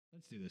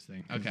Let's do this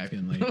thing. Okay. It's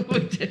getting late.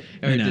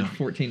 I did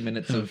 14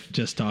 minutes of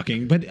just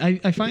talking. But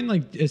I find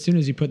like as soon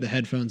as you put the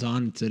headphones on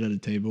and sit at a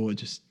table, it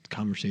just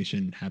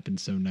conversation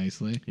happens so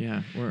nicely.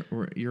 yeah.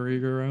 You're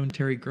your own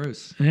Terry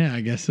Gross. Yeah, I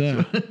guess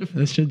so.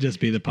 This should just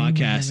be the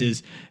podcast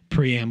is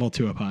preamble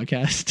to a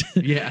podcast.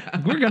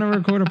 Yeah. We're going to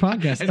record a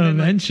podcast then,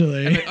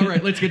 eventually. All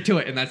right, let's get to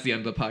it, and that's the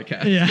end of the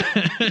podcast. Yeah.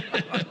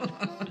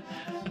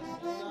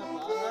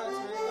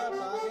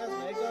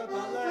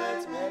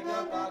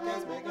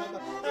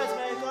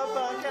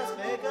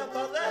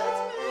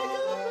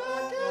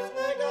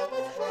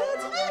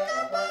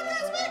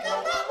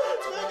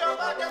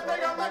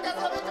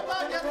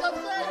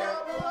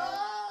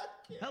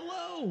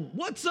 Hello,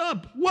 what's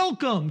up?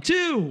 Welcome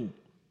to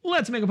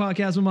Let's Make a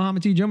Podcast with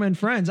Muhammad T. Joma and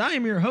friends. I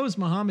am your host,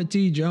 Muhammad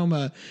T.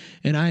 Joma,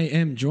 and I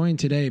am joined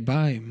today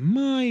by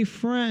my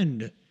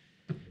friend,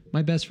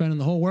 my best friend in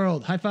the whole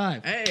world. High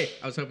five. Hey,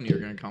 I was hoping you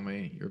were going to call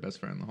me your best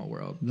friend in the whole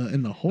world.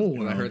 In the whole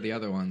world. I heard the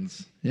other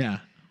ones. Yeah.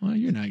 Well,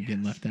 you're not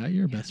getting left out.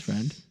 You're a best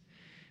friend.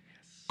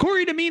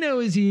 Corey Domino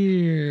is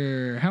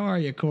here. How are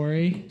you,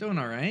 Corey? Doing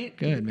all right.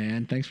 Good,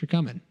 man. Thanks for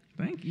coming.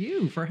 Thank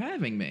you for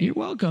having me. You're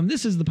welcome.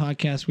 This is the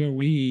podcast where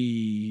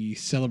we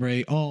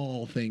celebrate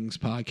all things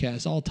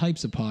podcasts, all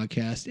types of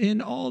podcasts,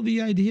 and all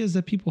the ideas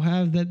that people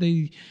have that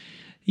they,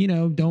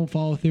 don't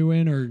follow through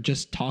in or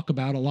just talk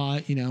about a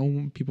lot.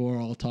 People are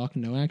all talk,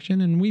 no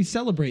action. And we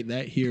celebrate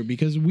that here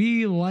because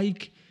we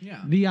like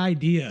the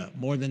idea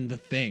more than the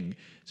thing.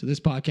 So this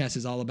podcast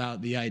is all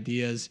about the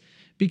ideas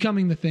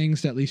becoming the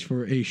things, at least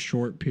for a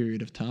short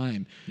period of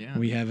time. Yeah.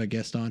 We have a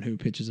guest on who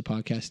pitches a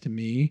podcast to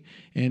me,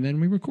 and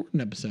then we record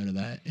an episode of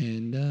that.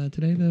 And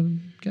today the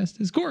guest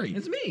is Corey.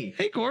 It's me.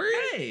 Hey, Corey.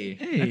 Hey.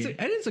 Hey.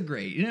 That is a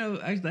great,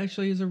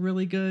 actually is a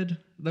really good,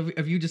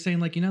 of you just saying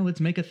like, let's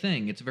make a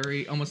thing. It's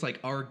very almost like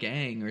our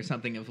gang or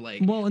something of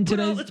like, well, and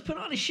let's put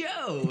on a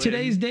show.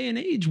 Today's day and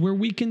age where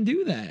we can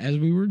do that, as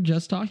we were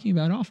just talking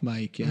about off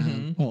mic.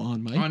 Well,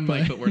 on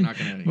mic. But we're not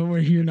going to.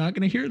 But you're not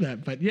going to hear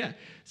that. But yeah.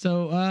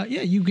 So,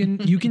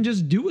 you can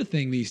just do a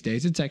thing these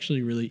days. It's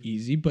actually really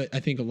easy, but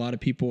I think a lot of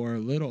people are a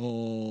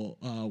little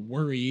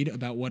worried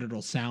about what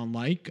it'll sound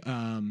like.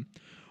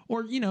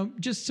 Or,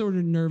 just sort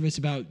of nervous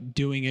about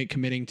doing it,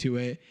 committing to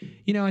it.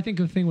 I think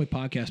the thing with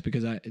podcasts,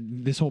 because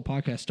this whole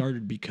podcast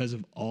started because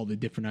of all the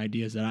different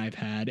ideas that I've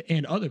had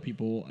and other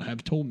people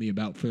have told me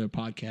about for their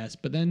podcast.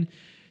 But then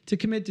to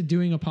commit to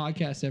doing a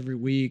podcast every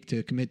week,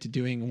 to commit to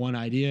doing one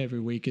idea every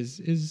week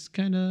is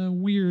kind of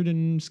weird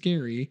and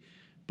scary.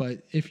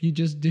 But if you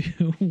just do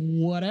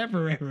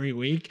whatever every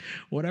week,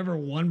 whatever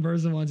one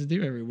person wants to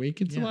do every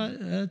week, it's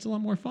a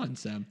lot more fun.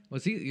 So, well,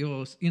 see,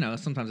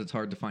 sometimes it's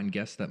hard to find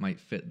guests that might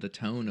fit the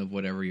tone of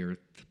whatever your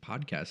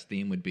podcast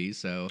theme would be.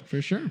 So,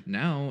 for sure,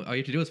 now all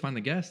you have to do is find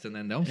the guest, and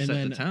then they'll set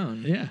the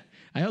tone. Yeah,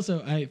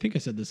 I think I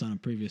said this on a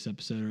previous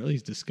episode, or at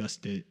least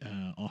discussed it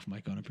off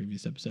mic on a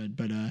previous episode.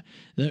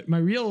 But my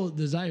real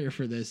desire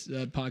for this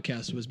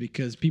podcast was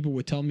because people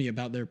would tell me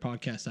about their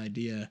podcast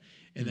idea.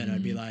 And then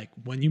I'd be like,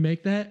 when you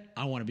make that,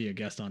 I want to be a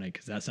guest on it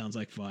because that sounds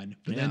like fun.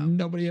 But then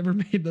nobody ever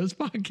made those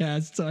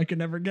podcasts, so I could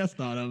never guest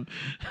on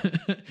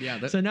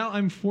them. So now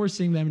I'm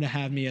forcing them to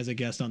have me as a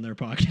guest on their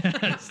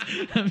podcast.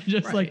 I'm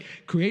just like,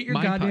 create your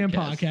goddamn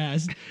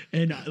podcast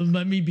and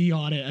let me be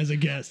on it as a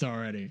guest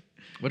already.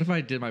 What if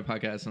I did my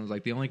podcast and I was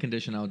like, the only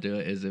condition I'll do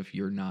it is if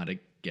you're not a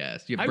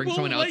guest. You bring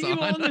someone else on. I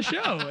will let you on the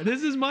show.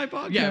 This is my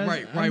podcast. Yeah,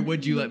 right. Why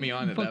would you let me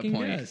on at that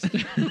point?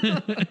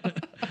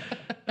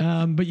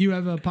 But you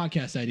have a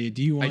podcast idea.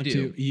 Do you want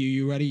to?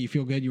 You ready? You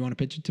feel good? You want to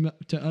pitch it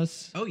to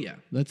us? Oh yeah.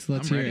 Let's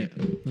hear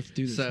it. Let's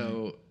do this.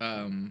 So,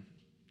 I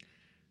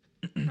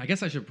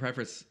guess I should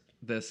preface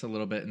this a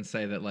little bit and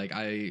say that like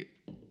I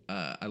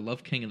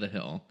love King of the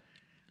Hill.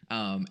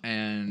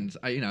 And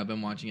I've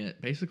been watching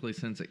it basically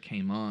since it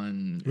came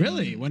on.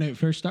 Really? When it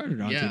first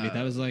started on TV?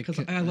 That was like,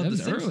 I love that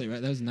was early,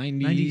 right? That was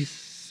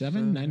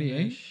 97,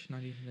 98?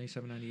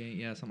 97, 98,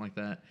 yeah, something like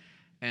that.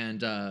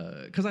 And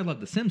because I love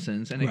The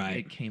Simpsons, and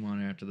it came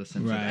on after The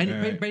Simpsons.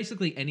 Right.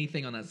 Basically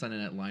anything on that Sunday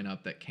Night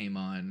lineup that came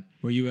on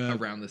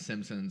around The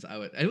Simpsons,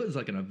 it was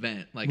like an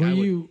event. Like, were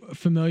you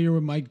familiar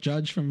with Mike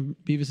Judge from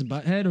Beavis and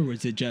Butthead, or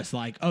was it just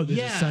like, oh, this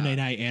is Sunday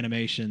night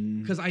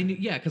animation? Because I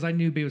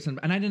knew Beavis and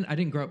I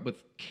didn't grow up with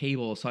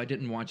cable, so I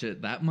didn't watch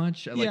it that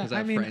much. Like, I was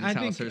at a friend's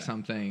house or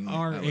something.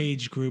 Our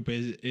age group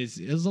is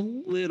a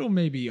little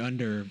maybe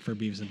under for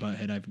Beavis and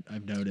Butthead.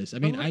 I've noticed.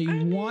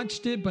 I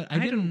watched it, but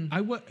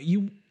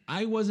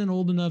I wasn't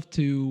old enough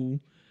to,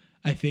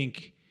 I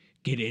think,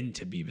 get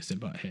into Beavis and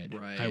Butthead.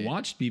 Right. I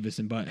watched Beavis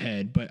and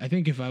Butthead, but I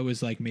think if I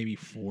was like maybe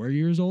 4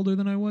 years older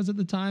than I was at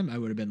the time, I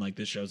would have been like,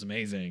 this show's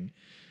amazing.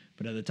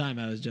 But at the time,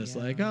 I was just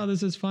like, oh,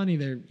 this is funny.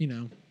 They're,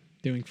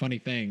 doing funny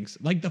things.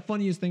 Like the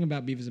funniest thing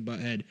about Beavis and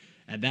Butthead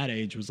at that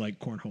age was like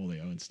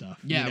Cornholio and stuff.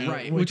 Yeah,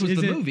 right. Which was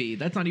the movie.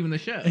 That's not even the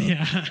show.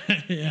 Yeah.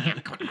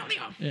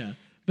 Cornholio. Yeah.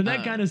 But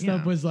that kind of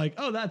stuff was like,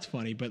 oh, that's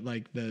funny. But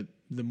like the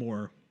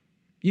more...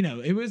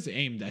 it was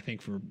aimed, I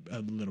think, for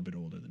a little bit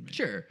older than me.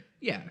 Sure.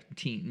 Yeah.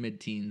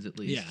 Mid-teens at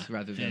least. Yeah.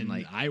 Rather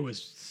than I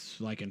was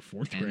like in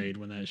fourth grade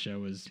when that show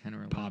was 10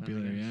 or 11,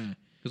 popular. Yeah.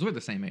 Because we're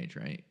the same age,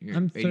 right? You're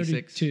I'm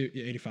 86? 32,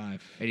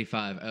 85.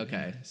 85.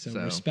 Okay. So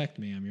respect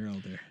me. I'm your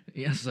elder.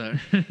 Yes, sir.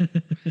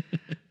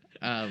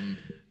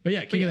 But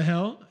yeah, King of the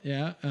Hill.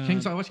 Yeah.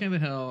 So I watched King of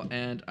the Hill,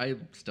 and I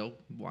still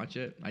watch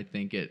it. I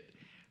think it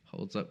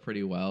holds up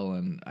pretty well,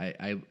 and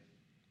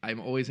I'm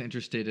always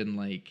interested in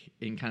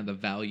kind of the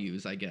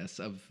values, I guess,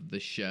 of the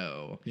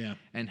show. Yeah.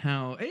 And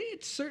how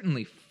it's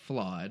certainly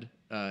flawed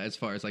as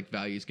far as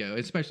values go,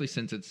 especially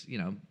since it's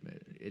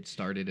it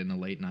started in the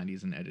late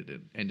 90s and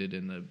ended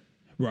in the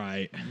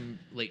right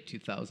late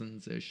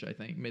 2000s ish, I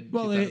think, mid.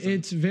 Well,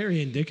 it's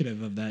very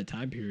indicative of that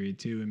time period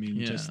too. I mean,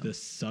 Yeah. just the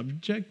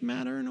subject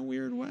matter in a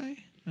weird way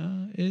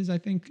is, I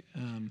think.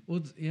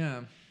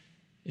 Yeah.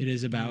 It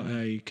is about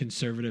a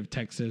conservative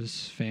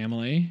Texas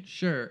family.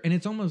 Sure, and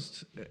it's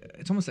almost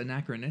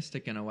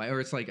anachronistic in a way,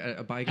 or it's like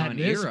a bygone At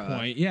this era.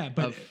 point, yeah,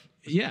 but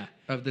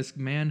of this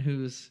man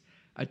who's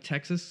a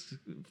Texas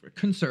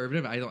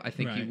conservative. I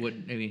think he Right.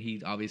 would. I mean,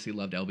 he obviously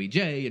loved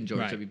LBJ and George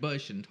Right. W.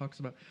 Bush, and talks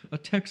about a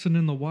Texan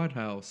in the White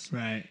House.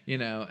 Right.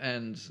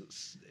 And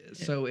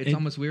so it's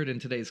almost weird in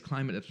today's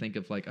climate to think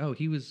of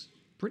he was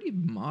pretty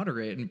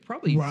moderate and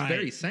probably Right.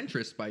 very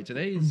centrist by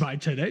today's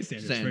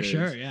standards, for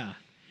sure, yeah.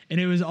 And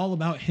it was all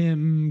about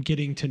him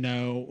getting to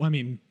know. I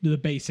mean, the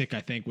basic,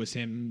 I think, was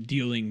him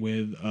dealing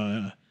with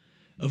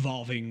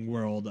evolving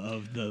world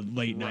of the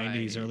late Right.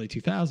 90s, early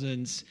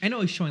 2000s. I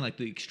know he's showing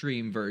the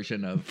extreme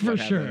version of For what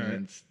sure.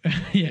 happened.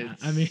 Yeah,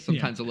 It's I mean,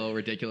 sometimes a little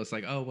ridiculous.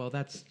 Oh, well,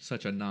 that's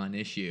such a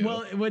non-issue.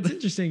 Well, what's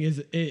interesting is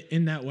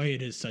in that way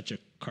it is such a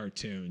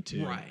cartoon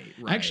too. Right.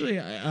 Actually,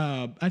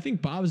 I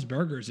think Bob's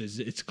Burgers is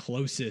its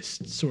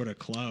closest sort of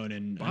clone.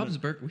 And Bob's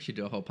Burgers. We should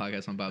do a whole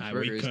podcast on Bob's we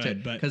Burgers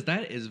could, but- because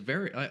that is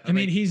very. I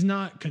mean, he's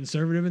not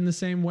conservative in the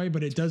same way,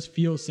 but it does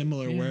feel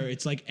similar. Yeah. Where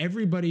it's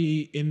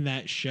everybody in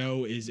that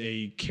show is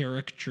a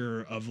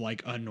caricature of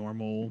a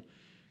normal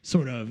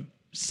sort of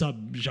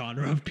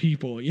subgenre of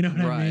people. You know what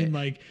I mean?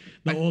 Right.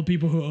 The old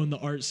people who own the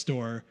art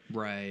store.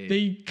 right.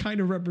 They kind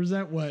of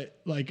represent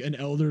what an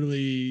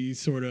elderly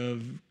sort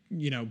of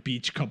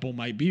beach couple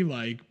might be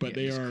like, but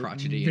they just are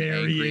crotchety and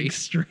very angry.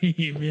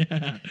 extreme.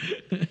 Yeah.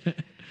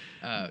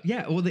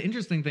 Yeah. Well, the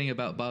interesting thing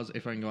about Bob's,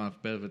 if I can go off a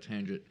bit of a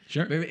tangent,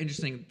 Sure. very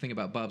interesting thing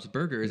about Bob's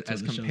Burgers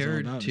That's as what the show's all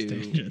compared about, is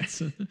to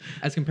tangents.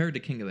 as compared to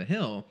King of the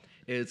Hill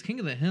is King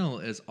of the Hill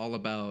is all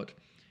about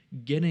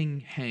getting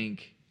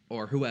Hank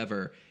or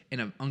whoever in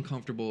an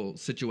uncomfortable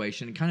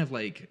situation, kind of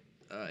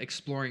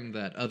exploring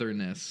that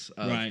otherness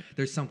of Right.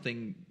 there's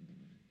something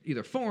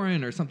either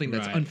foreign or something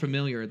that's Right.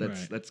 unfamiliar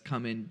Right. that's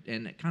come in,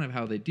 and kind of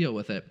how they deal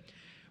with it.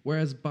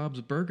 Whereas Bob's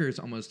Burgers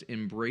almost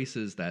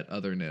embraces that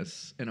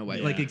otherness in a way.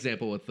 Yeah. Like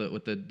example with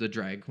the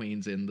drag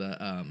queens in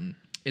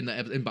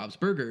Bob's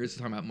Burgers,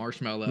 talking about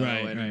Marshmallow,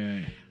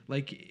 and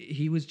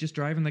he was just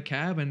driving the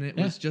cab and it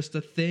was just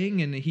a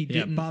thing, and he Yeah,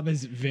 didn't. Bob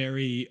is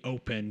very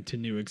open to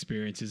new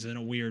experiences in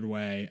a weird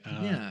way.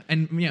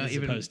 And as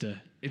even opposed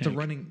to it's Hank.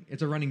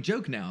 a running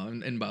joke now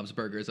in Bob's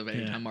Burgers of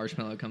anytime Yeah.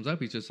 Marshmallow comes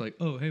up, he's just like,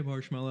 "Oh, hey,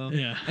 Marshmallow,"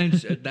 Yeah. and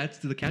that's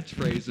the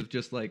catchphrase of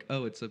just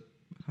 "Oh, it's a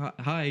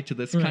hi" to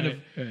this kind of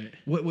Right.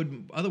 what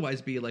would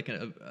otherwise be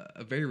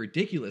a very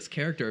ridiculous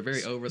character, a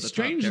very over the top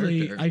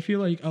Strangely, character. I feel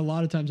like a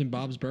lot of times in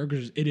Bob's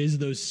Burgers, it is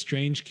those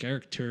strange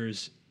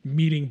characters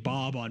meeting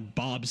Bob on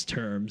Bob's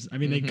terms. I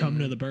mean, they come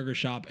Mm-hmm. to the burger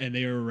shop and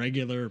they are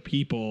regular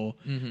people,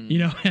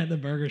 at the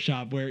burger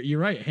shop. Where you're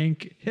right,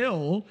 Hank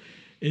Hill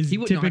is He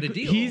wouldn't know how to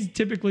deal. He's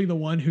typically the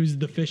one who's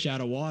the fish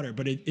out of water.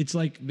 But it's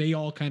like they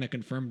all kind of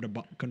conform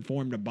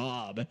to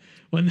Bob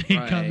when they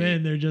come Right.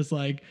 in. They're just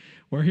like,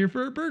 we're here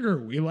for a burger.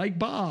 We like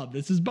Bob.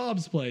 This is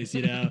Bob's place,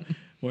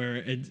 Where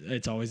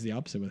it's always the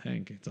opposite with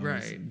Hank. It's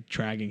always Right.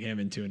 dragging him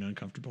into an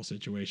uncomfortable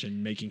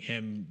situation, making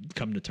him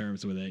come to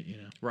terms with it.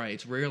 Right,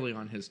 it's rarely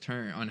on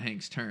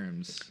Hank's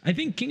terms. I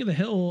think King of the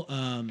Hill.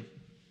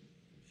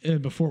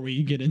 Before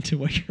we get into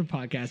what your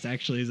podcast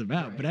actually is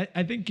about, but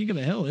I think King of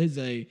the Hill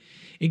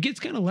it gets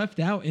kind of left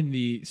out in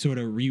the sort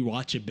of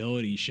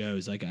rewatchability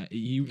shows.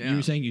 You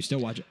were saying you still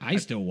watch it. I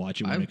still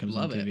watch it when I it comes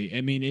on love TV.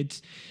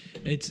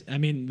 I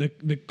mean,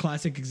 the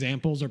classic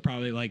examples are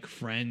probably like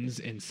Friends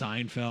and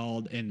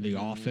Seinfeld and The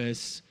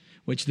Office,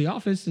 which The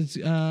Office is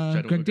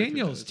Greg go through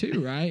Daniels those.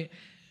 too, right?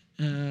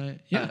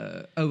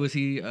 Was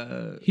he?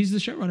 He's the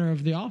showrunner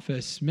of The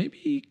Office,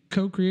 maybe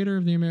co-creator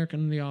of The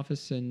American The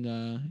Office,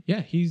 and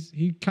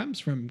he comes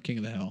from King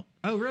of the Hill.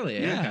 Oh, really?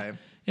 Okay.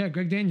 Yeah,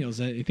 Greg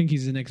Daniels. I think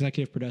he's an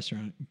executive producer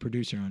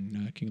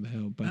on King of the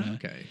Hill. But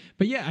Okay.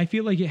 But yeah, I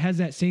feel like it has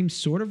that same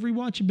sort of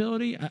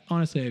rewatchability.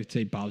 Honestly, I would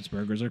say Bob's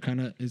Burgers is kind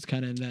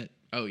of in that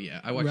Oh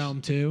yeah, I watched.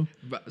 realm too.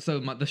 So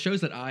the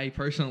shows that I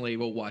personally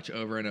will watch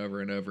over and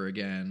over and over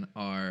again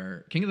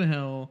are King of the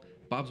Hill,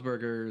 Bob's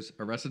Burgers,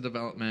 Arrested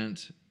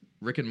Development,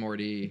 Rick and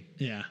Morty,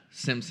 Yeah.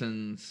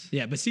 Simpsons.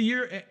 Yeah, but see,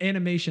 you're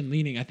animation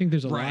leaning. I think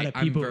there's a lot Right, of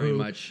I'm people very who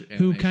much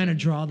kind of animation.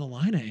 draw the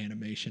line of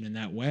animation in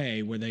that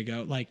way, where they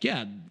go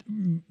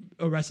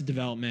Arrested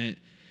Development,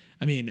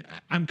 I mean,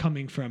 I'm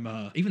coming from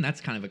a Even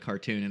that's kind of a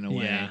cartoon in a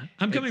way. yeah.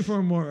 I'm coming from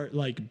a more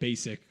like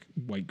basic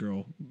white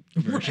girl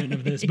version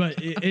of this,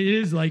 but it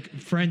is like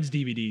Friends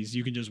DVDs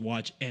you can just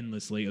watch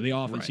endlessly. The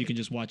Office you can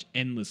just watch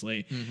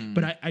endlessly.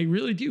 But I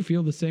really do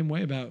feel the same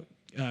way about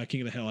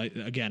King of the Hill. I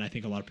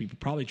think a lot of people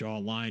probably draw a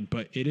line,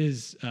 but it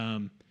is.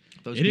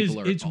 Those people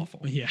are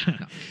awful. Yeah,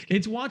 No.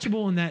 it's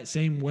watchable in that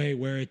same way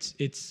where it's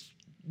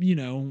you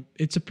know,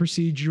 it's a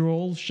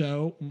procedural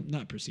show,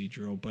 not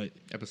procedural, but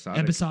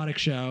episodic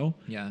show.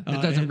 Yeah,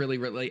 it doesn't really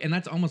relate, and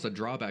that's almost a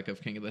drawback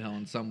of King of the Hill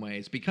in some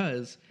ways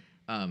because,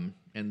 and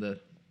the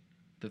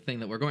thing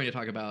that we're going to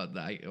talk about,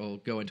 I will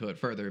go into it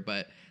further,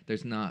 but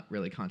there's not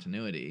really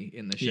continuity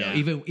in the show.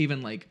 Yeah.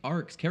 Even like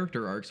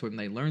character arcs, when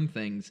they learn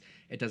things,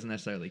 it doesn't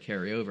necessarily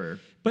carry over.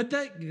 But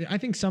that I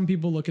think some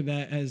people look at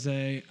that as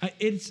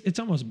it's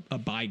almost a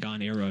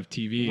bygone era of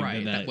TV.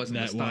 Right, that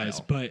wasn't the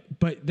style.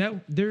 But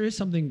that there is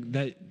something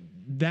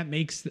that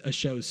makes a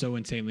show so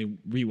insanely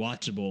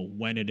rewatchable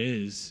when it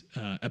is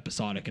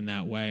episodic in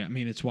that way. I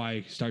mean, it's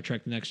why Star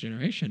Trek: The Next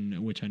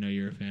Generation, which I know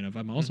you're a fan of,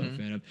 I'm also a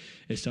fan of,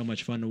 is so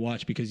much fun to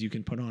watch because you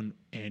can put on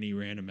any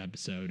random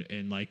episode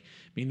and like,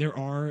 I mean, there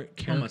are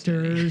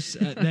characters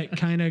that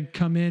kind of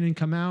come in and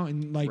come out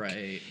and like,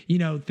 you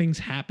know, things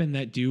happen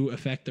that do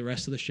affect the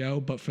rest of the show,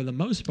 but for the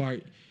most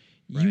part,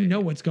 you know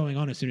what's going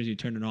on as soon as you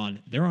turn it on.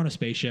 They're on a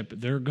spaceship.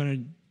 They're gonna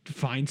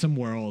find some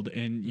world,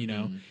 and you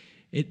know.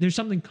 There's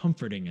something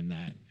comforting in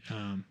that.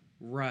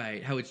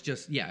 Right. How it's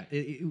just,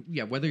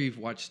 whether you've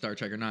watched Star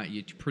Trek or not,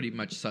 you pretty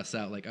much suss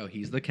out, like, oh,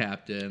 he's the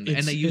captain.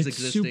 And they use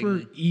existing... It's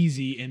super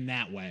easy in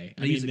that way.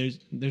 I mean,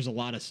 there's a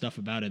lot of stuff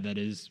about it that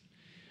is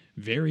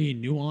very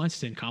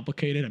nuanced and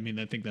complicated. I mean,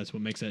 I think that's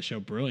what makes that show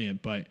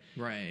brilliant. But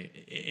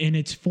in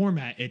its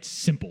format, it's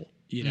simple.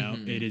 You know,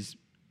 it is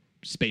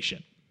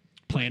spaceship,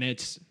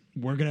 planets.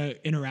 We're going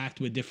to interact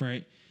with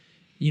different,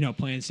 you know,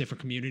 planets, different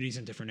communities,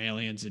 and different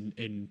aliens,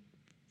 and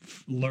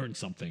learn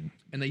something.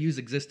 And they use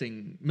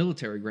existing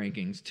military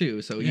rankings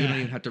too, so you don't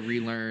even have to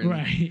relearn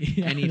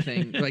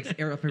anything. Like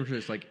Air Force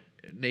is like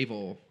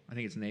naval. I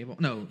think it's naval.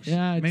 No,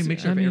 maybe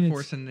mixture of Air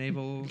Force and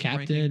naval.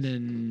 Captain rankings.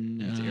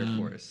 And it's Air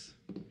Force.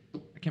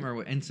 I can't remember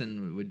what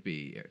ensign would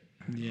be.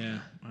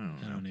 I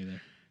don't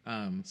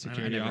either.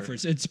 Security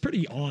offers. It's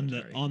pretty on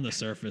the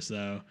surface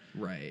though.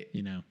 Right.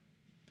 You know.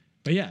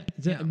 But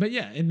but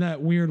in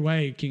that weird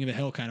way, King of the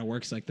Hill kind of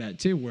works like that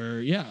too. Where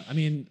I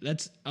mean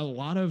that's a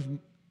lot of.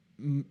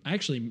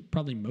 Actually,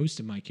 probably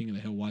most of my King of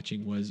the Hill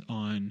watching was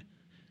on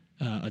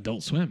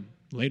Adult Swim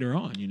later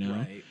on, you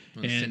know,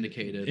 and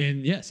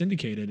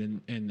syndicated,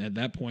 and at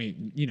that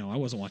point, you know, I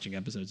wasn't watching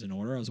episodes in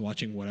order. I was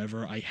watching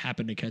whatever I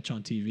happened to catch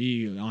on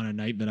TV on a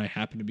night that I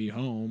happened to be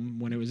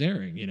home when it was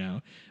airing, you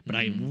know. But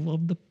I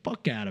loved the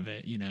fuck out of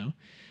it, you know.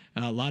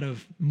 A lot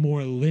of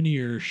more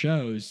linear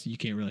shows you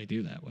can't really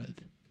do that with.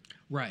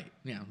 Right.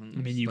 Yeah. I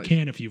mean, you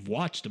can if you've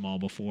watched them all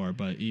before,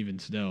 but even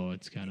still,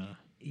 it's kind of.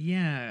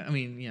 Yeah, I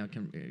mean, you know,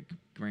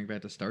 going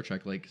back to Star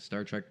Trek, like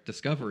Star Trek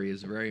Discovery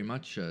is very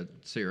much a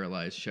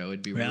serialized show.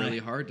 It'd be really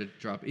hard to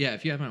drop. Yeah,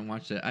 if you haven't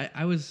watched it,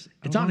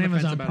 It's on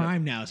Amazon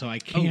Prime now, so I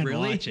can't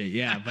watch it.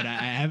 Yeah, but I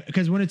have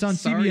because when it's on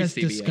CBS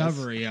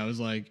Discovery, I was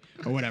like,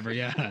 or whatever.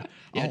 Yeah,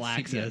 All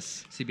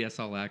Access. CBS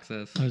All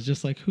Access. I was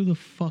just like, who the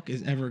fuck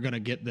is ever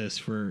gonna get this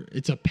for?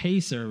 It's a pay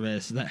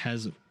service that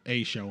has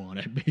a show on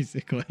it,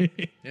 basically.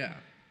 Yeah.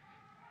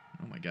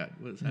 Oh my God,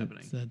 what is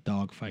happening? It's that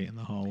dog fight in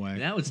the hallway.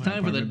 Now it's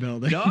time for the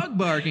dog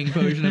barking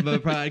portion of the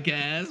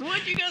podcast.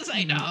 What you gonna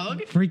say,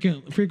 dog?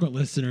 Frequent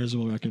listeners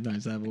will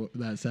recognize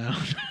that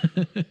sound.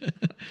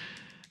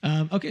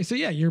 Okay, so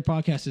your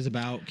podcast is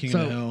about King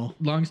of the Hill.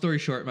 Long story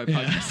short, my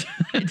podcast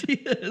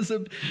idea is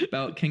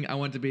about King. I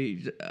want to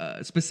be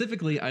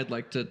specifically. I'd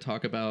like to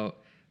talk about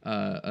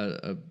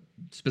a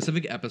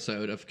specific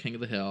episode of King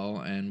of the Hill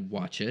and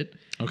watch it.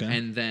 Okay.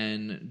 And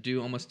then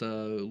do almost a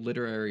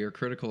literary or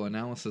critical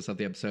analysis of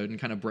the episode and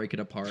kind of break it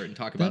apart and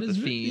talk about the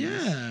themes.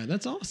 Yeah,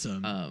 that's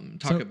awesome.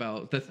 Talk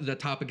about the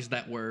topics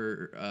that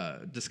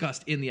were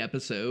discussed in the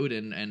episode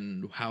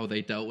and how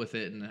they dealt with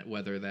it and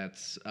whether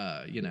that's,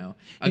 you know.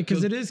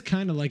 Because it is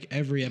kind of like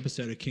every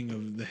episode of King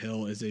of the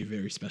Hill is a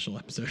very special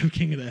episode of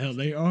King of the Hill.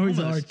 They always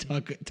are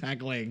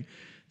tackling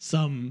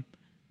some...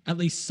 at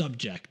least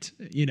subject,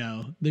 you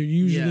know, they're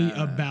usually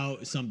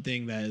about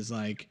something that is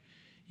like,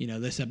 you know,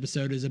 this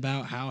episode is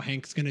about how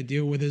Hank's going to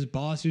deal with his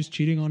boss who's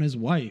cheating on his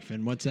wife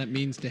and what that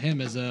means to him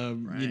as a,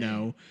 you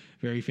know,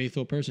 very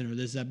faithful person. Or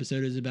this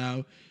episode is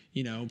about,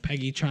 you know,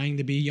 Peggy trying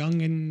to be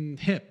young and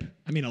hip.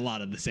 I mean, a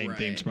lot of the same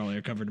themes probably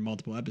are covered in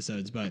multiple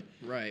episodes, but.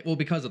 Right. Well,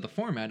 because of the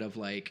format of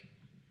like,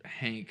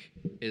 Hank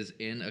is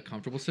in a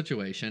comfortable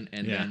situation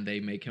and then they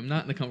make him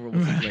not in a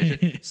comfortable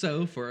situation.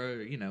 So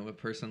for, you know, a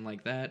person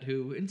like that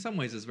who in some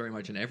ways is very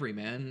much an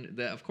everyman,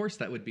 that of course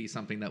that would be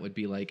something that would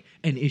be like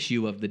an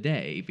issue of the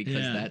day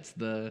because that's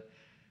the,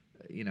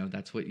 you know,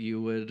 that's what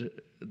you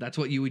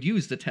would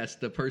use to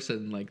test a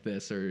person like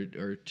this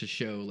or to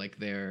show like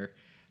their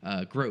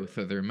growth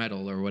or their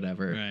mettle or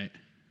whatever. Right.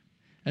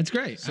 That's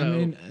great. So, I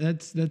mean,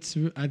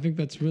 I think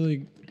that's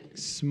really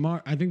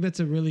smart. I think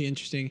that's a really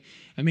interesting.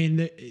 I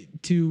mean,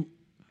 to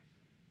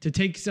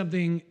take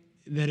something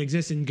that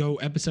exists and go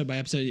episode by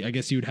episode. I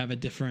guess you would have a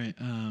different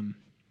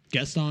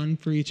guest on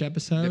for each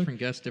episode. Different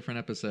guest, different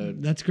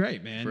episode. That's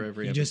great, man. For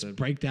every you episode. just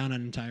break down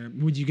an entire.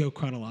 Would you go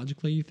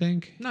chronologically? You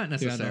think? Not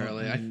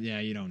necessarily. Yeah,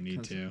 you don't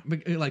need to.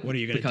 But, like, What are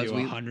you going to because do?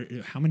 we-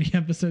 100? How many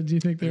episodes do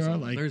you think there are?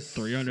 Like there's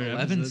 300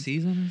 11 episodes?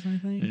 seasons, I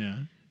think. Yeah.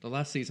 The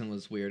last season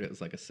was weird. It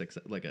was like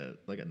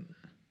a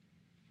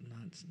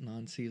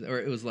non-season, or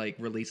it was like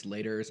released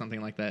later or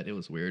something like that. It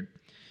was weird.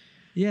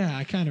 Yeah,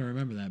 I kind of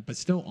remember that, but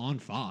still on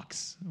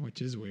Fox,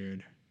 which is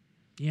weird.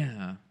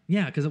 Yeah,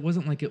 because it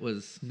wasn't like it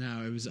was.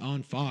 No, it was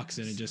on Fox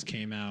and it just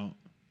came out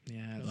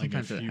Yeah, like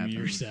a sometimes it few happens.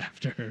 years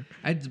after.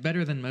 It's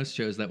better than most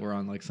shows that were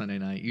on like Sunday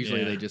night. Usually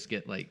Yeah. they just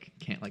get like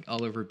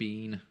Oliver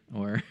Bean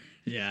or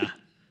Yeah.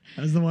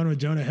 That was the one with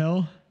Jonah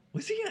Hill?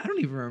 was he? I don't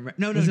even remember.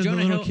 No, Was it the Jonah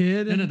little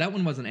Hill. kid? No, that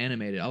one wasn't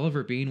animated.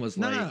 Oliver Bean was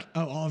like No.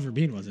 Oh, Oliver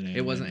Bean wasn't animated.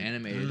 it wasn't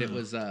animated.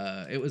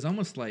 Oh. It was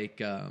almost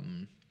like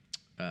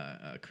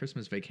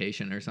Christmas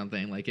Vacation or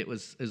something. Like it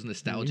was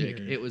nostalgic.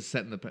 Weird. It was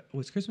set in the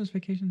was Christmas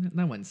Vacation.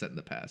 That wasn't set in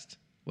the past,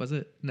 was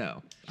it?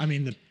 No, I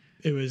mean,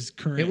 it was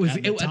current. it was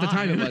at the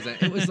time. It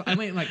wasn't. It was. I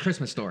mean, like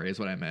Christmas Story is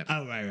what I meant.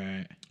 Oh,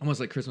 right. Almost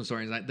like Christmas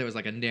Story. And there was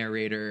like a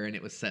narrator, and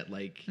it was set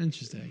like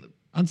Interesting.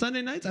 On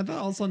Sunday nights? I thought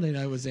all Sunday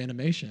night was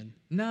animation.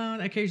 no.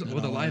 Occasionally,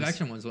 Not well, the live always.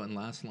 action ones wouldn't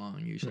last long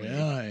usually.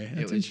 Really? It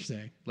That's was-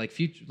 interesting. Like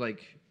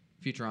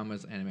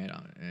Futurama's animated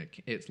on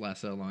it's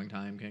lasted a long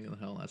time. King of the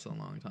Hill lasted a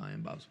long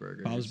time. Bob's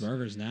Burgers. Bob's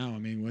Burgers now. I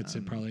mean, what's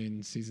it? Probably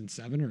in season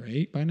 7 or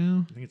 8 by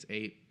now? I think it's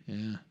 8. Yeah.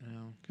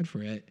 No. Good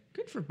for it.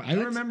 Good for. I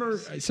remember.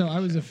 So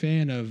I was a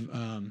fan of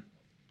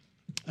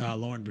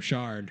Lauren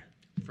Bouchard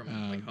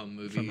from like home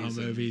movies. from Home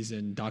Movies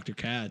and Dr.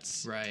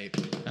 Katz, Right.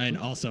 and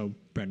also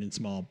Brendan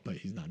Small, but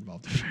he's not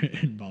involved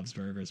in Bob's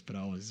Burgers. But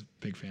I was a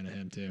big fan of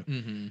him too.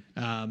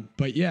 Mm-hmm.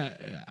 But yeah,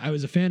 I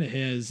was a fan of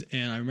his,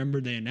 and I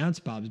remember they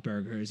announced Bob's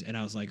Burgers, and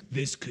I was like,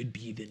 this could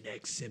be the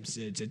next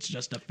Simpsons. It's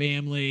just a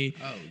family.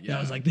 Oh, And yeah.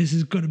 I was like, this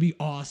is going to be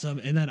awesome.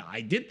 And then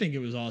I did think it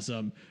was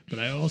awesome, but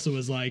I also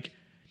was like,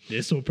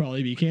 this will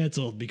probably be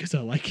canceled because I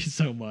like it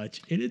so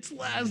much. And it's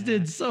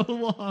lasted so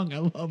long. I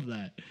love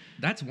that.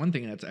 That's one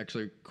thing that's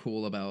actually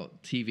cool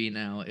about TV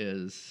now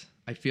is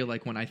I feel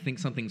like when I think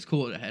something's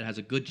cool, it has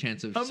a good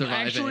chance of surviving.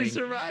 Actually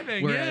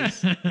surviving.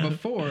 Whereas yeah.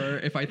 before,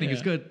 if I think it's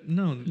Yeah. good,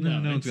 no one's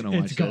gonna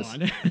watch it's this.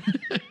 gone.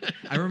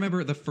 I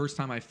remember the first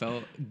time I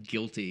felt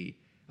guilty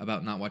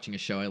about not watching a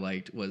show I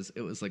liked it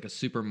was like a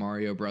Super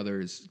Mario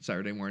Brothers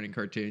Saturday morning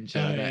cartoon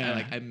show Oh, that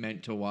yeah. I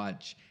meant to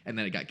watch, and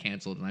then it got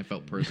canceled, and I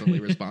felt personally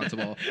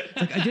responsible. It's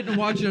like I didn't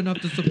watch it enough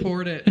to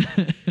support it.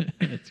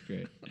 That's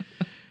great.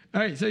 All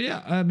right, so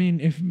yeah, I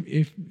mean,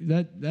 if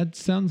that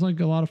sounds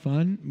like a lot of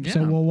fun, so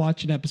Yeah. we'll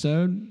watch an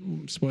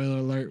episode. Spoiler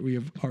alert: we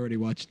have already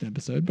watched an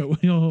episode,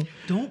 but we'll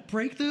Don't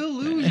break the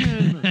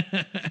illusion.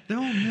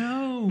 Don't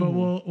know. but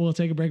we'll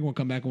take a break and we'll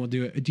come back and we'll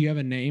do it. Do you have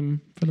a name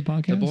for the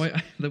podcast?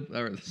 The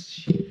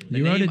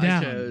You wrote name it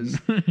down. I chose,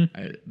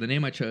 the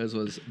name I chose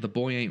was The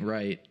Boy Ain't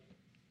Right.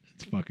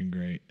 It's fucking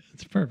great.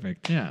 It's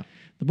perfect. Yeah.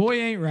 The boy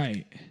ain't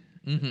right.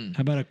 Mm-hmm.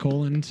 How about a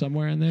colon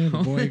somewhere in there? The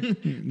boy,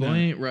 Boy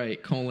ain't right.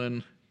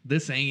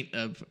 This ain't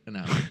of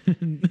no.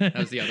 That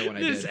was the other one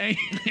I This did. ain't.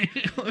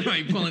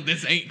 Right,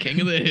 this ain't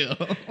King of the Hill.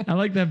 I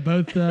like that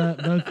both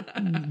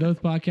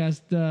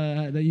podcasts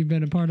that you've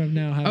been a part of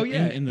now have Oh,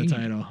 yeah. ain't in the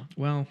title.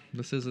 Well,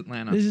 this is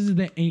Atlanta. This is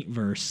the ain't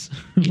verse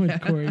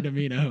with Corey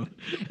Domino.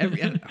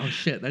 Oh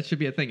shit, that should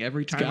be a thing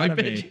every It's time I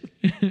gotta pitch.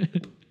 be.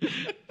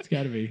 It's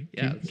gotta be.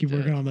 Yeah, Keep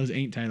working on those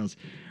ain't titles.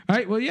 All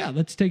right. Well, yeah.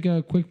 Let's take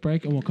a quick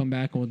break and we'll come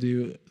back and we'll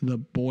do The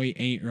Boy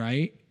Ain't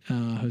Right,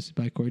 hosted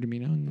by Corey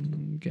Domino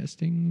and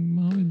guesting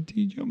Mohammed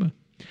T. Joma.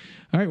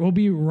 All right. We'll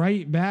be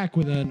right back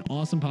with an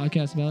awesome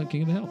podcast about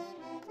King of the Hill.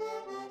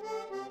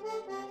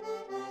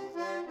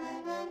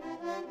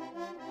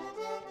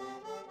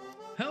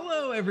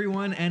 Hello,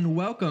 everyone, and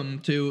welcome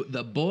to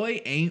The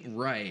Boy Ain't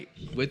Right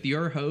with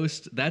your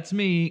host, that's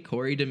me,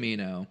 Corey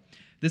Domino.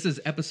 This is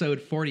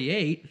episode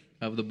 48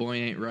 of The Boy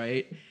Ain't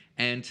Right,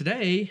 and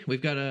today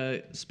we've got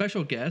a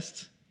special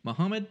guest,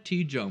 Mohammed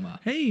T. Joma.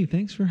 Hey,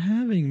 thanks for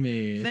having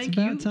me. Thank it's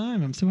about you.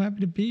 time. I'm so happy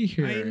to be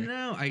here. I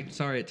know.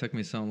 Sorry it took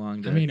me so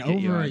long to I mean, get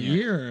you over on a here.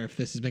 year if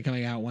this has been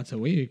coming out once a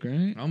week,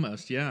 right?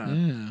 Almost, yeah.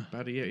 Yeah.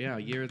 About a year. Yeah, a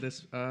year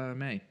this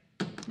May.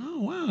 Oh,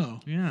 wow.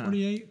 Yeah.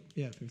 48?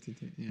 Yeah,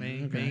 52. Yeah,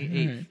 May okay.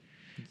 8th. All right.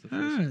 It's the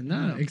first-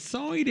 No, yeah.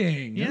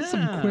 exciting. That's some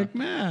Yeah. quick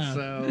math.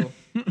 So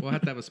we'll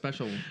have to have a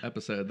special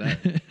episode that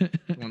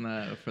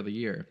one for the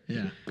year.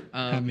 yeah.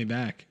 Have me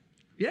back.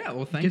 Yeah,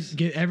 well, thanks.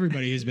 Get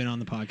everybody who's been on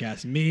the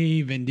podcast.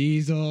 Me, Vin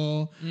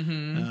Diesel,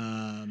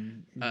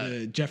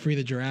 Jeffrey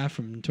the Giraffe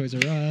from Toys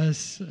R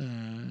Us.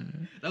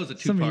 That was a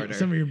Some two-parter.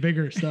 of your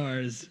bigger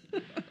stars.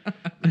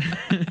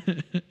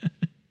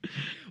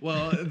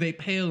 Well, they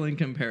pale in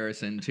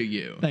comparison to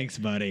you. Thanks,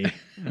 buddy.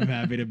 I'm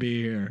happy to be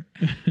here.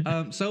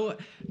 So,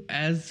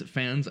 as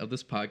fans of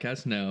this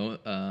podcast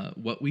know,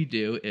 what we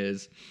do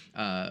is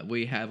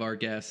we have our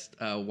guest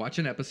watch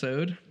an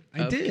episode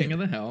of King of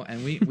the Hill,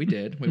 and we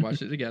did. We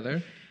watched it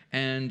together.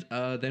 And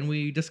then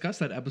we discuss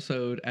that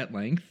episode at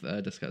length,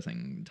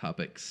 discussing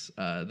topics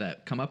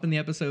that come up in the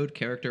episode,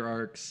 character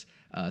arcs,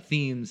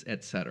 themes,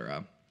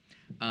 etc.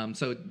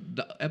 So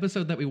the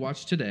episode that we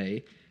watched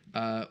today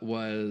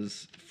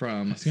was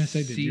from I was gonna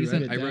say, did you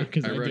write it down?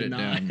 Because I wrote did it not,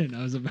 down. and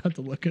I was about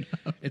to look it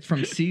up. It's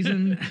from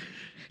season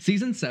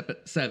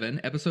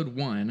 7, episode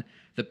 1,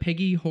 the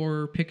Peggy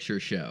Horror Picture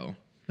Show.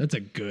 That's a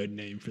good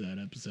name for that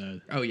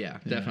episode. Oh yeah,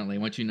 definitely.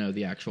 Once you know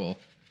the actual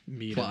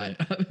Meat plot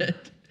of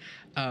it.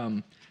 of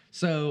it.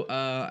 So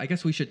I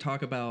guess we should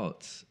talk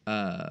about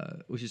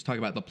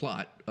the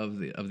plot of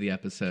the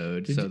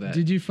episode.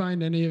 Did you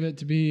find any of it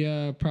to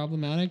be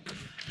problematic,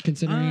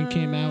 considering it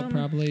came out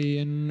probably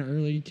in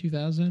early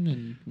 2000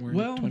 and we're in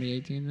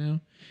 2018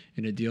 now,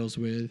 and it deals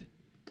with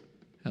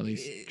at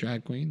least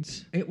drag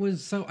queens? It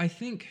was, so I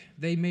think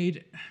they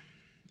made,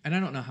 and I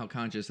don't know how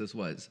conscious this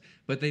was,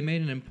 but they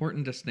made an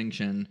important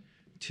distinction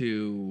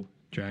to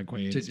drag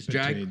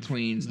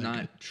queens,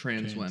 not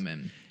trans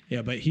women.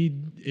 Yeah, but he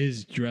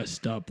is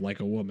dressed up like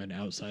a woman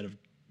outside of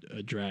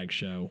a drag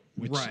show,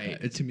 which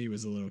to me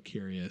was a little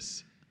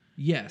curious.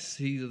 Yes,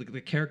 he's the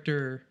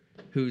character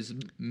whose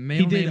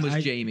male name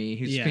was Jamie,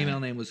 whose female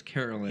name was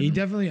Carolyn. He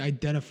definitely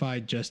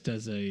identified just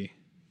as a,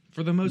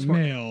 for the most part,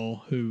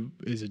 male who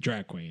is a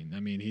drag queen. I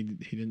mean, he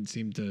didn't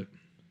seem to.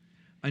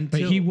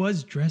 But he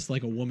was dressed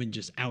like a woman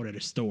just out at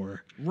a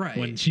store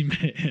when she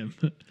met him.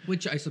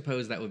 Which I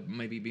suppose that would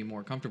maybe be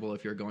more comfortable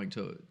if you're going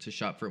to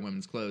shop for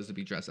women's clothes, to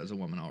be dressed as a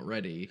woman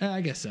already.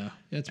 I guess so.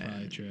 That's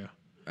probably true.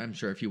 I'm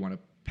sure if you want to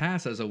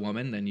pass as a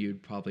woman, then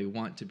you'd probably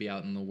want to be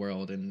out in the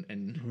world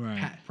and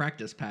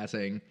practice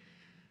passing.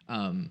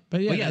 But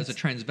yeah, as a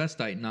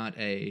transvestite, not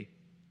a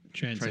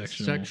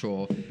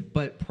transsexual,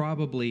 but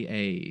probably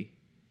a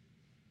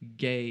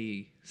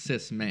gay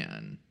cis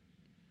man.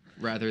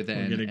 Rather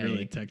than we're getting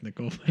really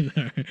technical.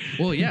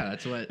 Well, yeah,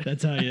 that's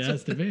how it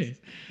has to be.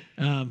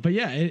 But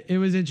yeah, it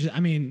was interesting. I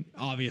mean,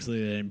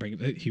 obviously they didn't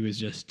bring. He was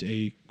just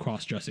a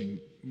cross-dressing,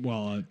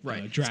 a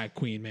drag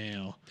queen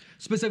male.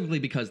 Specifically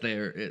because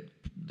the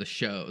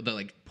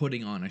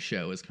putting on a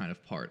show is kind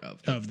of part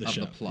of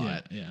the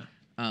plot. Yeah.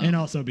 And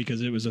also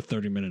because it was a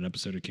 30-minute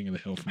episode of King of the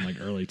Hill from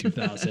early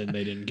 2000,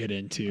 they didn't get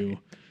into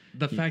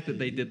the fact that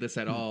they did this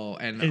at all,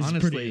 and honestly,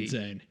 pretty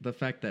insane. The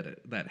fact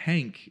that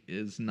Hank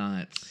is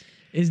not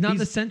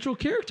the central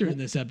character in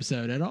this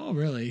episode at all.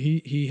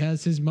 Really, he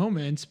has his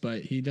moments,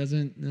 but he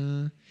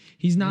doesn't.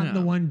 He's not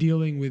the one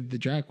dealing with the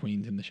drag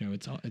queens in the show.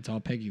 It's all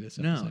Peggy this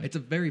episode. No, it's a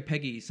very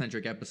Peggy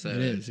centric episode.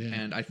 It is,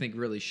 and I think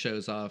really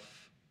shows off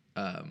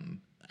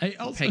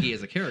Peggy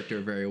as a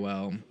character very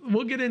well.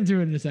 We'll get into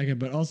it in a second,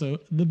 but also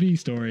the B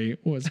story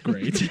was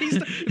great.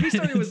 The B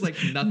story was like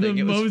nothing.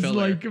 It was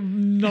filler.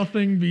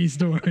 Nothing B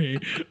story,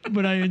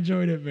 but I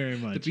enjoyed it very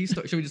much. The B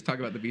story. Should we just talk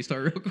about the B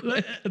story real quick?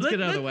 Let's get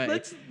it out of the way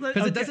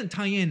because it doesn't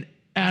tie in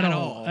at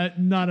all.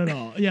 Not at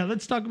all. Yeah,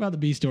 let's talk about the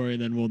B story,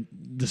 and then we'll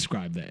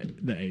describe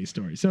the A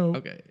story.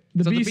 So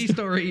the B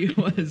story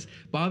was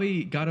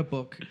Bobby got a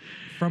book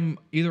from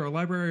either a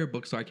library or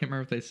bookstore. I can't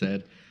remember what they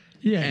said.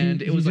 Yeah,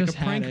 and it was like a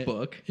prank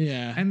book.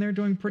 Yeah, and they're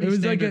doing pretty. It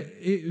was standard.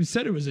 it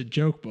said it was a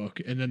joke book,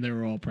 and then there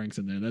were all pranks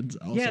in there. That's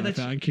also I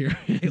found curious.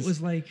 It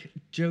was like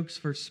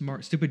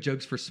stupid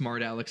jokes for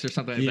smart Alex or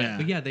something like that.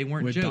 But yeah, they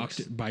weren't jokes.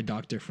 By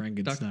Dr.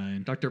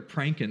 Frankenstein. Dr.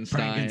 Prankenstein.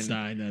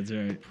 Frankenstein, that's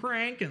right.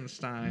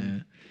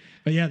 Frankenstein. Yeah.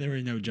 But yeah, there were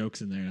no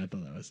jokes in there. I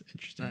thought that was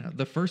interesting.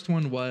 The first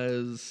one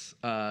was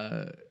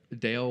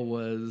Dale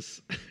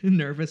was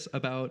nervous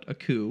about a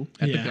coup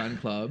at the gun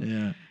club.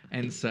 Yeah.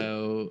 And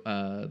so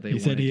he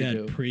said he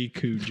had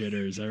pre-coup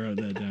jitters. I wrote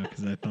that down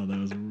because I thought that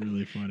was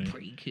really funny.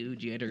 Pre-coup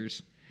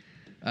jitters.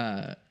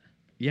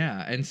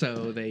 Yeah, and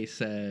so they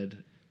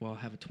said, well,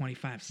 have a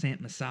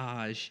 25-cent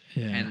massage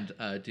and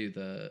do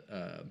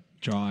the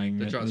drawing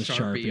the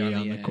Sharpie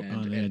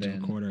on the edge of a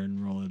quarter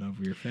and roll it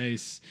over your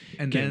face.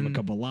 And give him a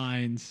couple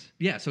lines.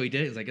 Yeah, so he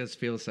did it. He's like, this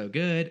feels so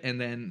good. And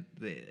then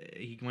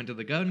he went to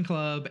the gun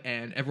club,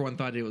 and everyone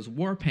thought it was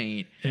war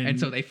paint. And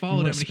so they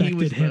followed him, and he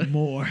was him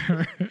more.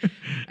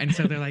 And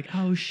so they're like,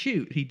 oh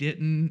shoot, he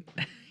didn't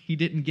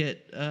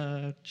get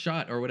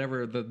shot or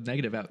whatever the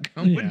negative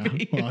outcome would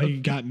be. Well, he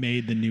got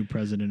made the new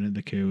president of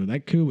the coup.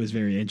 That coup was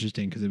very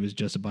interesting because it was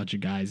just a bunch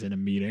of guys in a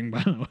meeting,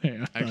 by the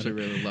way. I actually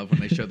really love when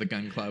they show the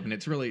gun club, and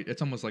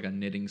it's almost like a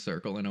knitting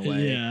circle in a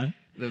way. Yeah.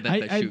 That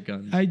they shoot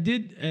guns. I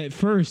did at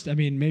first, I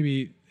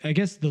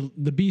guess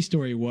the B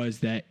story was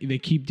that they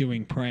keep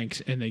doing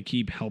pranks and they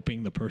keep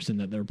helping the person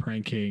that they're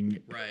pranking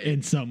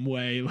in some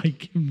way,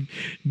 like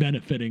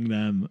benefiting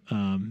them.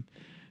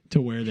 To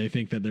where they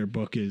think that their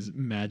book is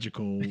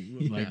magical,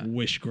 like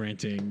wish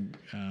granting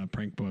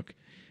prank book.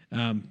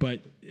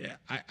 But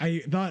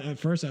I thought at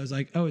first, I was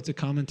like, oh, it's a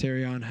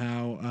commentary on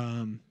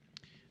how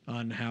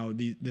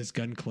this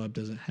gun club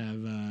doesn't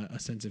have a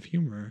sense of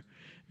humor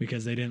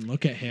because they didn't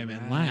look at him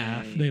and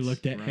laugh. They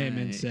looked at him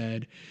and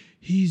said,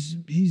 he's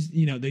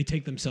they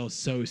take themselves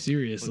so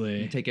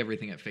seriously. You take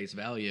everything at face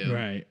value.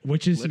 Right,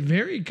 which is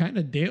very kind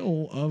of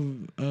Dale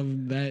of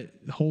that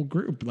whole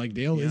group. Like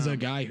Dale is a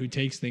guy who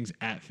takes things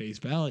at face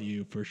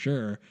value for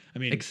sure. I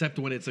mean, except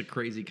when it's a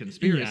crazy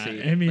conspiracy.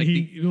 Yeah, I mean,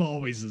 he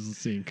always is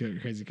seeing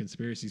crazy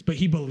conspiracies, but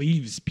he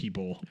believes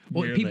people.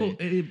 Well, people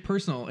in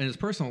his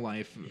personal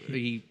life,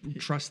 he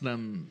trusts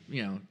them.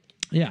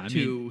 Yeah,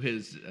 to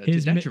his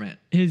detriment.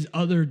 His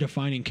other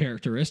defining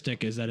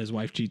characteristic is that his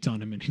wife cheats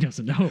on him and he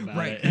doesn't know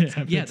about it.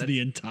 That's the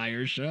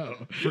entire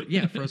show.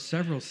 For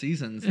several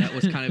seasons, that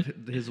was kind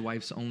of his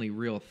wife's only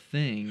real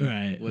thing.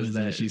 Right, was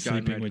that she's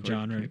sleeping with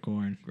John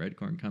Redcorn.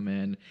 Redcorn come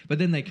in, but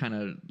then they kind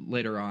of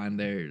later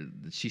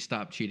on she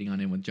stopped cheating on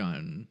him with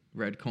John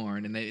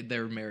Redcorn, and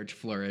their marriage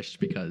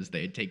flourished because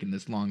they had taken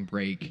this long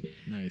break.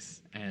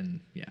 Nice, and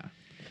yeah.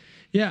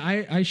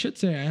 I should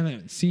say I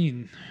haven't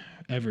seen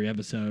every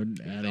episode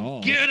at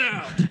all. Get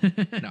out!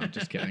 No, I'm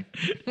just kidding.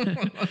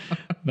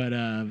 But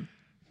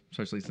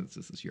especially since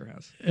this is your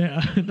house.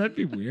 Yeah, that'd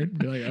be weird.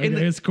 Be like,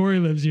 okay, as Corey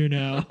lives here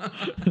now.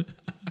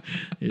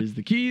 Here's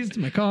the keys to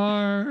my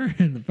car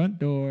and the front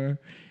door,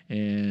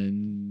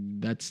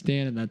 and that's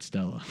Stan and that's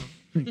Stella.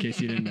 In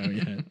case you didn't know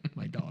yet,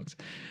 my dogs.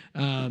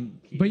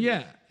 But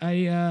yeah,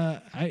 I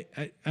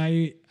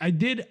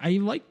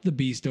liked the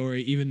B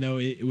story, even though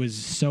it was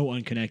so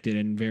unconnected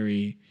and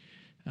very.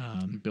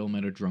 Bill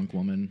met a drunk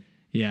woman.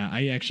 Yeah,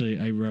 I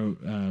wrote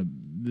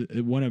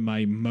one of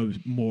my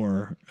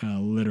more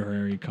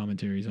literary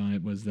commentaries on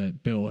it was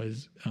that Bill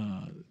is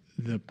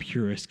the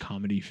purest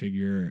comedy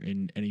figure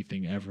in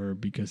anything ever,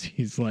 because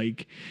he's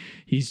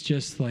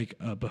just like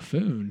a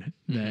buffoon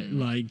that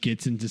like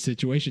gets into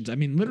situations. I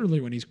mean, literally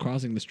when he's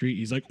crossing the street,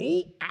 he's like,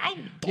 "Oh, ow!"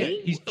 Yeah,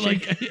 he's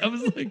I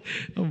was like,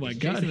 "Oh my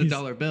god!" He's the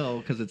dollar bill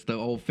because it's the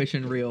old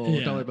fishing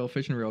reel, dollar bill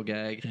fishing reel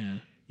gag. Yeah.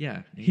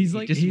 Yeah, he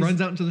runs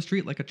out into the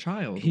street like a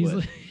child.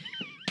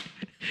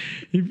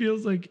 He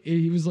feels like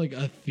he was like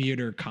a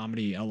theater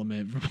comedy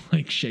element from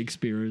like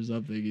Shakespeare or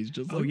something. He's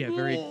just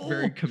very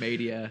very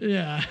commedia.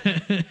 Yeah.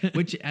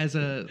 Which, as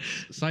a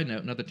side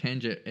note, another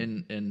tangent,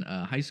 in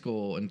high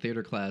school in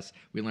theater class,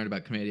 we learned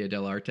about Commedia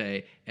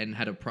dell'arte and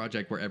had a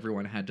project where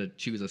everyone had to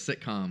choose a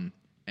sitcom.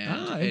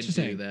 And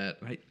do that.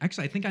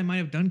 I think I might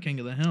have done King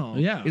of the Hill.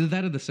 Yeah, either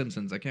that or The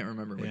Simpsons. I can't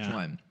remember which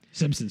one.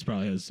 Simpsons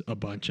probably has a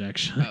bunch,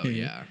 actually. Oh,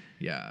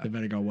 yeah.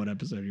 Depending on what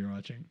episode you're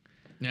watching.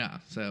 Yeah,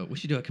 so we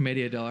should do a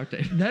Commedia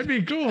dell'arte. That'd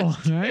be cool,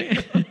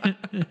 right?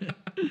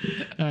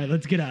 All right,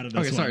 let's get out of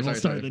this one. We'll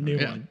start the new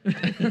one.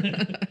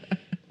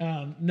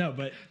 No,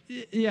 but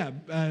yeah.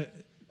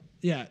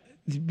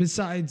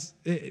 Besides,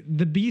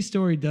 the B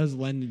story does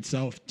lend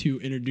itself to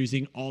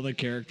introducing all the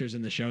characters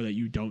in the show that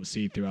you don't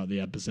see throughout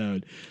the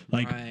episode.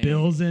 Like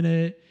Bill's in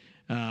it.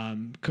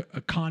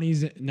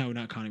 Connie's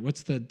not Connie.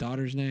 What's the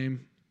daughter's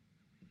name?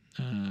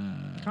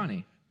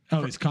 Connie.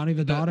 Oh, is Connie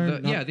the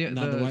daughter?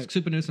 The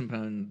Super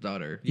Newsom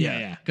daughter.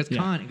 Yeah. Because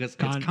it's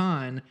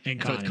Con,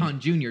 and so it's Con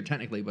Jr.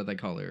 technically, but they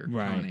call her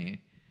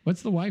Connie.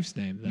 What's the wife's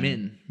name?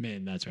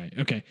 Min, that's right.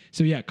 Okay,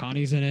 so yeah,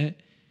 Connie's in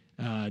it.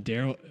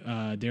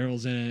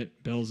 Daryl's in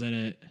it. Bill's in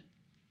it.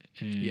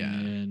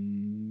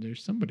 And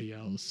there's somebody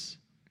else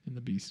in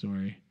the B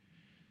story.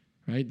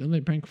 Right? Don't they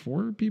prank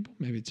 4 people?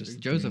 Maybe it's just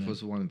Joseph was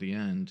the one at the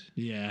end.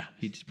 Yeah,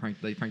 they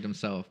pranked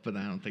himself, but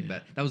I don't think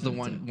that was the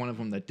one of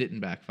them that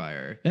didn't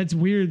backfire. That's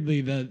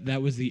weirdly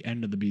that was the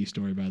end of the B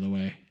story, by the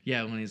way.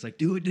 Yeah, when he's like,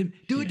 "Do it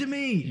to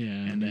me,"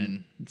 yeah, and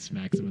then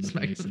smacks him in the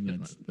face, and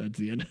that's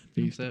the end of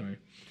the B story.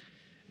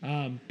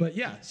 But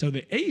yeah, so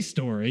the A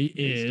story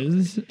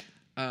is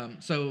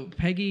so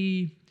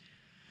Peggy.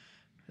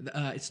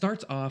 It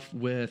starts off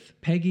with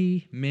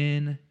Peggy,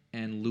 Min,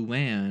 and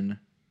Luann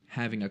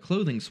having a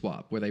clothing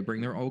swap where they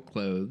bring their old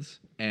clothes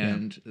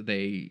and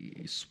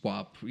they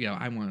swap,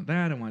 I want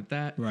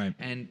that. Right.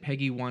 And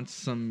Peggy wants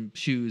some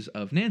shoes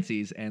of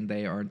Nancy's and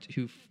they are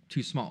too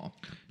small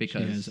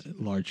because she has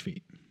large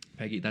feet.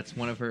 Peggy, that's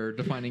one of her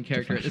defining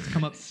characters. It's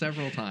come up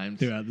several times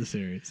throughout the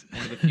series.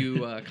 One of the few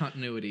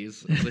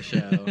continuities of the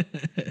show.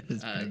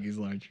 Is Peggy's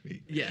large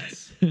feet.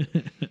 Yes.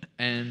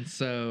 And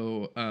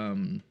so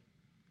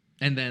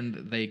and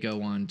then they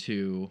go on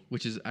to,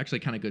 which is actually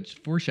kind of good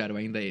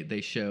foreshadowing.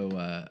 They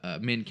show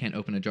Min can't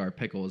open a jar of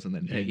pickles, and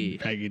then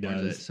Peggy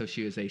does. So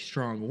she is a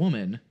strong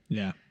woman.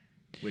 Yeah,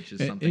 which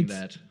is something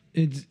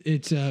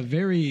it's a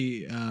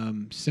very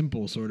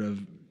simple sort of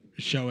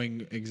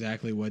showing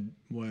exactly what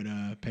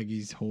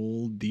Peggy's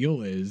whole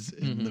deal is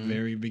in the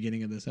very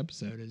beginning of this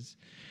episode. Is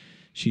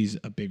she's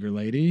a bigger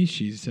lady,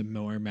 she's a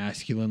more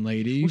masculine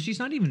lady. Well, she's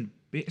not even.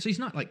 So he's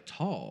not like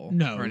tall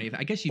or anything.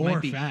 I guess she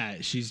might be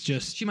fat. She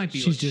might be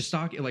just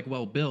stocky, like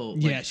well built.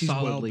 Yeah, like she's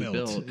solidly well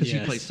built because she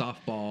plays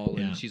softball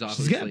and she's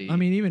obviously. I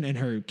mean, even in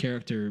her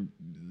character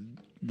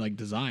like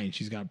design,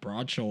 she's got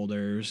broad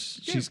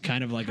shoulders. Yeah, she's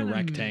kind of like a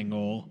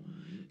rectangle.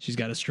 She's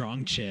got a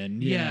strong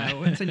chin. Yeah, I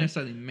wouldn't say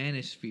necessarily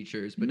mannish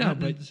features, but No, not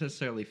but-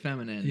 necessarily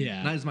feminine.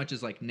 Yeah. Not as much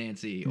as like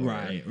Nancy. Or,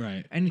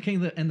 Right. And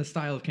the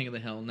style of King of the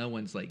Hill, no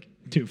one's like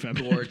Too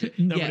feminine. gorgeous.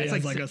 Nobody yeah, it's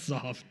has like, like a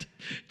soft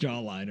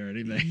jawline or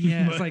anything.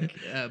 yeah, it's But-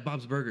 like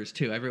Bob's Burgers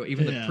too.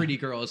 Even the Yeah. pretty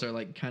girls are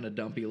like kind of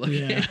dumpy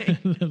looking. yeah,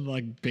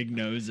 like big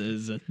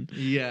noses. And,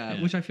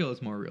 Yeah, which I feel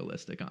is more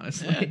realistic,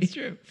 honestly. yeah, it's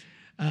true.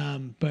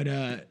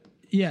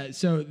 Yeah,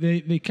 so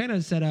they kind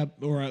of set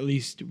up, or at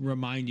least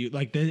remind you,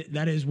 like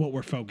that is what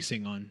we're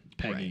focusing on,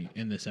 Peggy, Right.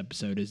 in this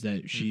episode, is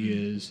that she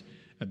is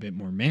a bit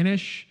more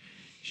mannish.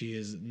 She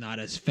is not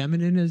as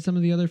feminine as some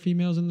of the other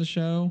females in the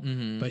show,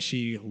 but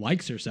she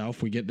likes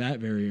herself. We get that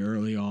very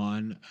early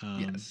on.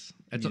 Yes.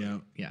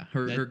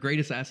 Her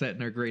greatest asset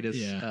and her greatest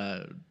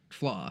Yeah.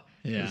 flaw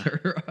Yeah. is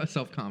her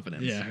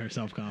self-confidence. Yeah, her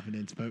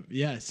self-confidence. But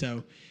yeah,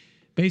 so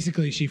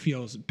basically she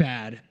feels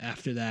bad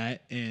after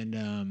that,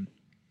 and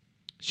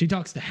she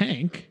talks to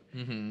Hank.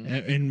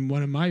 And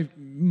one of my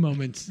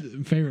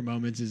favorite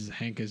moments is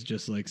Hank is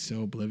just like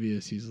so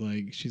oblivious. She's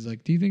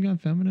like, do you think I'm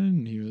feminine?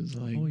 And he was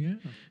like, Oh, yeah.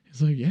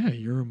 He's like, yeah,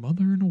 you're a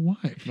mother and a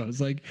wife. I was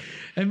like,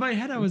 in my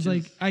head, I was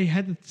like, I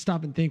had to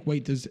stop and think,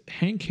 wait, does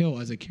Hank Hill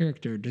as a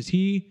character, does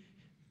he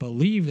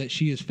believe that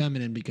she is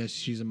feminine because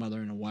she's a mother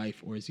and a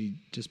wife, or is he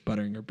just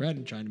buttering her bread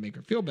and trying to make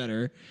her feel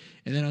better?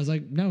 And then I was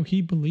like, no,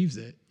 he believes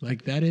it.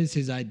 Like, that is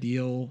his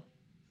ideal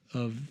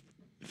of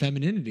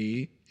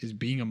femininity, is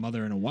being a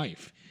mother and a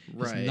wife.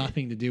 Right. It's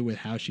nothing to do with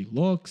how she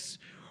looks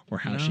or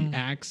how she No.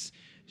 acts.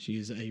 She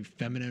is a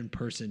feminine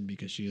person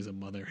because she is a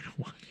mother and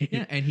a wife.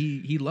 Yeah, and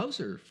he loves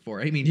her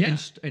for it. I mean, Yeah.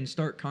 in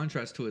stark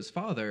contrast to his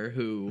father,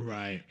 who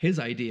Right. his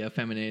idea of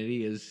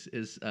femininity is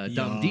dumb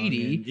Young Dee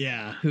Dee, and-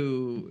 yeah.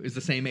 who is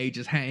the same age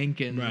as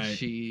Hank, and Right.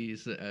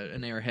 she's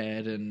an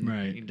airhead and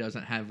Right. he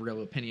doesn't have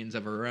real opinions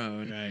of her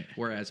own. Right.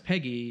 Whereas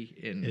Peggy,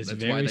 and Is that's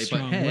very why they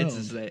butt heads,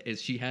 strong-willed.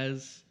 is she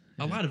has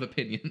a lot of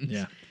opinions.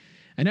 Yeah.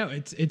 I know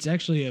it's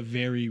actually a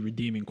very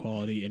redeeming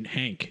quality, and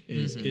Hank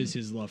is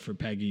his love for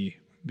Peggy,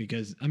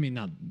 because I mean,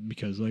 not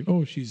because like,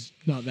 oh, she's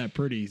not that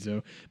pretty,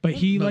 so but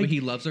he No, but like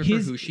he loves her for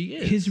who she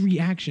is. His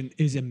reaction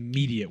is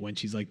immediate when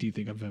she's like, do you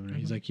think I'm feminine?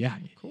 He's like, yeah,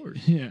 of course.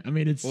 Yeah, I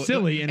mean, it's Well,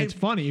 silly and and- it's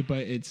funny, but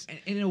it's And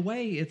in a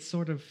way, it's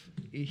sort of,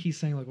 he's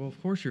saying like, well,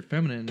 of course you're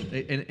feminine,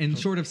 and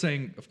sort of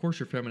saying, of course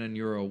you're feminine,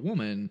 you're a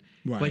woman.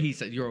 Right. But he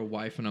said you're a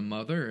wife and a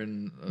mother,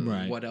 and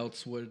Right. what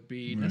else would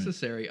be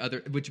necessary?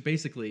 Which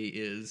basically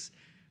is,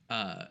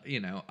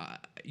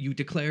 you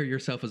declare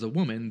yourself as a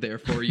woman,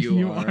 therefore you,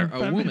 You are are a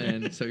feminine.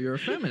 woman, so you're a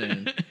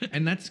feminine,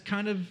 and that's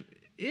kind of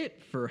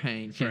it for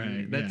Hank.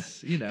 And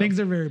that's things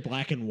are very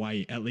black and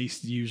white, at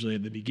least usually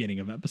at the beginning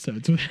of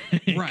episodes with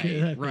Hank. Right,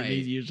 He right.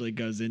 usually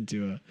goes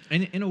into a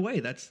And in a way,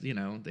 that's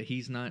that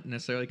he's not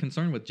necessarily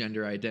concerned with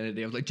gender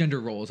identity, of like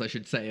gender roles, I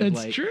should say. Of It's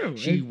like, true.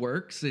 She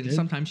works, and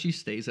sometimes she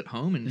stays at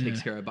home and takes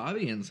Yeah. care of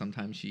Bobby, and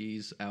sometimes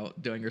she's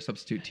out doing her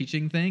substitute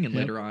teaching thing, and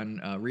Yep. later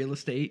on, real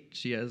estate.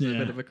 She has a Yeah.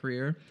 bit of a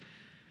career,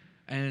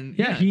 and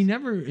Yeah, he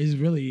never is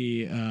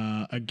really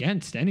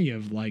against any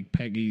of like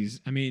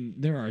Peggy's. I mean,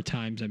 there are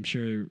times I'm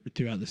sure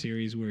throughout the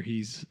series where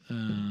he's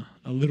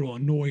a little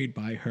annoyed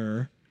by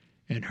her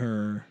and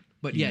her.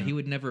 But you yeah, know. he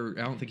would never.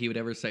 I don't think he would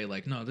ever say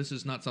like, "No, this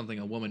is not something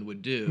a woman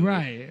would do."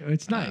 Right.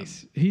 It's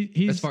nice.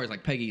 He's As far as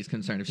like Peggy is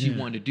concerned, if she Yeah.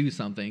 wanted to do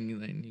something,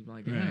 then he'd be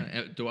like, Right.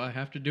 yeah, do I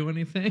have to do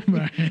anything?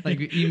 Right.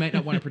 Like you might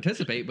not want to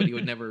participate, but he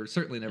would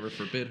certainly never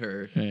forbid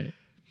her. Right.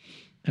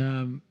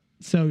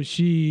 So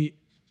she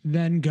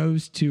then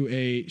goes to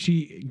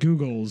she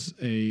Googles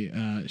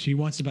she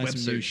wants to buy Web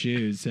some new search.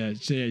 shoes.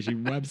 She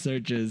web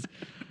searches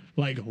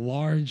like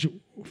large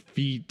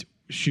feet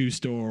shoe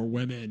store,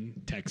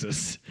 women,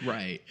 Texas.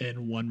 Right.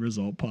 And one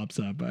result pops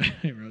up. I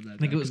wrote that. I think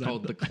down it was 'cause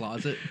called The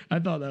Closet. I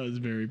thought that was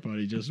very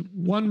funny. Just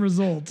one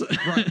result.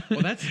 Right.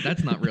 Well,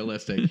 that's not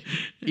realistic,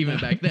 even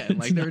back then.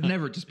 Like there would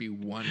never just be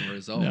one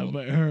result. No,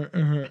 but her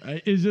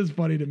it's just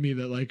funny to me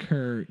that like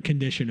her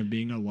condition of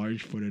being a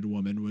large-footed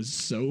woman was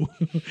so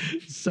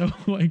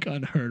like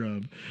unheard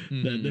of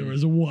that there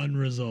was one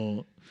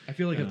result. I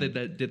feel like if they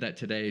did that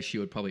today, she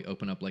would probably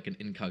open up like an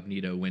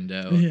incognito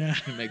window Yeah.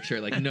 to make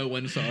sure like no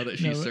one saw that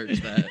she No.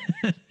 searched that.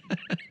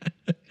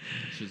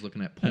 She was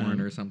looking at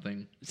porn or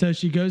something. So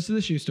she goes to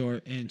the shoe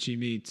store and she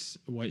meets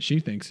what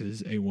she thinks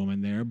is a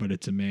woman there, but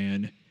it's a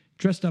man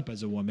dressed up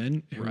as a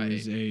woman who Right.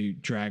 is a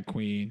drag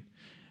queen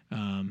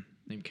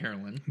Named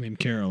Carolyn. named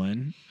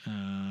Carolyn.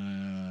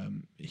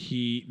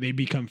 They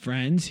become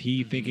friends.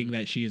 He thinking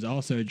that she is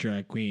also a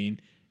drag queen,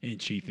 and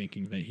she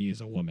thinking that he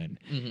is a woman.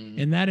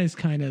 And that is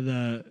kind of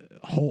the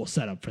whole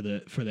setup for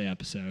the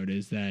episode,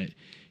 is that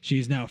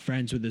she's now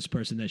friends with this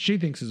person that she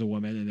thinks is a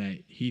woman and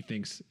that he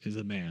thinks is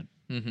a man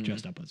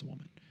dressed up as a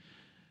woman.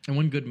 And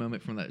one good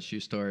moment from that shoe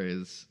store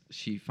is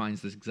she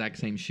finds this exact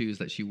same shoes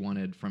that she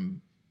wanted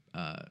from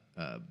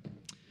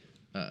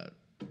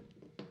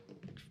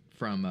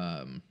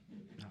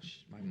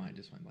my mind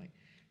just went blank.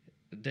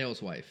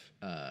 Dale's wife.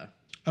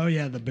 Oh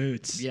yeah, the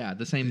boots. Yeah,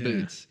 the same Yeah.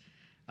 boots.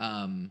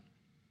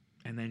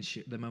 And then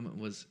the moment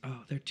was,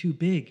 oh, they're too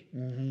big.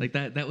 Like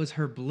that was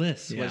her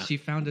bliss. Yeah. Was she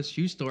found a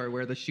shoe store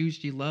where the shoes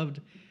she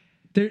loved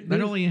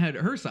Not only had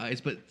her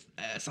size, but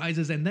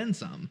sizes and then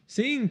some.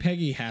 Seeing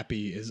Peggy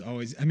happy is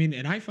always, I mean,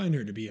 and I find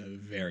her to be a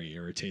very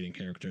irritating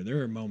character.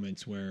 There are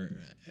moments where,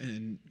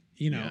 and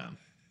you know,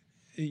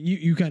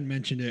 you kind of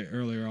mentioned it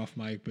earlier off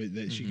mic, but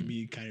that she can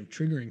be kind of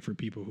triggering for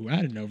people who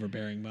had an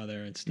overbearing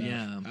mother and stuff.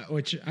 Yeah.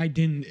 Which I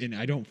didn't, and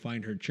I don't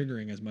find her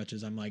triggering as much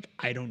as I'm like,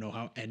 I don't know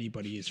how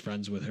anybody is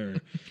friends with her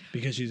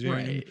because she's very,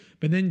 Right.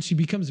 but then she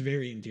becomes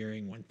very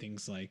endearing when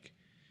things like,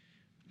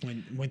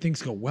 when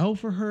things go well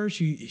for her,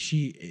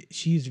 she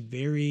is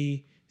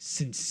very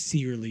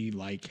sincerely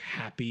like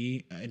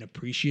happy and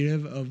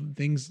appreciative of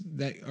things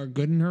that are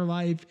good in her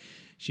life.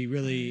 She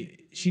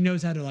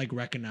knows how to like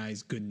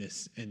recognize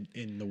goodness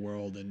in the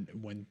world and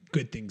when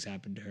good things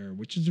happen to her,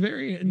 which is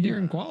very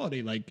endearing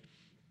quality. Like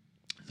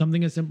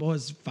something as simple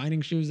as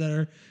finding shoes that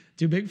are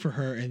too big for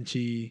her, and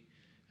she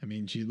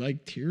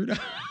like teared up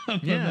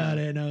about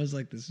it, and I was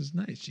like, this is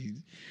nice. She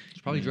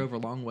probably drove a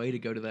long way to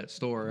go to that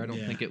store. I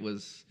don't think it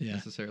was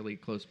necessarily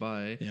close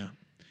by. Yeah.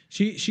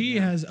 She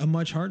has a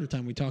much harder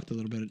time. We talked a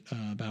little bit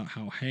about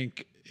how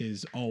Hank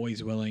is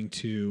always willing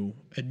to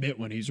admit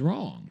when he's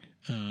wrong.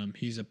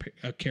 He's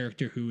a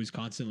character who is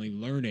constantly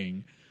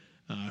learning,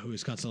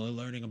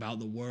 about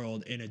the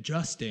world and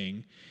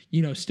adjusting,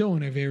 still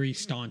in a very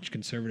staunch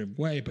conservative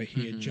way, but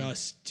he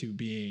adjusts to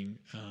being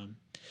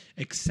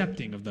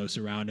accepting of those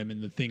around him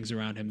and the things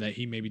around him that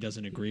he maybe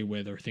doesn't agree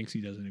with or thinks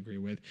he doesn't agree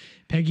with.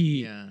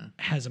 Peggy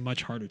has a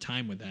much harder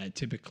time with that.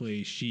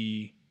 Typically,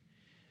 she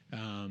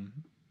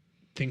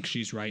thinks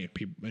she's right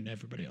and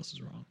everybody else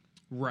is wrong.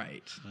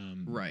 Right.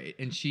 Right.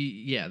 And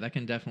that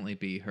can definitely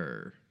be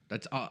her.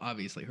 That's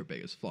obviously her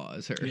biggest flaw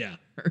is her. Yeah.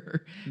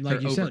 Her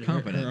like you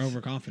overconfidence. Said, her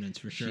overconfidence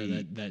for sure.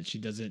 That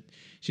she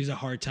has a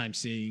hard time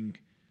seeing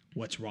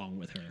what's wrong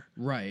with her.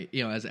 Right.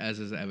 As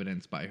is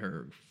evidenced by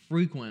her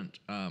frequent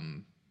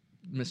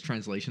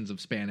mistranslations of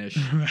Spanish.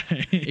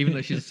 Right. Even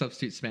though she's a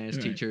substitute Spanish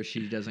teacher,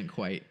 she doesn't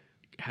quite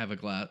have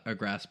a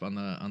grasp on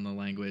the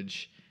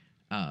language.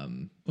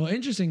 Well,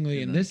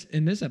 interestingly, in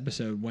this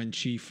episode, when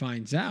she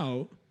finds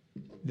out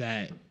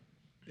that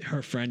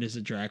her friend is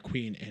a drag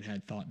queen and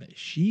had thought that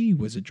she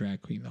was a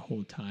drag queen the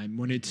whole time,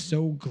 when it's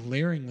so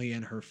glaringly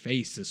in her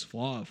face, this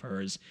flaw of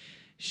hers,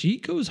 she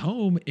goes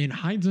home and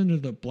hides under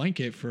the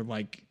blanket for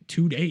like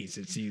 2 days.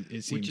 It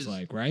seems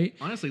like, right?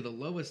 Honestly, the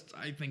lowest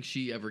I think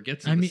she ever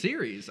gets in the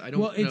series. I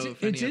don't know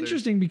if it's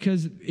interesting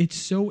because it's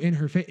so in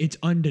her face. It's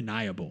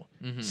undeniable.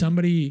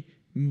 Somebody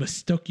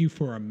mistook you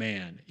for a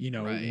man,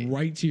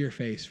 right to your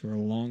face for a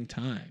long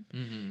time,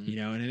 and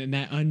in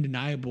that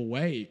undeniable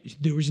way,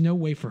 there was no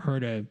way for her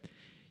to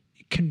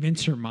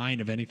convince her mind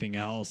of anything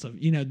else.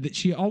 That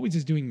she always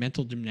is doing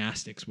mental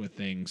gymnastics with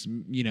things.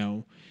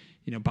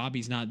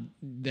 Bobby's not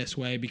this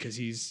way because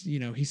he's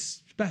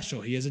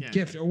special. He has a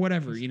gift or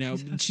whatever.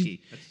 She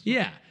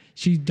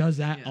does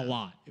that a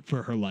lot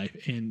for her life,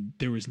 and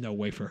there was no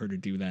way for her to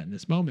do that in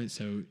this moment.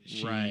 So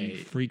she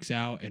freaks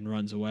out and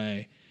runs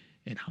away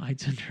and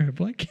hides under a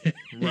blanket.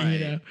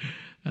 Right.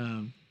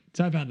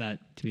 So I found that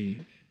to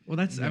be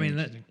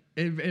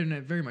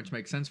it very much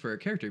makes sense for her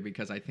character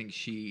because I think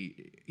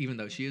she, even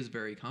though she is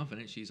very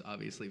confident, she's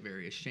obviously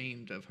very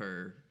ashamed of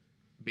her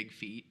big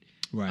feet.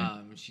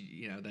 Right.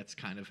 She, that's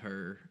kind of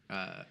her.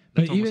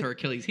 That's almost her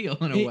Achilles heel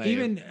in a way.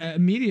 Even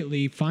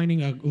immediately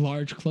finding a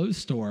large clothes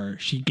store,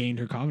 she gained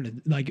her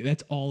confidence. Like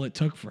that's all it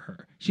took for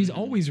her. She's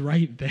always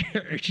right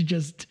there. She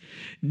just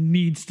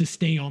needs to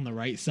stay on the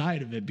right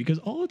side of it because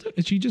all it took.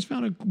 She just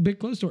found a big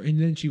clothes store,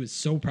 and then she was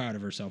so proud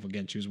of herself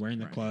again. She was wearing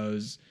the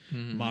clothes,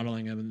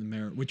 modeling them in the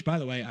mirror. Which, by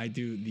the way, I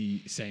do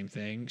the same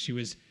thing. She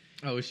was.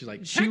 Oh, she's like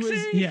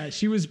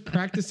she was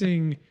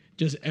practicing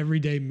just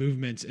everyday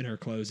movements in her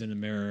clothes in the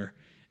mirror.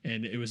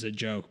 And it was a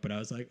joke, but I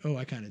was like, oh,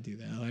 I kind of do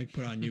that. I like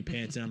put on new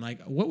pants, and I'm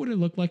like, what would it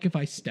look like if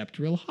I stepped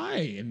real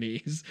high in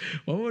these?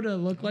 What would it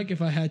look like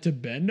if I had to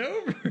bend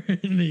over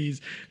in these?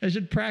 I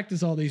should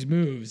practice all these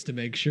moves to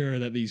make sure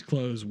that these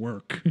clothes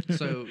work.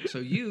 So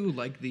you,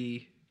 like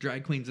the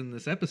drag queens in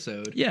this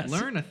episode,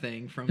 learn a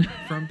thing from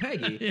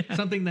Peggy.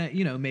 Something that,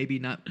 maybe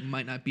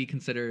might not be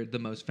considered the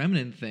most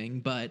feminine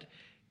thing, but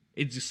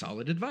it's just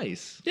solid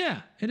advice.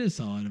 Yeah, it is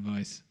solid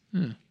advice.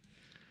 Yeah.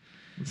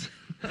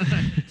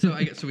 So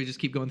we just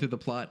keep going through the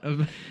plot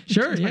of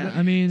sure. Yeah,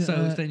 I mean,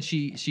 then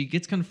she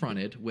gets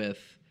confronted with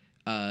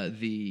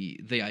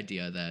the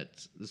idea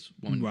that this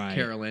woman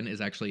Carolyn is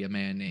actually a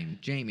man named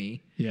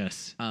Jamie.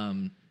 Yes.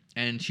 And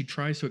she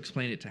tries to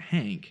explain it to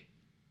Hank,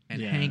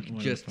 and Hank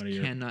just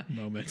cannot.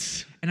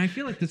 Moments. And I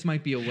feel like this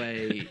might be a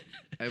way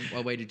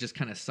to just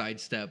kind of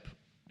sidestep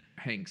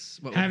Hank's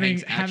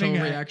having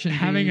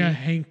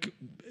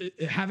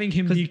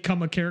him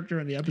become a character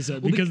in the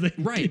episode because then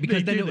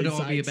it would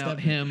all be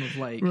about him of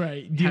like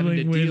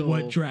dealing with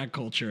what drag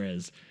culture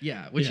is.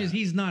 Yeah, which is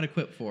he's not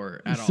equipped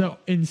for at all. So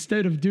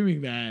instead of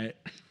doing that,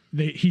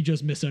 he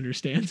just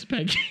misunderstands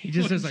Peggy. He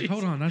just says like,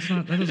 "Hold on,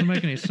 that doesn't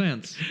make any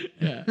sense."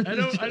 Yeah, I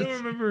don't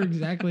remember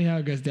exactly how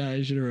it goes down.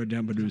 I should have wrote it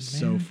down, but it was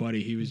so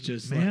funny. He was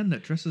just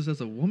that dresses as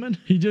a woman.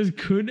 He just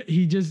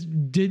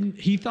didn't.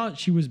 He thought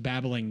she was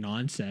babbling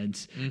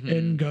nonsense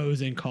and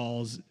goes and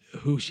calls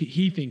who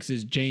he thinks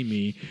is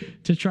Jamie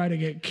to try to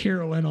get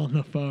Carolyn on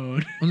the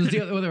phone. Well, it's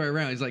the other way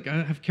around. He's like,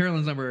 I have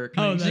Carolyn's number.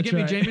 Can you give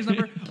me Jamie's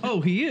number?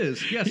 Oh, he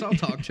is. Yes, I'll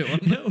talk to him.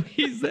 No,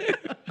 he's there.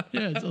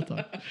 Yeah, I'll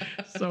talk.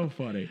 So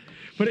funny.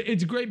 But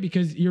it's great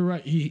because you're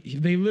right.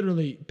 They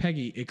literally,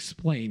 Peggy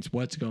explains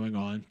what's going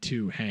on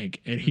to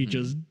Hank, and he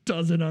just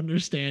doesn't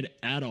understand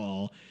at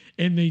all.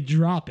 And they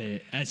drop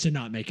it as to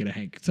not make it a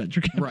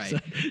Hank-centric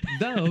episode. Right.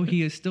 Though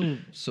he is still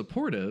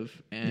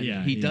supportive, and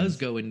he does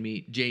go and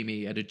meet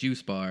Jamie at a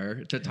juice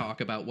bar to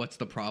talk about what's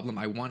the problem.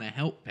 I want to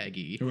help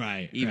Peggy.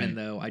 Right. Even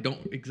though I don't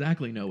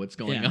exactly know what's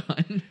going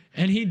on.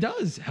 And he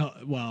does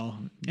help. Well,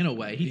 in a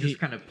way, he just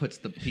kind of puts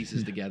the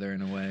pieces together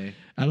in a way.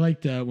 I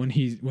liked when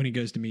he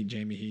goes to meet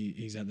Jamie,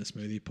 he's at the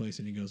smoothie place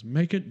and he goes,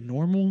 "Make it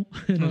normal."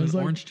 And I was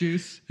like, orange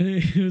juice.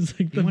 It was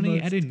like, you want to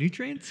add in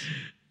nutrients?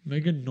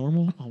 Make it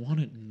normal. I want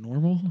it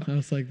normal. I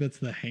was like, that's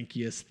the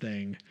hankiest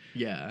thing.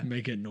 Yeah.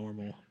 Make it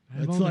normal. I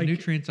have all the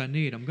nutrients I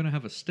need. I'm going to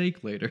have a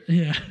steak later.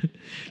 Yeah.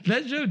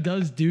 That show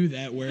does do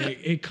that where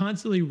it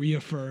constantly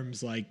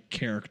reaffirms like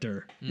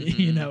character.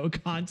 Mm-hmm. You know,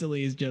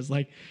 constantly is just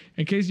like,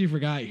 in case you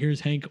forgot,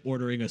 here's Hank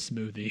ordering a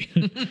smoothie.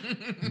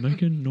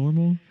 Make it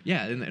normal.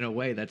 Yeah. In a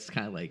way, that's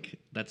kind of like,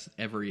 that's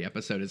every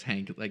episode is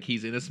Hank. Like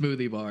he's in a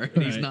smoothie bar.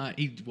 And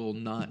he will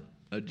not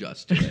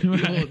adjust to it. He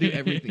will do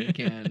everything he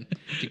can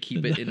to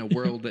keep it in a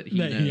world that he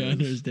knows. He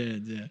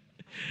understands, yeah.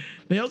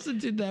 They also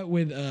did that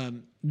with,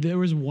 there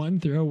was one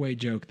throwaway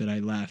joke that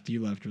you laughed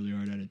really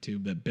hard at it too,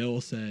 that Bill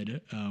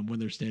said when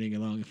they're standing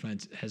along the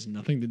fence, has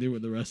nothing to do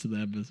with the rest of the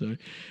episode.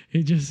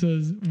 He just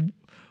says,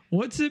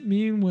 "What's it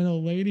mean when a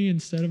lady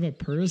instead of a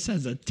purse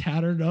has a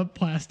tattered up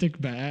plastic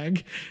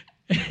bag?"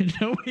 And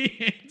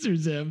nobody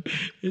answers him.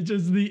 It's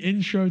just the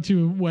intro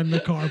to when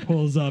the car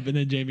pulls up and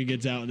then Jamie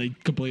gets out and they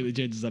completely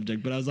change the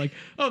subject. But I was like,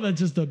 oh,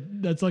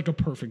 that's like a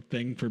perfect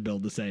thing for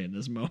Bill to say in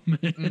this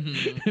moment.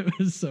 Mm-hmm. It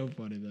was so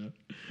funny though.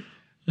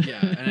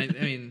 Yeah, and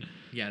I mean,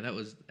 yeah, that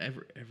was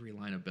every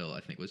line of Bill I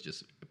think was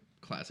just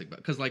classic.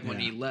 Because like when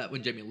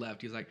when Jamie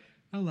left, he's like,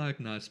 I like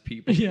nice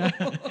people. Yeah.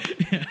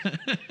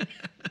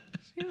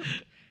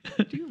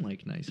 I do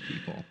like nice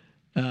people.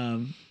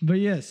 But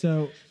yeah,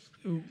 so.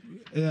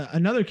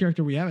 Another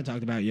character we haven't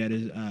talked about yet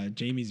is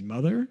Jamie's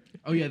mother.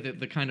 Oh yeah,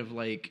 the kind of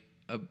like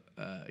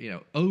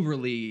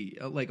overly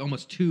like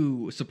almost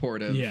too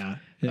supportive.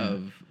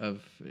 Of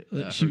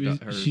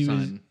her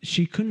son.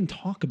 She couldn't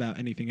talk about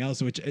anything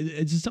else, which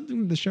it's just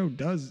something that the show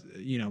does.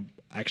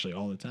 Actually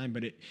all the time,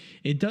 but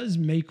it does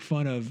make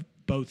fun of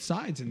both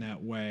sides in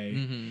that way.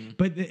 Mm-hmm.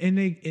 But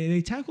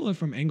they tackle it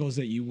from angles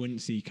that you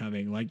wouldn't see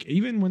coming. Like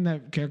even when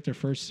that character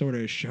first sort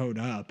of showed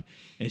up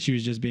and she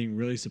was just being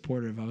really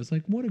supportive, I was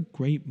like, what a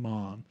great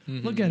mom.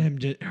 Mm-hmm. Look at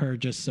her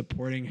just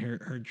supporting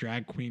her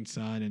drag queen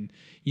son.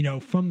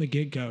 And from the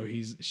get-go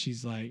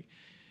she's like,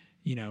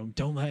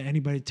 don't let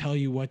anybody tell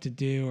you what to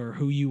do or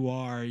who you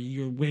are.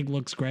 Your wig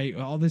looks great.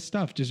 All this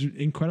stuff, just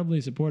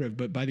incredibly supportive.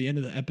 But by the end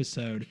of the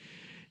episode,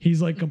 he's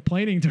like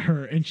complaining to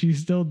her and she's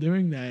still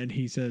doing that. And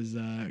he says,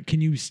 can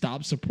you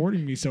stop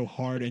supporting me so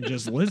hard and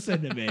just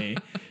listen to me?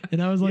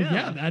 And I was like,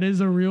 yeah, that is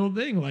a real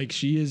thing. Like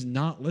she is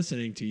not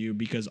listening to you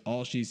because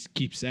all she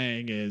keeps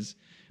saying is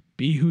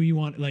be who you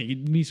want. Like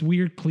these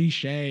weird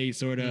cliche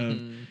sort of,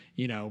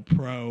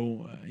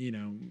 pro,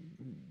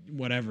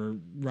 whatever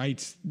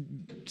rights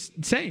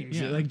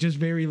sayings, like just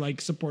very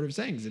like supportive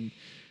sayings. And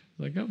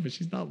like, oh, but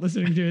she's not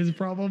listening to his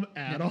problem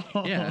at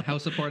all. Yeah, how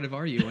supportive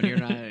are you when you're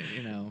not,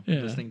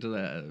 listening to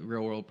the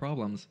real world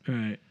problems?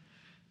 Right.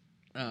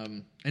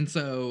 And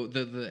so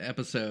the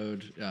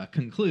episode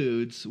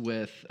concludes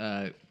with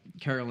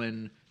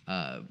Carolyn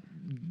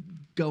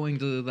going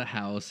to the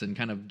house and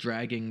kind of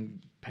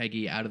dragging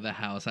Peggy out of the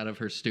house, out of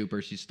her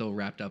stupor. She's still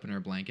wrapped up in her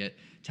blanket,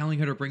 telling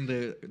her to bring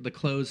the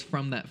clothes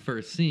from that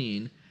first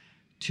scene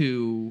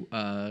to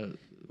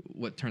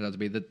what turns out to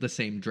be the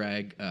same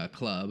drag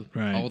club.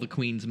 Right. All the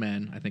Queen's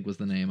Men, I think was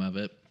the name of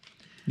it.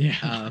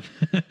 Yeah.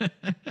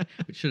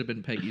 Which should have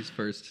been Peggy's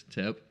first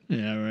tip.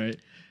 Yeah, right.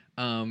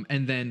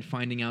 And then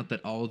finding out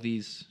that all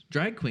these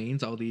drag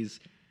queens, all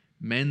these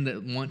men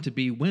that want to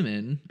be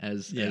women,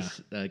 as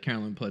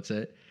Carolyn puts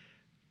it,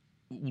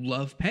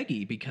 love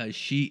Peggy because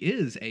she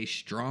is a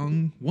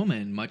strong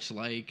woman, much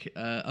like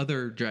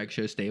other drag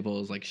show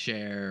stables like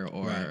Cher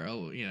or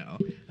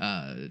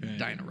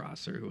Diana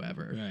Ross or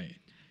whoever. Right.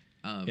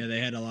 They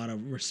had a lot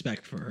of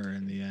respect for her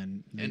in the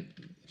end. And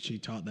she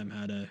taught them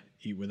how to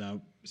eat without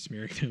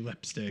smearing their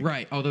lipstick.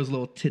 Right. All those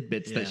little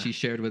tidbits that she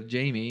shared with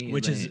Jamie.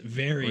 Which is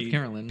very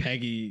Carolyn.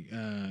 Peggy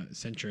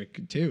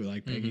centric too.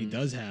 Like Peggy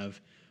does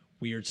have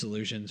weird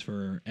solutions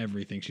for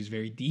everything. She's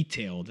very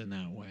detailed in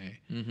that way.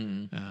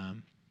 Mm-hmm.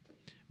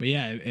 But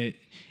yeah,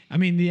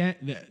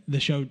 the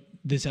show,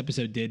 this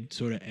episode did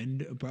sort of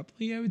end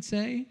abruptly, I would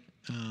say.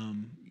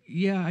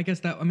 Yeah, I guess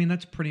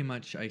that's pretty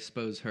much, I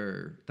suppose,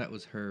 that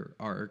was her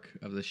arc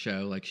of the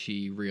show. Like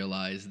she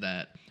realized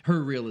that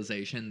her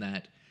realization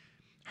that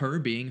her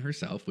being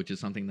herself, which is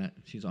something that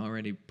she's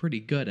already pretty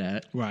good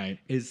at, right,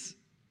 is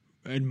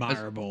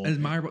admirable.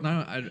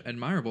 Not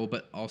admirable,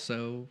 but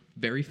also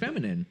very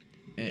feminine.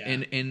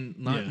 and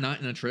not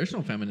in a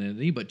traditional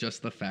femininity, but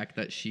just the fact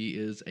that she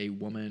is a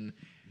woman,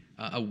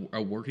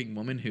 a working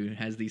woman who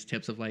has these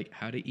tips of like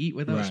how to eat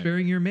without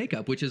sparing your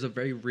makeup, which is a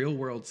very real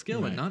world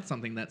skill and not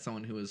something that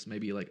someone who is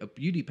maybe like a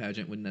beauty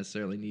pageant would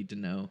necessarily need to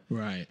know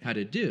how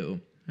to do.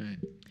 Right.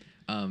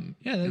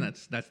 And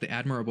that's the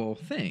admirable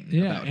thing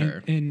about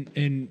her. And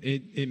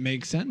it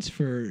makes sense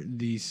for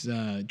these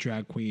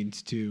drag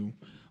queens to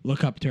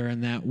look up to her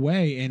in that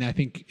way. And I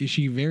think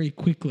she very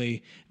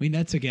quickly, I mean,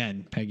 that's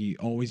again, Peggy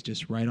always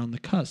just right on the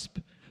cusp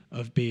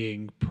of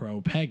being pro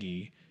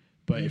Peggy.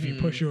 But if you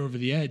push her over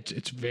the edge,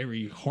 it's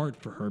very hard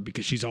for her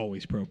because she's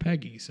always pro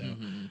Peggy. So,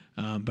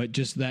 but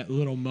just that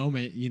little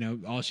moment, you know,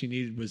 all she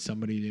needed was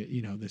somebody to,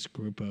 you know, this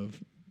group of,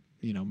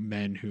 you know,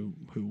 men who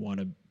want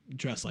to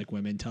dress like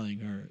women telling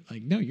her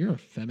like, no, you're a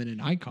feminine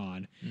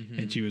icon.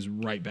 And she was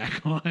right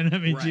back on. I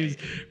mean, she was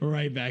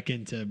right back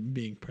into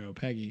being pro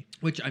Peggy,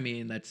 which I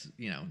mean, that's,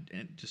 you know,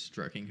 and just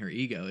stroking her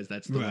ego is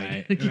that's the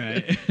right, way.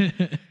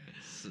 right.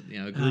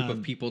 You know, a group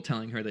of people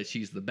telling her that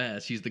she's the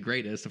best, she's the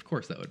greatest. Of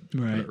course, that would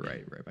put her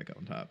right back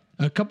on top.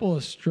 A couple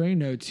of stray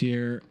notes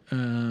here.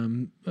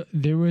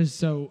 There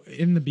was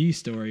in the B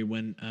story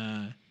when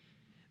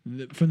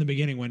from the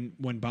beginning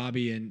when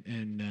Bobby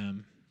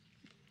and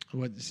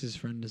what's his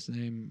friend's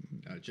name?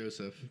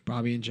 Joseph.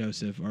 Bobby and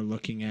Joseph are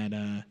looking at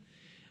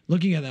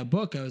that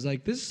book. I was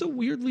like, this is so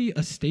weirdly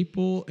a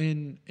staple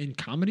in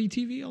comedy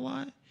TV a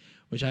lot,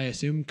 which I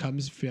assume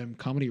comes from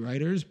comedy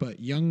writers, but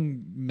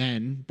young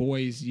men,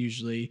 boys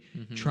usually,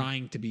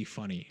 trying to be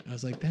funny. I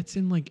was like, that's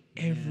in like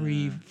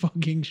every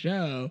fucking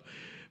show.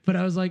 But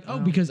I was like,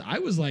 because I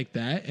was like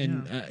that.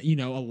 And, you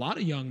know, a lot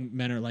of young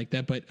men are like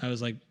that. But I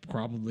was like,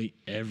 probably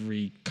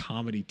every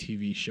comedy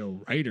TV show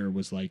writer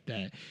was like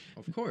that.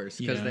 Of course.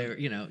 Because they're,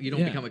 you know, you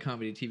don't become a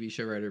comedy TV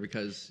show writer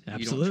because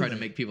you don't try to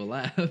make people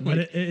laugh. But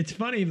it's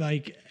funny,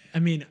 like, I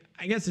mean,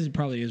 I guess it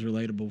probably is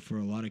relatable for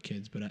a lot of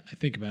kids. But I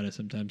think about it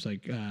sometimes,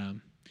 like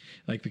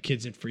the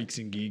kids in Freaks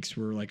and Geeks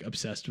were like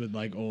obsessed with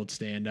like old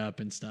stand up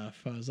and stuff.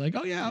 I was like,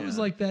 I was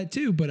like that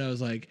too. But I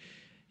was like,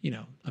 you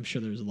know, I'm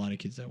sure there was a lot of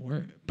kids that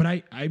were.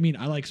 But I mean,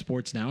 I like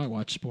sports now. I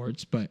watch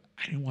sports, but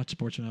I didn't watch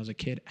sports when I was a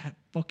kid at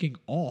fucking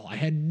all. I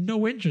had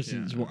no interest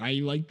in sports. I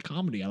liked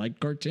comedy. I liked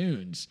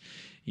cartoons.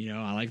 You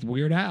know, I liked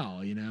Weird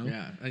Al, you know?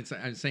 Yeah.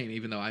 I'm saying,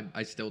 even though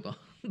I still don't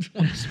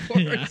watch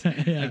sports.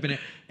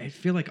 I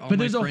feel like all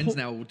my friends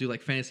now will do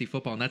like fantasy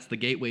football, and that's the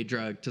gateway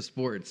drug to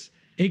sports.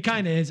 It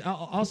kind of is.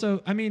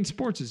 Also, I mean,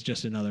 sports is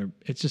just another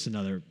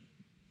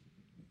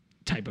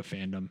type of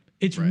fandom.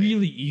 It's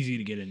really easy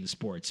to get into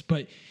sports.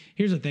 But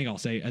here's the thing I'll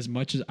say, as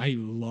much as I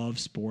love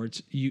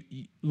sports, you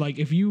like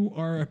if you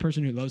are a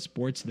person who loves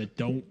sports that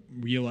don't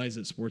realize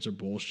that sports are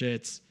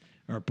bullshit,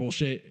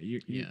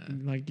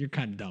 you're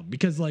kind of dumb,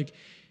 because like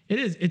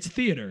it's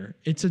theater.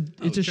 It's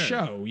a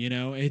show, you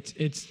know.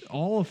 It's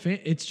all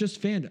it's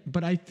just fandom.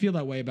 But I feel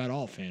that way about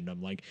all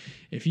fandom. Like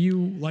if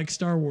you like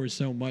Star Wars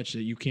so much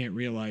that you can't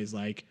realize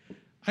like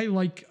I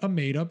like a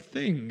made up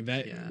thing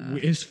that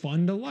is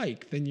fun to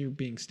like, then you're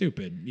being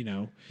stupid, you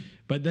know.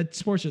 But that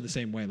sports are the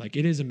same way. Like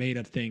it is a made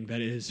up thing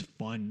that is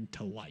fun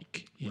to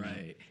like, you know?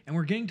 And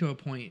we're getting to a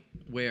point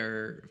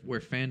where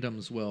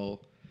fandoms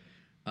will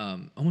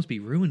almost be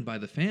ruined by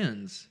the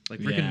fans, like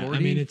Rick and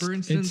Morty, for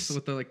instance,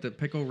 with the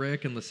Pickle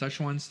Rick and the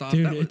Szechuan stuff.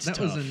 Dude, that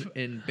was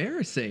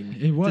embarrassing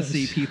to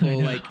see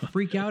people like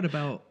freak out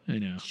about I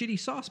know. shitty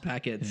sauce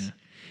packets. Yeah.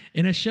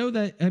 In a show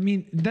that, I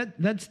mean,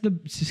 that's the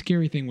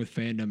scary thing with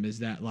fandom is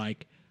that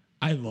like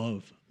I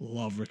love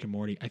Rick and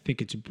Morty. I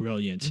think it's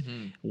brilliant.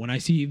 When I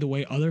see the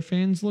way other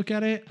fans look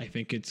at it, I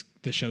think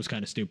the show's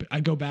kind of stupid.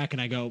 I go back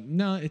and I go,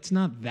 no, it's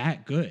not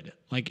that good.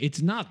 Like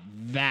it's not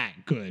that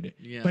good.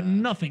 Yeah. But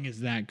nothing is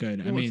that good.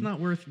 Well, I mean, it's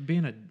not worth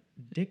being a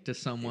dick to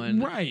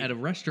someone at a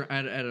restaurant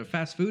at a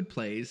fast food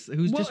place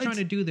who's just trying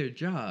to do their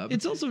job.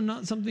 It's also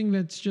not something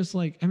that's just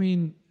like, I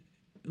mean,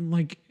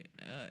 like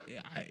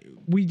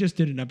we just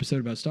did an episode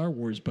about Star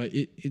Wars, but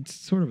it's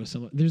sort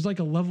of there's like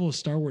a level of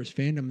Star Wars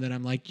fandom that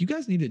I'm like, you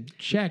guys need to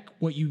check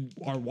what you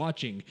are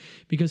watching,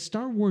 because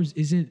Star Wars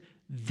isn't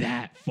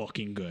that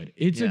fucking good.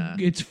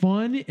 It's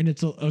fun, and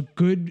it's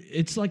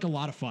it's like a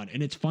lot of fun,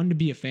 and it's fun to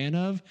be a fan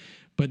of.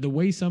 But the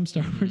way some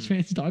Star Wars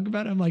fans talk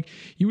about it, I'm like,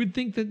 you would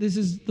think that this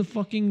is the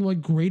fucking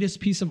like greatest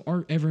piece of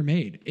art ever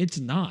made. It's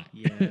not.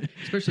 Yeah,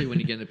 especially when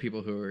you get into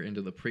people who are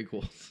into the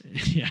prequels.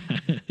 Yeah,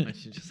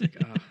 it's just like,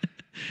 oh.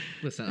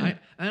 Listen,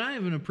 I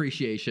have an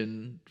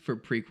appreciation for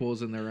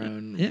prequels in their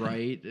own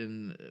right,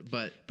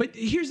 but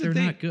here's the they're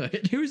thing. Not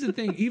good. Here's the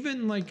thing.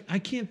 Even like I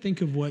can't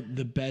think of what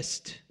the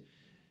best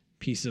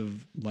piece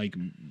of like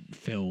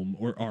film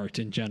or art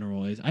in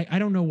general is. I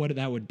don't know what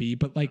that would be,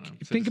 but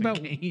like think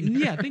about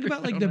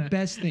like the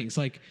best things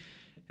like.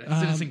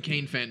 Citizen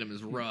Kane fandom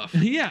is rough.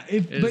 Yeah,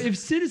 if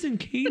Citizen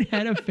Kane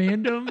had a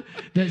fandom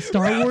that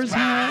Star Wars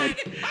had.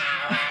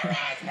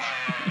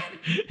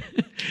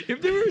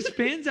 If there was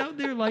fans out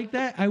there like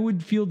that, I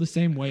would feel the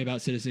same way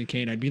about Citizen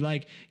Kane. I'd be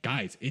like,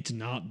 guys, it's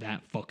not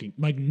that fucking,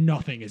 like,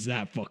 nothing is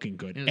that fucking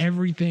good.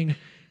 Everything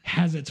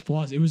has its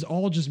flaws. It was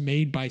all just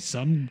made by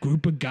some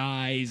group of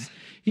guys.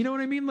 You know what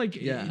I mean? Like,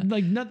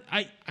 like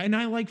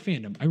I like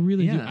fandom. I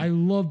really do. I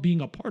love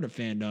being a part of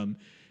fandom.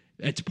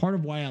 It's part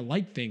of why I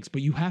like things,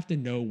 but you have to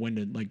know when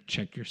to like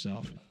check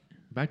yourself.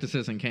 Back to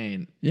Citizen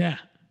Kane. Yeah.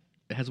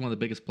 It has one of the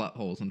biggest plot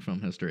holes in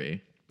film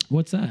history.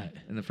 What's that?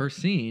 In the first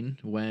scene,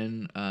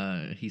 when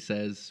he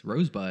says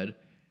Rosebud,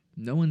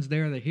 no one's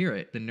there to hear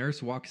it. The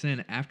nurse walks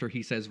in after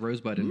he says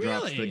Rosebud and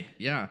drops the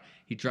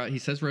he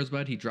says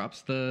Rosebud. He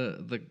drops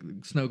the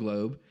snow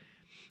globe,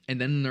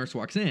 and then the nurse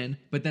walks in.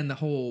 But then the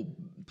whole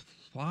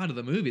plot of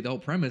the movie, the whole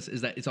premise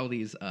is that it's all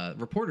these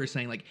reporters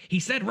saying like he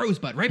said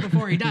Rosebud right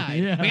before he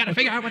died. We got to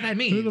figure out what that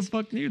means. Who the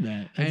fuck knew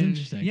that? That's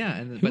interesting. Yeah,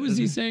 and who was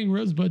he saying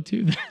Rosebud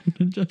to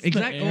then? Just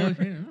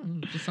exactly.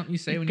 Just something you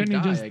say when you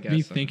die. Just I guess.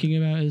 Be thinking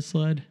about his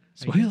sled.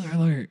 Spoiler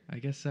alert. I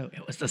guess so.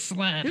 It was the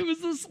sled. It was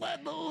the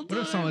sled the whole time.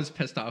 What if someone's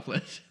pissed off?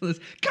 God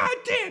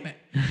damn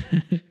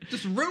it!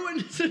 Just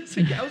ruined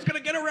Citizen. I was gonna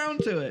get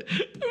around to it.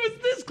 It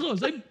was this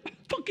close. I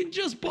fucking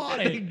just bought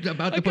it.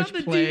 About to push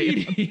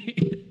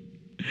play.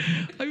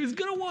 I was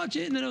gonna watch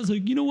it, and then I was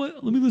like, you know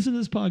what? Let me listen to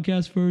this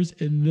podcast first,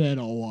 and then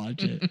I'll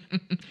watch it.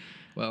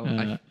 Well,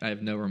 I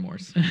have no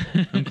remorse.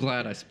 I'm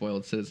glad I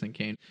spoiled Citizen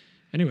Kane.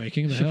 Anyway,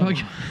 King of the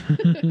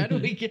Hill. How do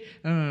we get?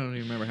 I don't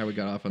even remember how we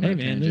got off on that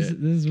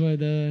tangent. This is what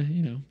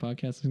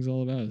podcasting's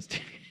all about. Is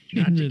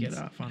not to get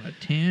off on a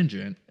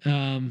tangent.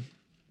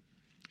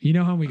 You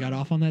know how we got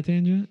off on that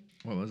tangent?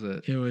 What was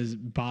it? It was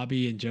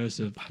Bobby and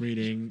Joseph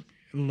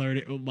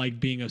learning, like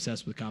being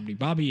obsessed with comedy.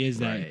 Bobby is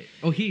that.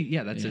 Oh,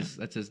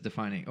 that's his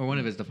defining, or one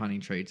of his defining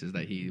traits is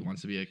that he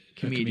wants to be a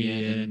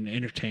comedian,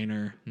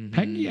 entertainer. Mm-hmm.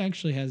 Peggy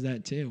actually has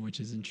that too, which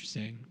is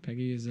interesting.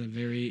 Peggy is a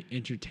very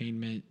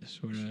entertainment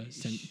sort of.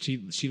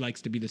 She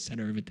likes to be the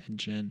center of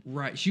attention.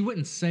 Right. She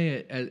wouldn't say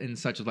it in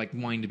such of like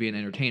wanting to be an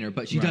entertainer,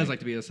 but she does like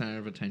to be the center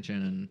of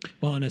attention.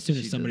 And as soon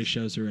as somebody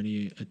shows her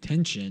any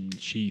attention,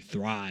 she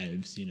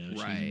thrives.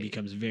 She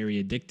becomes very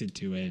addicted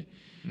to it.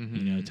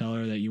 Mm-hmm. Tell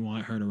her that you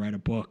want her to write a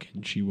book,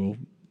 and she will.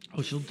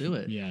 Oh, she'll do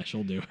it. Yeah,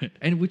 she'll do it.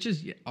 And which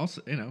is also,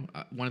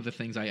 one of the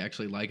things I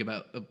actually like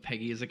about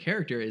Peggy as a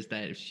character is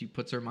that if she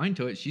puts her mind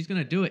to it, she's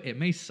gonna do it. It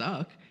may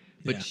suck,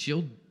 but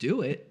she'll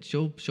do it.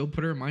 She'll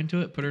put her mind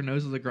to it, put her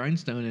nose to the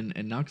grindstone,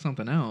 and knock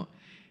something out,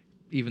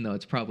 even though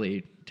it's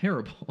probably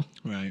terrible.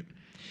 Right.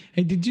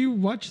 Hey, did you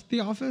watch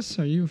The Office?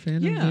 Are you a fan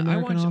of The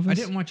American Office? I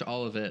didn't watch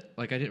all of it.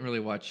 Like, I didn't really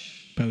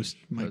watch post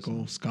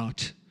Michael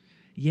Scott.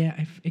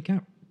 Yeah, it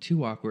got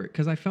too awkward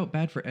because I felt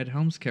bad for Ed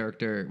Helms'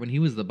 character when he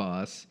was the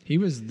boss. He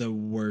was the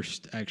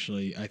worst,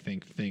 actually, I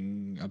think,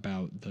 thing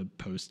about the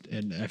post,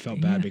 and I felt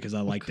bad because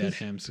I liked Ed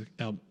Helms'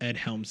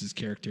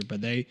 character,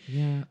 but he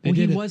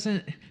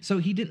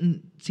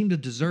didn't seem to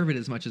deserve it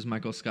as much as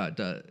Michael Scott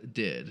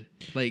did.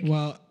 Like,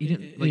 he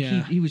didn't.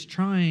 Like, he was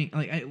trying.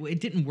 Like, it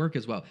didn't work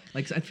as well.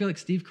 Like, I feel like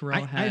Steve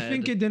Carell I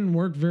think it didn't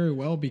work very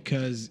well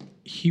because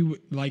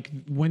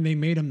when they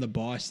made him the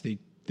boss, they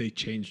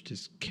changed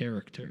his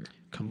character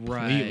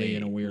completely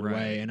in a weird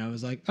way, and I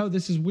was like, oh,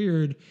 this is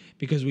weird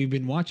because we've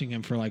been watching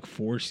him for like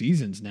 4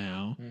 seasons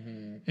now,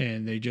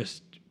 and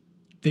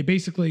they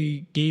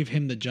basically gave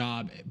him the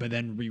job but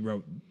then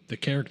rewrote the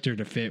character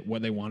to fit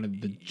what they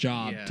wanted the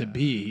job to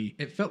be.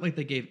 It felt like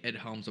they gave Ed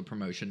Helms a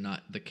promotion,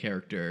 not the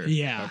character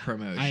a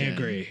promotion. I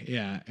agree.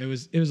 Yeah, it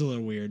was a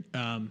little weird.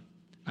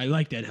 I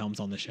liked Ed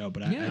Helms on the show,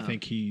 but I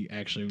think he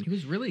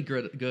was really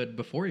good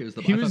before he was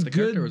the boss. He was the good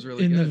character was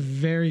really in good the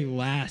very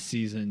last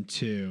season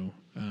too.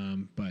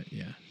 But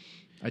yeah,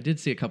 I did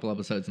see a couple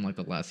episodes in like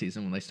the last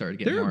season when they started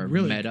getting more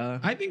meta.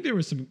 I think there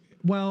was some.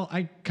 Well,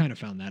 I kind of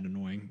found that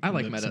annoying. I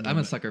like meta. I'm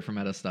a sucker for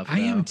meta stuff. I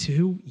am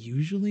too,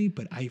 usually.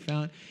 But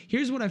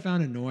here's what I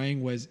found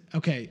annoying was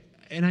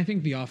and I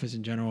think The Office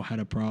in general had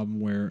a problem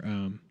where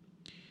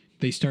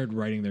they started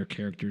writing their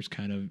characters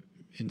kind of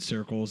in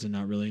circles and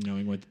not really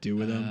knowing what to do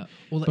with them.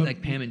 But,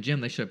 like Pam and Jim,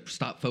 they should have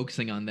stopped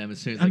focusing on them as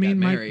soon as they got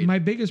married. My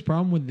biggest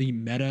problem with the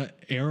meta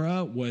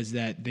era was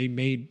that they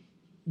made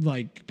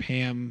like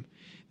Pam,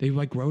 they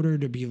like wrote her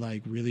to be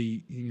like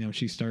really,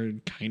 she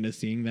started kind of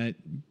seeing that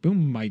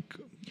boom mic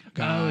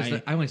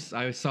guy.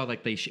 I saw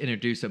like they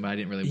introduced him, but I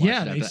didn't really watch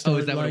that. Is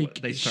that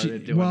what they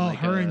started doing? Well,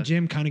 her and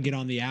Jim kind of get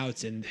on the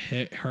outs, and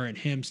her and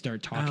him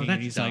start talking,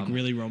 and he's like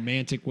really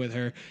romantic with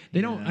her. I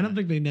don't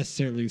think they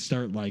necessarily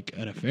start like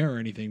an affair or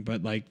anything,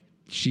 but like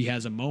she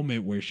has a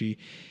moment where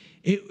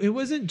it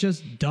wasn't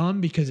just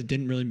dumb because it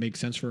didn't really make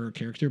sense for her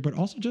character, but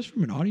also just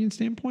from an audience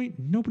standpoint,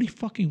 nobody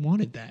fucking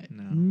wanted that.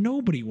 No.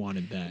 Nobody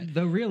wanted that.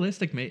 Though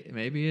realistic,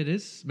 maybe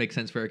it makes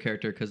sense for her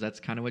character because that's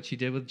kind of what she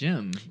did with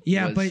Jim.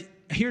 Yeah, but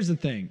here's the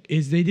thing: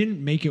 is they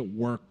didn't make it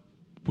work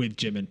with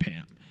Jim and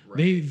Pam. Right,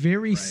 they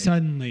very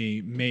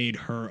suddenly made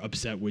her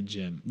upset with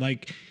Jim.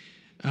 Like,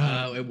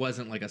 it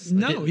wasn't like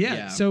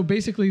a So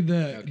basically,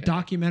 the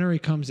documentary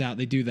comes out.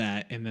 They do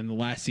that, and then the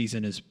last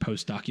season is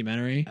post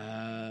documentary.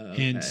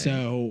 And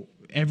so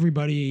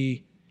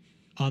everybody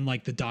on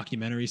like the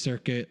documentary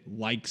circuit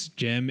likes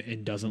Jim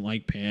and doesn't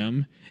like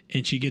Pam,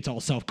 and she gets all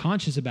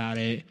self-conscious about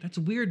it. That's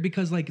weird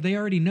because like they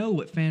already know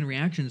what fan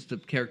reactions to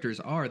characters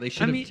are. They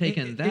should have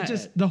taken that. It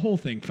just the whole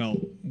thing felt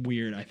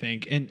weird, I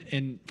think,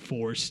 and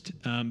forced.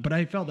 But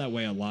I felt that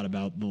way a lot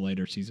about the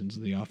later seasons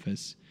of The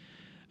Office.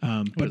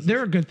 But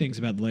there are good things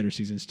about the later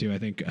seasons too. I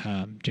think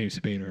James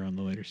Spader on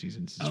the later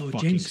seasons.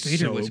 Is James Spader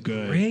so was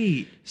good.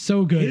 great.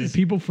 So good. And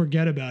people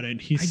forget about it.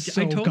 He's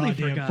so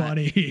goddamn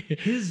funny.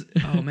 His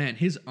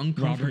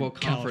uncomfortable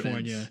Robert confidence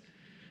California.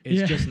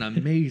 is just an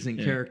amazing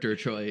character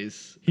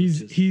choice.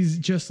 He's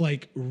just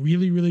like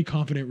really, really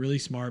confident, really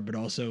smart, but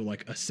also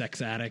like a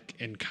sex addict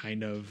and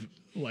kind of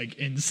like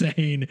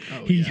insane.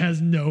 He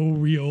has no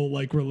real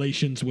like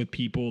relations with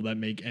people that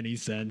make any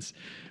sense,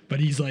 but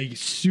he's like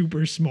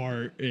super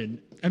smart. And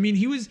I mean,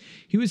 he was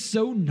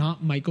so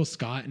not Michael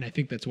Scott, and I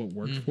think that's what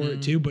worked for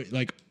it too. But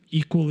like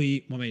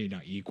equally, well, maybe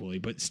not equally,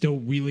 but still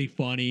really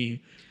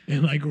funny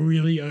and like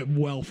really a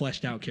well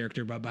fleshed out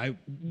character. But by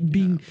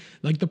being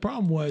like, the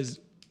problem was,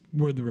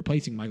 where the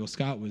replacing Michael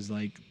Scott was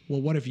like,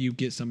 well, what if you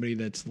get somebody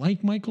that's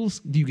like Michael's?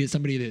 Do you get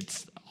somebody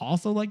that's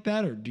also like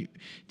that, or do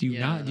you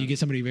not? Do you get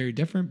somebody very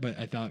different? But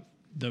I thought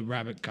the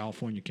Rabbit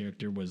California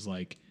character was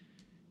like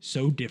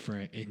so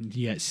different and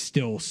yet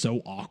still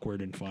so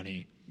awkward and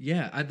funny.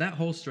 Yeah, that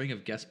whole string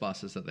of guest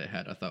bosses that they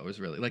had, I thought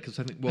was really like. Cause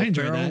I think I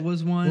enjoyed Ferrell that.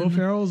 was one. Will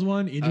Ferrell was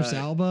one. Idris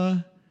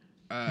Elba.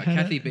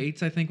 Kathy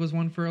Bates, I think, was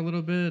one for a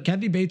little bit.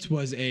 Kathy Bates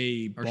was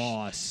a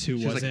boss who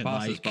she was wasn't like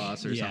boss's like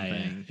boss or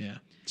something. Yeah,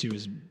 she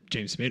was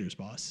James Spader's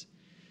boss.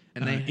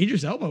 And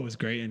Idris Elba was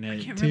great in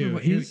it can't too. remember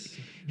what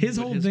His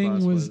whole his thing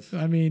boss was,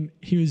 I mean,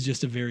 he was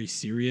just a very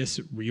serious,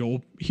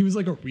 real. He was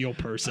like a real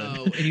person.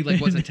 Oh, and he like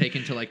wasn't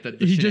taken to like the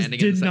he just shenanigans.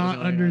 did that was not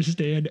going on.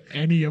 understand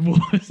any of what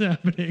was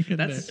happening.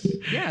 That's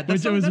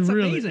Which was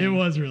really amazing. it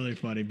was really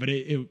funny, but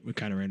it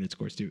kind of ran its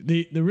course too.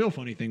 The real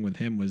funny thing with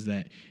him was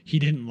that he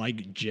didn't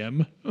like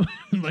Jim,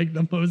 like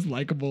the most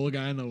likable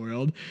guy in the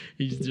world.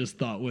 He just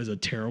thought was a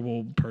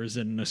terrible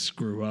person and a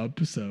screw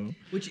up. So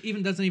Which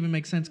even doesn't even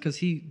make sense because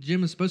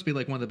Jim is supposed to be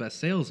like one of the best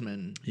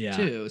salesmen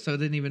too. So it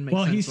didn't even make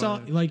sense. Well, he saw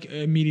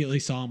immediately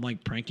saw him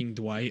like pranking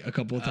Dwight a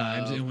couple of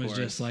times and was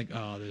just like,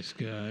 oh, this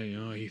guy,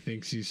 he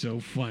thinks he's so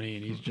funny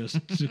and he's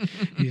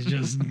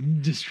just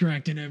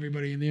distracting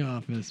everybody in the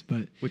office.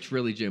 But which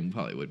really Jim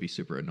probably would be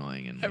super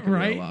annoying in like,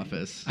 right? a real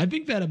office. I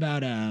think that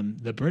about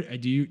the Brit.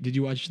 Did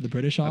you watch the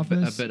British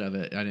Office? A bit of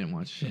it. I didn't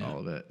watch all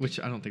of it, which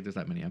I don't think there's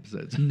that many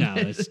episodes. No,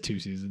 it's 2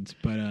 seasons.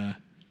 But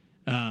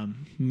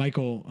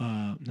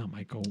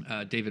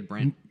David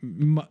Brent.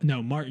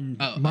 Martin.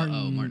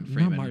 Martin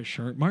Freeman. Not Martin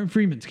Short. Martin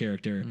Freeman's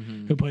character,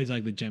 who plays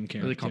like the Jim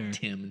character. They call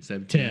Tim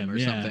instead of Tim or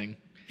something.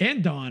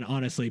 And Don,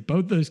 honestly,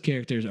 both those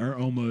characters are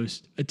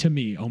almost, to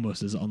me,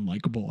 almost as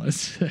unlikable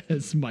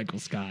as Michael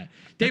Scott.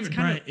 David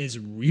Brent is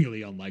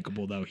really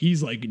unlikable, though.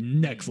 He's like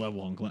next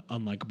level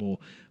unlikable.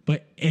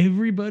 But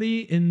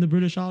everybody in the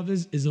British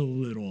Office is a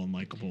little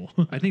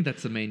unlikable. I think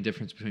that's the main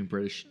difference between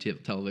British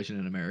television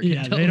and American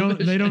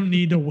television. they don't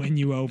need to win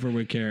you over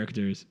with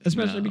characters,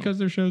 especially because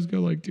their shows go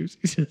like 2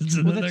 seasons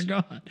and then they're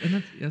gone.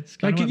 And that's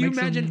like, can you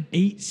imagine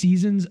 8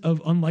 seasons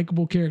of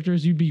unlikable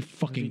characters? You'd be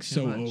fucking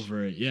so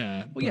over it.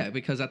 Yeah. Well, yeah,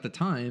 because at the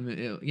time,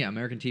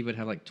 American TV would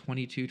have like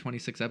 22,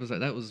 26 episodes.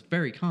 That was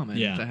very common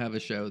to have a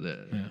show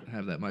that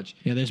have that much.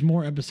 Yeah, there's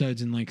more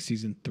episodes in like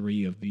season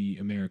 3 of the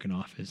American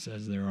Office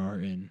as there are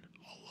in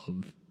all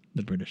of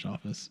the British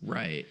Office.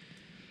 Right.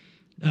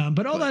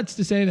 But that's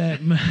to say that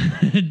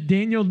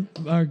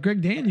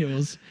Greg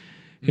Daniels,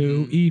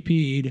 who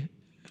EP'd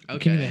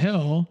King of the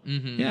Hill,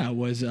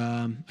 was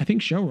I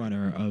think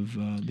showrunner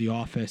of The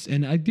Office,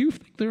 and I do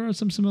think there are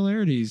some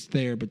similarities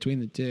there between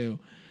the two.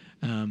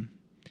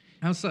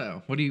 How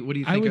so? What do you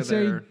think? I would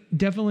say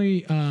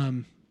definitely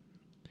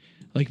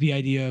like the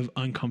idea of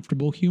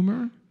uncomfortable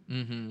humor,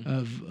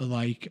 of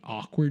like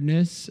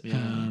awkwardness,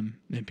 and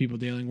people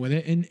dealing with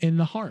it, and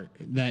the heart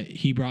that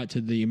he brought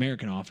to the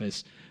American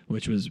Office,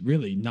 which was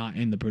really not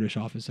in the British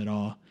Office at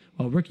all.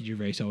 Well, Ricky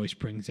Gervais always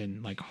brings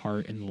in like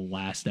heart in the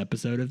last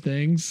episode of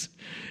things.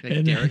 Like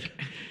and Derek.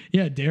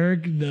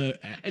 Derek, the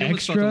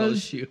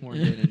extras.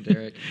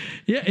 Derek.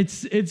 Yeah,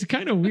 it's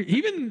kind of weird.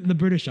 Even the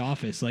British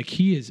Office, like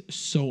he is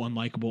so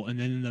unlikable. And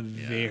then in the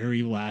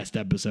very last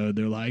episode,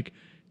 they're like,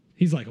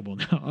 he's likable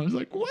now. I was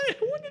like, what?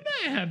 When did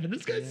that happen?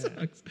 This guy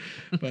sucks.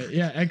 But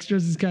yeah,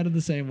 Extras is kind of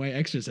the same way.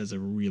 Extras has a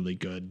really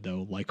good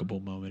though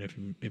likable moment.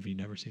 If you've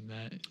never seen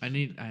that, I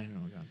don't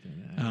know about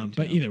that.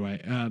 But either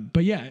way,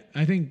 but yeah,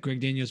 I think Greg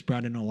Daniels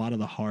brought in a lot of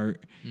the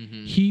heart.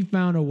 He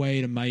found a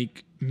way to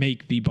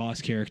make the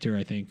boss character,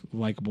 I think,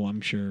 likable.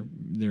 I'm sure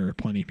there are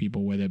plenty of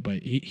people with it,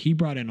 but he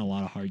brought in a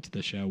lot of heart to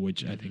the show,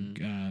 which I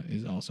think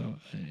is also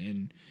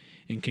in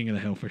King of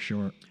the Hill for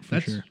sure.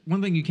 That's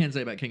one thing you can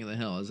say about King of the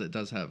Hill is it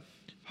does have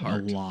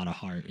heart. A lot of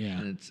heart, yeah.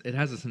 And it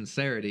has a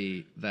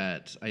sincerity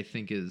that I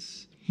think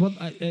is... Well,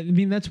 I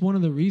mean, that's one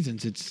of the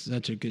reasons it's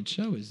such a good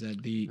show is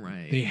that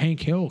the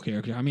Hank Hill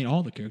character, I mean,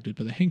 all the characters,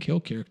 but the Hank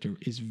Hill character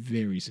is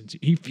very sincere.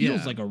 He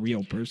feels like a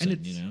real person,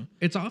 and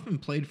it's often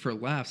played for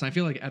laughs. And I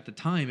feel like at the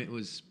time it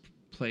was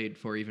played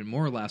for even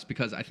more laughs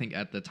because I think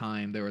at the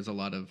time there was a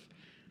lot of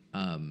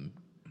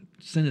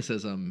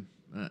cynicism,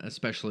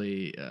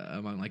 especially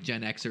among like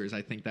Gen Xers.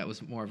 I think that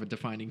was more of a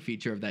defining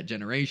feature of that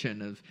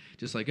generation of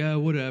just like, oh,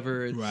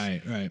 whatever, it's,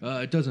 Right.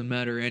 it doesn't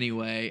matter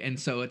anyway. And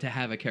so to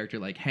have a character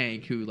like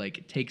Hank who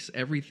like takes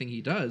everything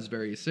he does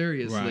very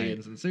seriously Right.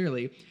 and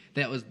sincerely,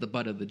 that was the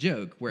butt of the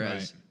joke.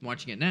 Whereas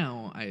watching it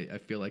now, I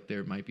feel like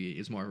there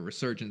is more of a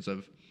resurgence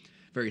of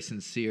very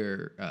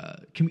sincere,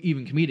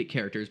 even comedic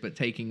characters, but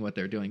taking what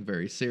they're doing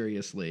very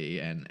seriously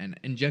and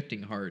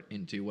injecting heart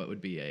into what would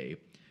be a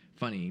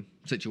funny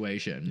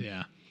situation.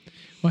 Yeah.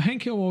 Well,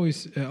 Hank Hill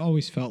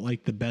always felt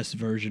like the best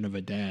version of a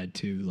dad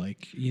too.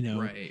 Like,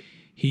 Right.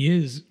 he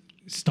is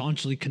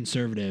staunchly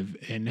conservative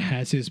and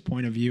has his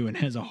point of view and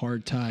has a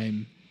hard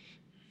time,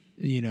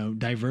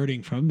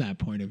 diverting from that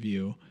point of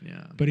view.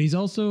 Yeah. But he's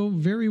also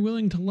very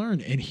willing to learn,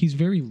 and he's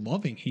very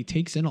loving. He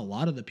takes in a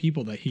lot of the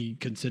people that he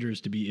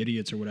considers to be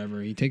idiots or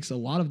whatever. He takes a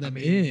lot of them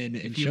in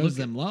and shows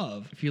them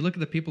love. If you look at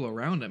the people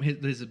around him,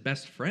 his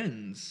best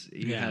friends,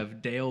 you Yeah.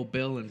 have Dale,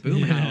 Bill, and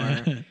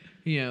Boomhauer.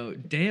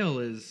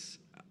 Dale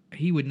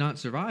he would not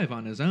survive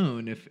on his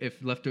own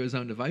if left to his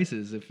own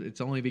devices. If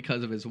it's only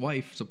because of his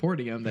wife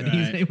supporting him that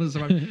he's able to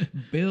survive.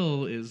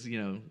 Bill is,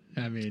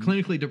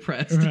 clinically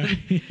depressed. Right.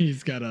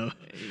 He's got a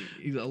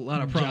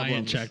lot of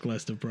problems. giant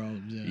checklist of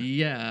problems. Yeah.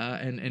 Yeah,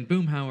 and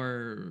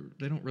Boomhauer,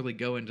 they don't really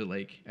go into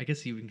like, I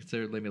guess you would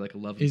consider maybe like a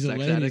love and He's sex a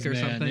ladies' addict or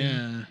man, something.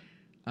 yeah.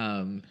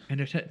 And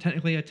they're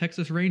technically a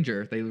Texas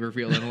Ranger, they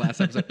reveal in the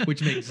last episode,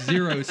 which makes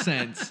zero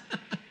sense.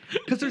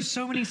 Because there's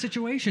so many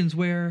situations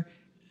where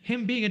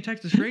him being a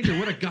Texas Ranger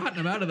would have gotten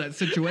him out of that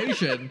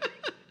situation.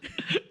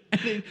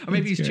 Or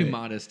maybe he's too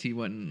modest. He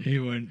wouldn't.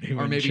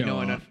 Or maybe show no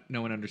off.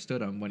 one understood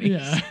him when he.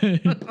 Yeah.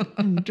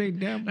 Take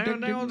down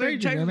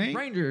Texas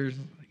Rangers.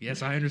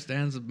 Yes, I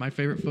understand. It's my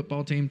favorite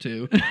football team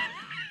too.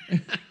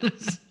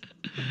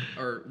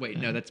 Or wait,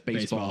 no, that's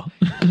baseball.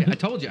 Yeah, I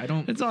told you I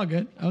don't. It's all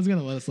good. I was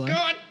gonna let it slide.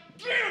 God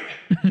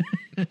damn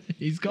it!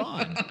 He's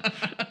gone.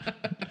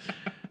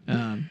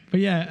 But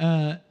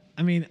yeah,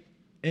 I mean,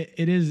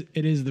 it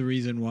is the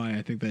reason why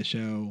I think that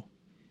show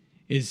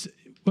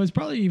was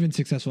probably even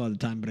successful at the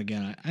time. But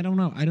again, I don't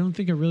know. I don't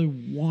think I really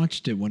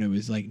watched it when it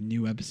was like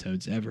new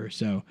episodes ever.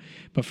 So,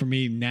 but for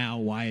me now,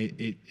 why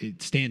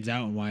it stands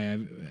out and why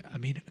I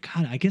mean,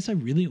 God, I guess I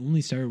really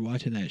only started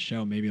watching that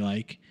show maybe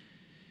like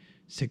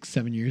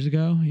 6-7 years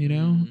ago.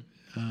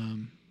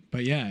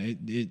 But yeah,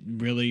 it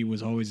really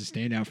was always a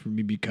standout for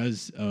me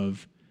because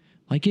of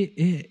like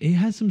it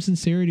has some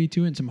sincerity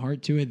to it and some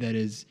heart to it that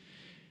is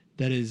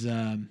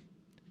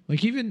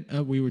like even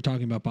we were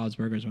talking about Bob's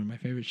Burgers, one of my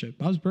favorite shows.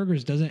 Bob's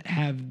Burgers doesn't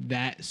have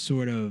that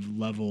sort of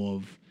level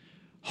of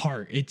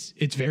heart.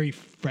 It's very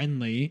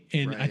friendly,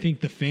 and I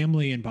think the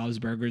family in Bob's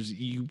Burgers,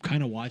 you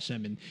kind of watch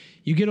them and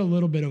you get a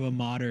little bit of a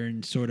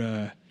modern sort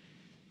of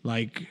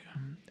like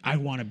I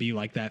want to be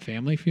like that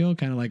family feel,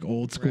 kind of like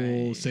old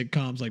school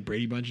sitcoms like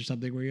Brady Bunch or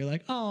something where you're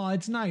like, oh,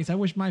 it's nice. I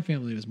wish my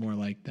family was more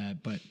like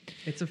that. But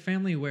it's a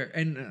family where,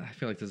 and I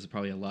feel like this is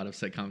probably a lot of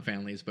sitcom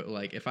families, but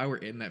like if I were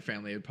in that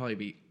family, it would probably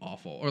be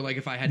awful. Or like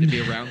if I had to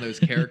be around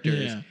those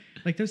characters,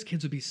 like those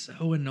kids would be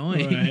so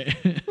annoying.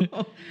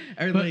 Right.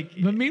 Or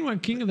but meanwhile,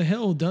 King of the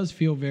Hill does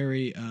feel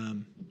very,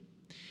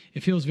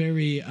 it feels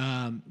very,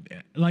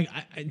 like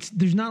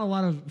there's not a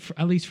lot of,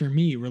 at least for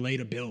me,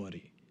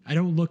 relatability. I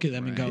don't look at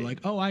them and go like,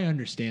 oh, I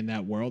understand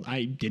that world.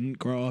 I didn't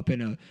grow up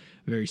in a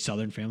very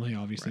Southern family.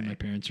 Obviously, my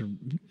parents are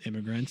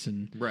immigrants.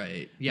 And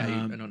yeah,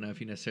 I don't know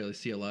if you necessarily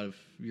see a lot of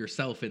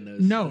yourself in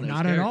those. No, in those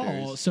not characters.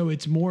 at all. So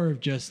it's more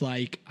of just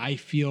like, I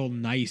feel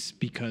nice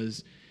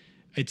because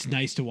it's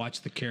nice to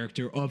watch the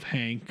character of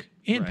Hank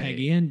and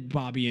Peggy and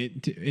Bobby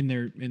in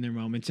their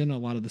moments, and a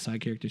lot of the side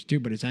characters too.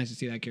 But it's nice to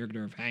see that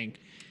character of Hank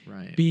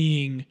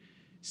being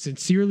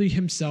sincerely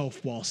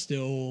himself while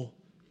still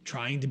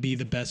trying to be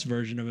the best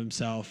version of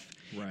himself,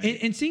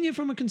 and seeing it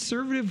from a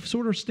conservative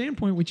sort of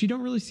standpoint, which you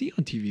don't really see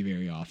on TV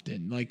very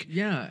often. Like,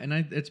 and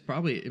it's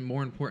probably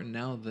more important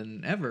now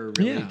than ever,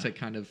 really, to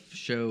kind of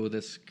show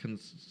this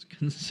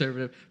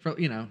conservative, for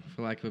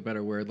lack of a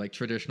better word, like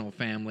traditional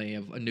family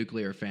of a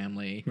nuclear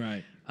family,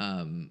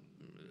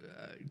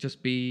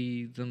 just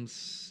be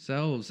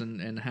themselves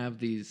and have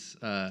these,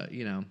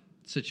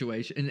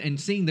 situations and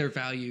seeing their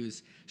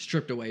values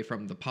stripped away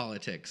from the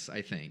politics.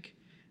 I think.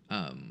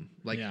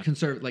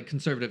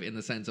 Conservative in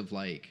the sense of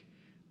like,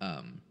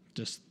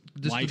 just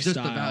lifestyle, just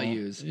the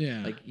values.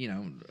 Yeah. Like,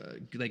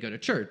 they go to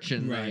church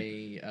and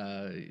they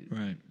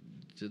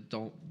just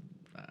don't.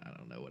 I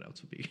don't know what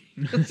else would be.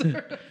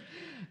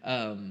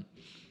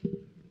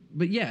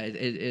 But yeah,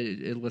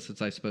 it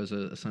elicits, I suppose,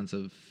 a sense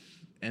of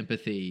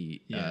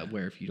empathy,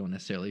 where if you don't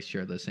necessarily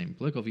share the same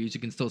political views, you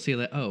can still see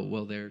that, oh,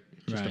 well, they're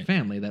just a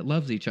family that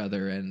loves each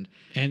other and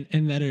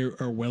that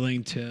are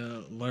willing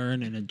to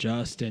learn and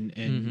adjust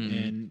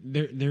and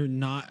they're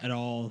not at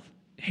all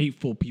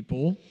hateful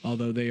people,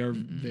 although they are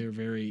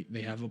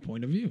they have a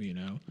point of view,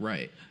 and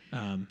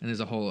there's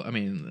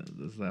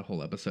there's that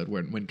whole episode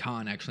when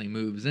Khan actually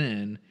moves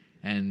in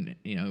and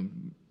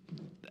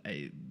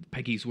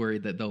Peggy's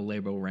worried that they'll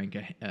label Hank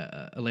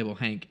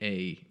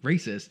a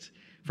racist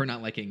for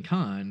not liking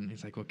Khan.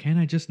 He's like, well, can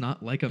I just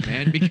not like a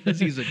man because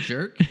he's a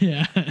jerk?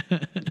 Yeah.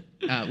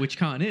 Which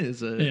Khan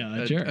is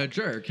a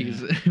jerk. He's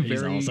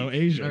very also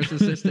Asian.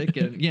 narcissistic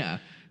and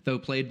though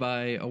played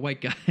by a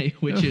white guy,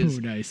 which is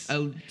nice.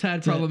 a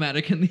tad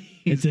problematic in the.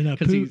 It's an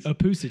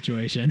Apu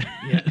situation.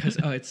 Yeah, because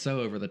it's so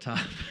over the top.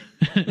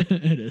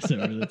 It is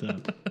over the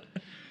top.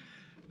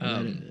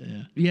 I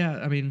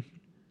mean,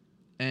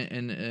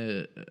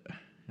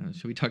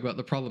 should we talk about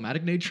the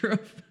problematic nature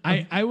of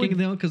King of the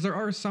Hill? Because there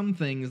are some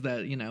things that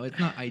it's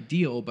not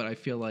ideal, but I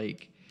feel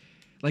like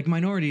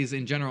minorities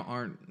in general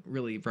aren't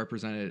really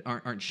represented,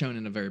 aren't shown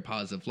in a very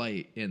positive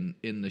light in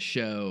the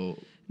show.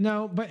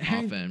 No, but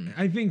often.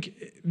 I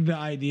think the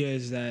idea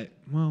is that,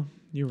 well,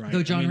 you're right.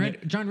 Though John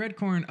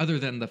Redcorn, other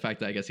than the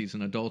fact that I guess he's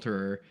an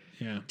adulterer,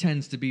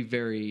 tends to be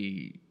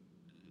very.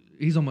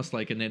 He's almost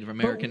like a Native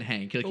American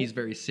Hank. Like he's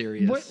very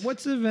serious.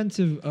 What's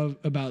offensive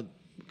about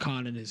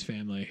Khan and his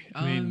family?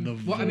 The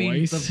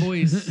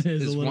voice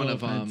is one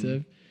of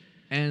them,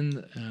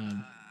 and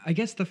I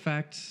guess the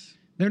fact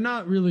they're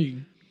not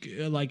really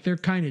like they're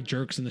kind of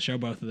jerks in the show.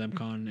 Both of them,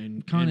 Khan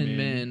and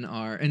Min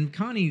are, and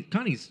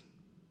Connie's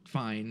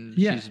fine.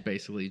 Yeah. She's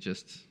basically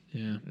just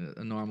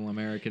a normal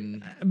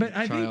American. But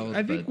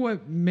I think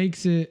what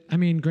makes it. I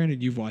mean,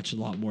 granted, you've watched a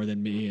lot more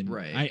than me, and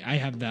right. I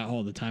have that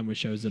all the time with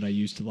shows that I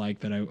used to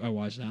like that I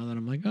watch now that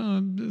I'm like, oh,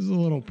 this is a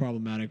little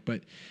problematic.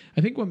 But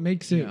I think what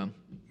makes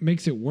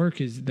it work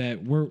is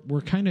that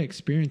we're kind of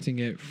experiencing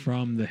it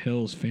from the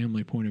Hills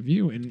family point of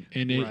view, and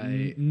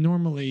it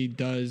normally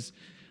does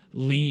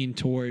lean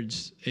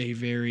towards a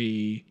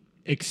very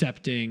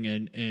accepting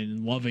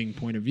and loving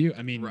point of view.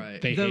 I mean,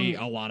 they hate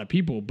a lot of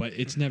people, but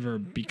it's never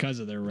because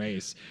of their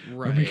race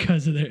or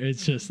because of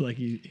it's just like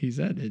he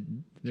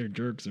said, they're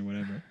jerks or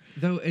whatever.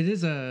 Though it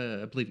is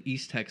I believe,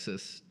 East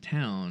Texas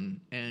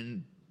town,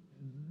 and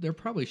there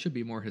probably should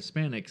be more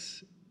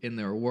Hispanics in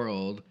their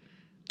world.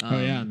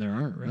 And there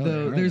aren't really.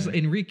 Though there's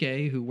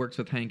Enrique, who works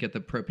with Hank at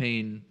the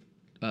propane,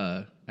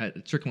 at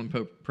Strickland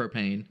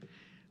Propane.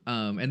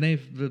 And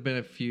there've been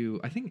a few.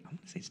 I think I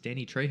want to say it's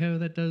Danny Trejo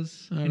that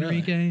does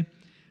Enrique,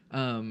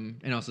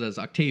 and also does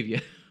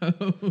Octavia.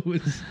 But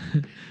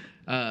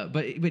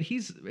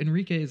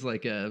Enrique is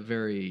like a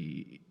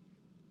very.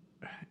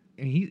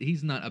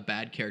 He's not a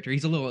bad character.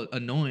 He's a little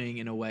annoying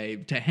in a way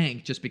to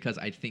Hank, just because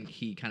I think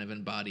he kind of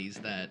embodies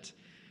that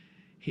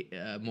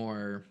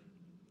more.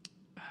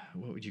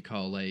 What would you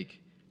call like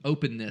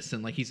openness,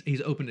 and like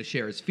he's open to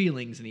share his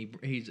feelings, and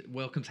he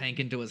welcomes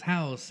Hank into his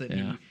house,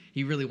 and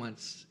he really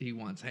wants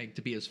Hank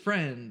to be his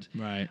friend,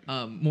 right?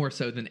 More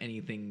so than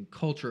anything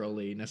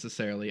culturally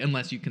necessarily,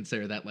 unless you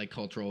consider that like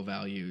cultural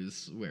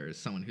values, whereas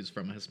someone who's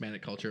from a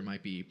Hispanic culture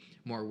might be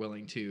more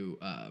willing to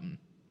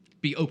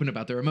be open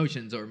about their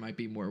emotions, or might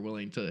be more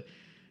willing to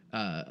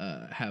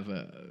have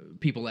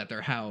people at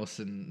their house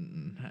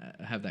and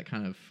have that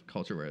kind of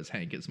culture, whereas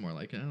Hank is more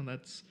like, oh,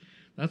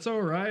 that's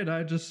all right.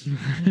 I just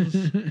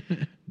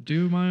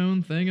do my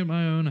own thing at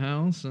my own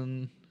house,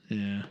 and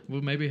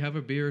we'll maybe have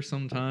a beer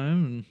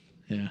sometime.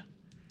 And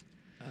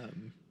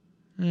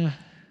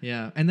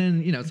and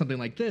then something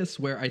like this,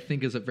 where I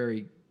think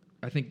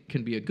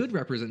can be a good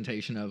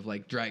representation of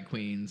like drag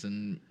queens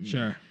and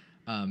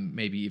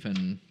maybe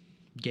even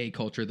gay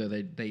culture, though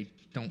they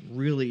don't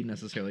really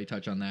necessarily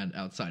touch on that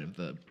outside of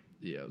the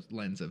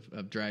lens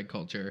of drag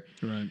culture.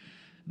 Right.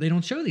 They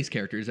don't show these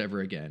characters ever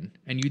again.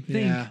 And you'd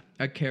think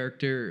a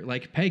character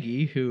like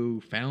Peggy,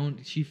 who found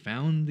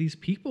these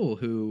people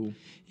who...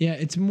 Yeah,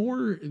 it's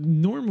more...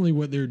 Normally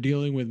what they're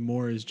dealing with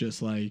more is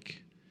just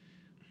like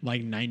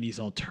 90s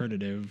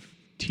alternative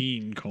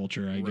teen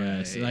culture, I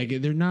guess. Like,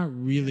 they're not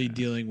really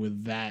dealing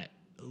with that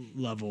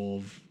level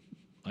of,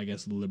 I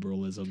guess,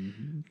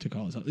 liberalism, to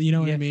call it something. You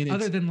know what I mean?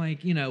 Other than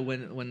like,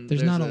 when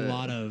there's not a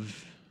lot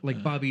of...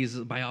 Like Bobby's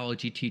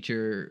biology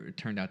teacher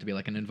turned out to be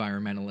like an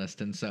environmentalist,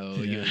 and so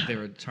they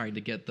were trying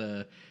to get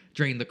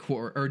drain the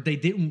quarry, or they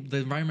didn't.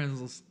 The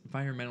environmentalists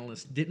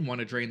didn't want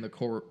to drain the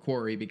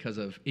quarry because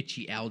of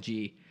itchy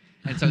algae,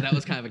 and so that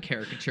was kind of a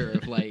caricature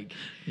of like,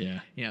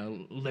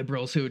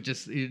 liberals who would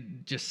just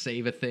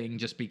save a thing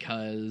just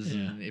because,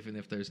 even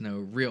if there's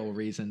no real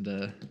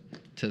reason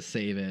to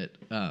save it.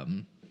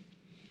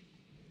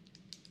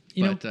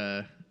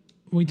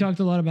 We talked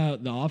a lot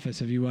about The Office.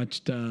 Have you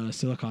watched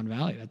Silicon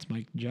Valley? That's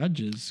Mike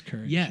Judge's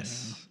current show.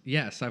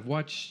 Yes, I've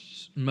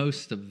watched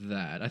most of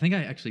that. I think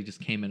I actually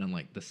just came in on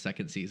like the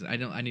second season. I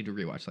need to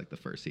rewatch like the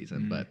first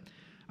season, but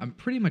I'm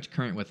pretty much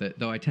current with it,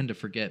 though I tend to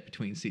forget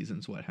between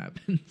seasons what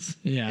happens.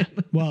 Yeah.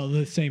 Well,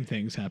 the same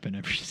things happen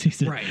every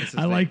season. Right.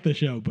 I like the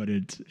show, but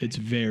it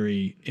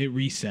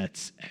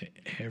resets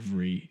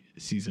every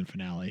season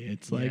finale.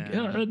 It's like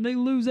they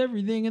lose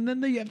everything and then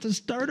they have to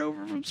start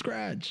over from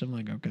scratch. I'm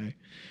like, okay.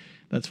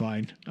 That's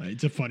fine.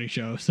 It's a funny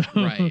show, so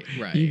right.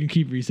 You can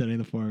keep resetting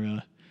the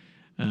formula.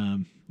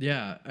 He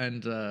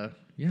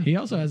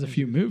also has a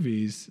few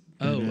movies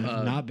that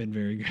have not been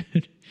very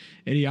good.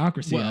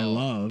 Idiocracy, I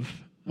love.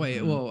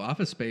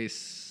 Office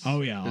Space.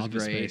 Oh yeah, is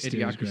Office great. Space.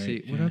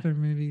 Idiocracy. Great. What other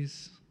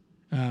movies?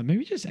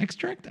 Maybe just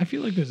Extract. I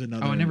feel like there's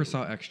another. Oh, I never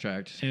saw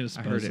Extract. It was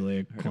I heard supposedly a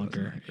heard it wasn't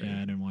clunker. that great. Yeah, I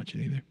didn't watch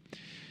it either.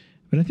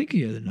 But I think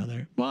he had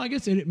another. Well, I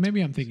guess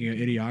maybe I'm thinking of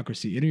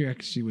Idiocracy.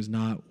 Idiocracy was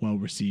not well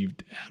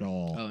received at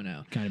all. Oh,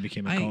 no. Kind of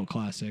became a cult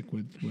classic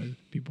with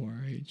people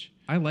our age.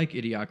 I like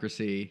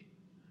Idiocracy,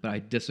 but I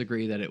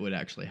disagree that it would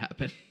actually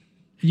happen.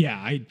 Yeah,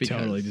 I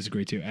totally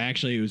disagree too.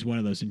 Actually, it was one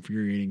of those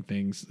infuriating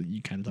things that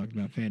you kind of talked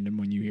about fandom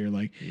when you hear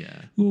like,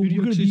 well, we're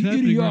going to be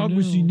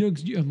Idiocracy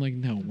next year. I'm like,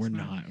 no, we're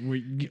not.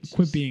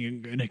 Quit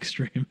being an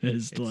extremist.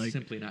 It's like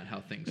simply not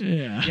how things work.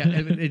 Yeah.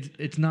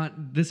 It's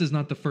not. This is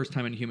not the first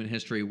time in human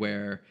history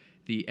where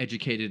the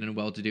educated and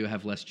well-to-do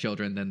have less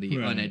children than the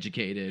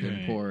uneducated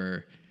and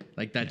poor.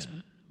 Like that's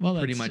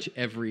pretty much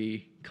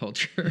every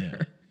culture.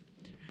 Yeah.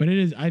 But it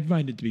is. I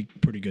find it to be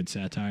pretty good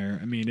satire.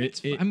 I mean,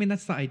 I mean,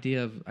 that's the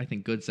idea of I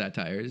think good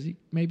satire is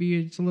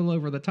maybe it's a little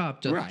over the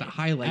top just to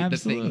highlight the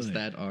things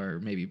that are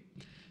maybe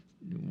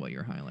what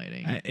you're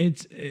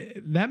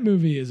highlighting. That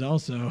movie is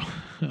also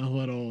a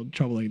little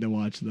troubling to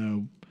watch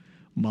though.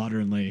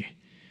 Modernly,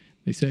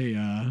 they say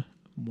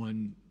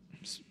one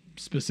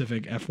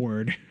specific F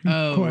word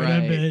quite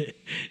a bit.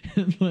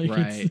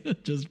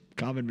 It's just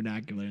common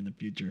vernacular in the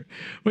future,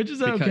 which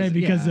is okay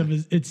because of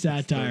its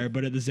satire.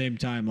 But at the same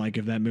time, like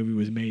if that movie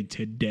was made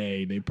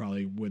today, they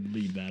probably would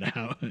leave that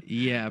out.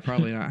 Yeah,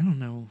 probably not. I don't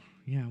know.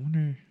 Yeah, I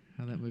wonder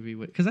how that movie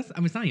would, because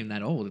it's not even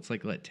that old. It's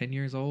like 10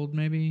 years old,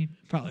 maybe.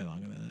 Probably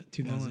longer than that.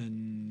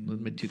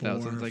 2000, mid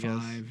 2000s, I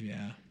guess.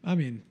 Yeah, I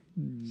mean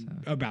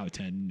about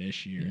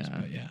 10-ish years,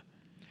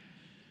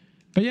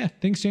 But yeah,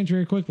 things change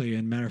very quickly.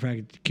 And matter of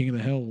fact, King of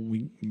the Hill,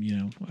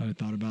 I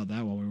thought about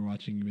that while we were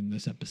watching even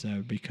this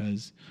episode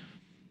because,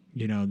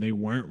 they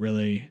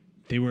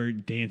were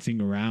dancing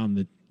around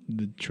the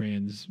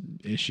trans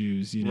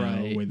issues,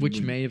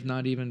 which may have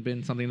not even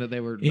been something that they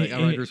were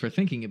writers were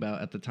thinking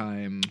about at the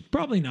time.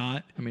 Probably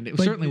not. I mean, it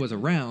certainly was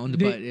around,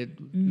 but it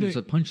was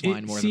a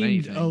punchline more than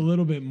anything. A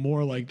little bit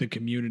more like the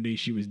community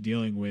she was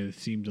dealing with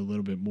seemed a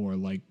little bit more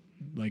like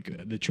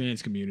the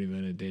trans community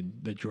than it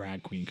did the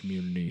drag queen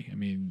community. I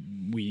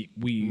mean, we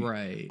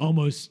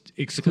almost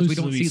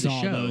exclusively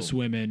saw those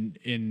women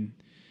in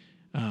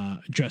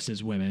dressed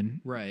as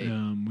women. Right.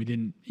 We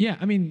didn't. Yeah.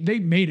 I mean, they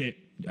made it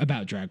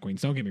about drag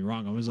queens. Don't get me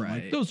wrong. I wasn't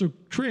like those are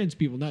trans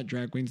people, not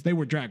drag queens. They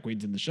were drag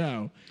queens in the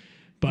show,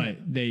 but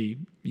they,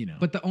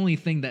 But the only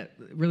thing that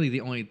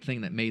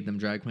made them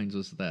drag queens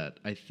was that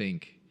I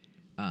think.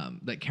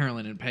 That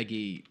Carolyn and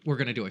Peggy were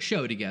going to do a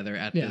show together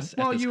at this.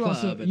 Well, at this you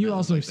club,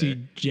 also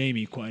see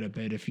Jamie quite a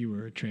bit. If you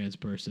were a trans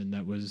person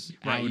that was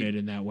outed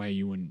in that way,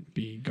 you wouldn't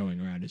be going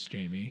around as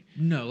Jamie.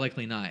 No,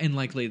 likely not, and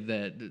likely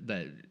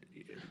that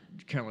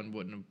Carolyn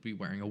wouldn't be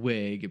wearing a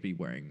wig. It'd be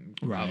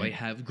probably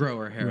grow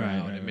her hair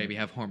out and maybe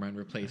have hormone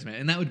replacement,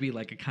 and that would be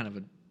like a kind of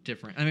a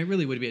different. I mean, it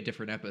really would be a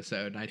different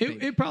episode. And I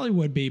think it probably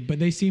would be, but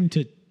they seem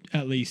to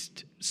at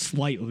least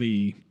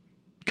slightly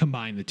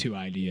combine the two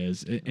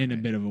ideas in a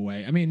bit of a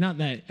way. I mean, not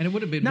that, and it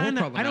would have been more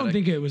problematic. I don't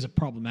think it was a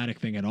problematic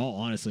thing at all,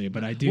 honestly.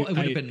 But I do. Well, it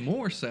would have been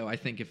more so, I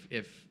think,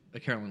 if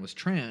Carolyn was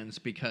trans,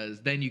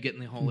 because then you get in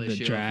the whole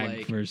issue drag of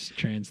like versus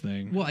trans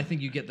thing. Well, I think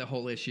you get the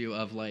whole issue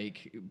of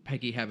like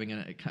Peggy having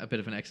a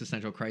bit of an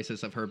existential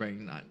crisis of her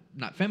being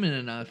not feminine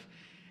enough.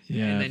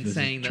 Yeah, and then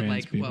saying that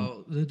like, people.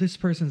 Well, this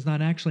person's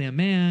not actually a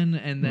man,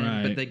 and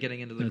then but then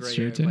getting into the gray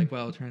area, like,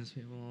 well, trans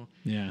people,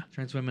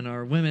 trans women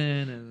are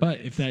women. And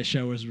but if that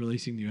show was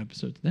releasing new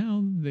episodes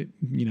now,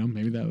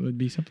 maybe that would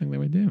be something they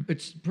would do.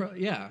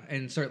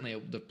 And certainly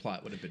the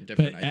plot would have been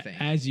different. But I think,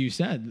 as you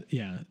said,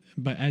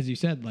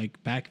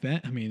 like back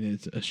then, I mean,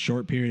 it's a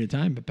short period of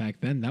time, but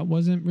back then that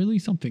wasn't really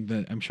something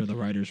that I'm sure the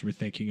writers were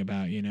thinking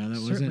about.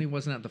 That certainly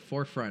wasn't at the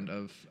forefront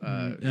of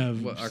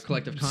our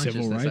collective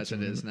consciousness as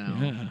it is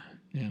now.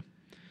 Yeah.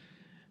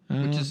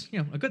 Which is,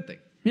 a good thing.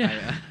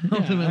 Yeah.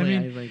 Ultimately,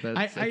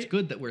 I think it's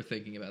good that we're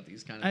thinking about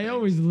these kind of things. I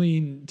always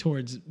lean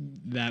towards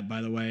that,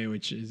 by the way,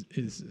 which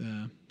is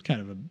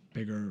kind of a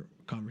bigger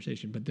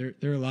conversation. But there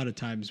are a lot of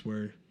times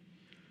where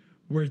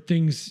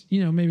things,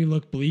 maybe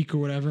look bleak or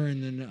whatever.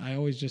 And then I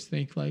always just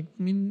think like,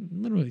 I mean,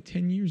 literally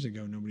 10 years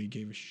ago, nobody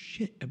gave a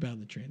shit about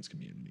the trans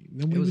community.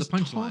 Nobody was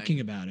talking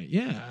about it.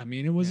 Yeah. I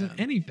mean, it wasn't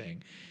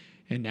anything.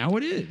 And now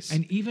it is.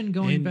 And even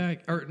going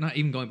back, or not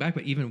even going back,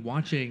 but even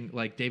watching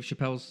like Dave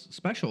Chappelle's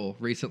special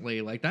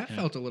recently, like that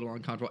felt a little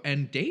uncomfortable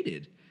and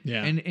dated.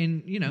 Yeah.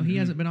 And he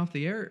hasn't been off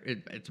the air.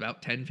 It's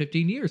about 10,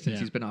 15 years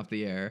since he's been off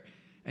the air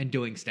and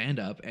doing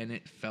stand-up. And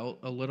it felt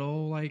a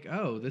little like,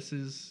 oh,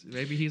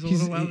 maybe he's a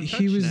little out of touch.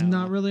 He was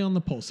not really on the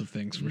pulse of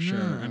things for sure.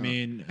 I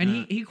mean.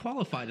 And he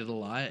qualified it a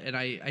lot. And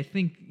I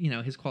think,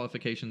 his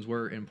qualifications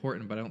were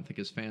important, but I don't think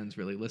his fans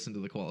really listened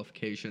to the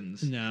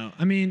qualifications. No.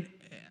 I mean,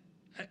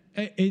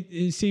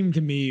 it seemed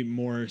to me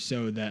more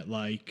so that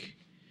like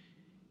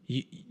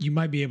you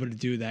might be able to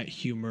do that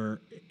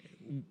humor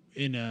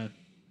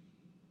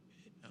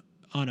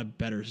on a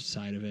better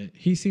side of it.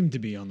 He seemed to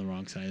be on the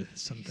wrong side of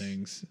some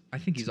things. I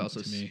think he's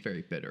also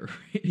very bitter.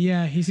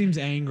 Yeah, he seems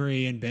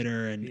angry and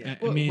bitter, and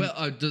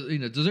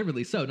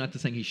deservedly so. Not to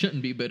saying he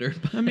shouldn't be bitter.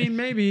 But. I mean,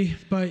 maybe,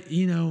 but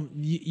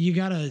you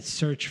gotta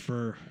search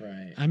for.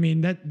 Right. I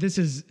mean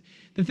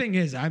the thing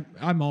is,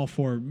 I'm all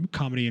for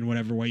comedy in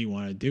whatever way you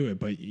want to do it,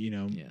 but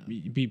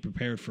be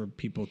prepared for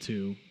people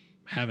to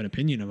have an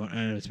opinion about,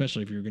 and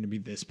especially if you're going to be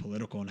this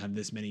political and have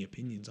this many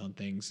opinions on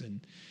things.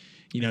 And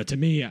to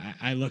me,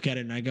 I look at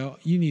it and I go,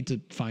 you need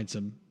to find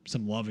some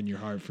love in your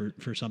heart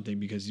for something,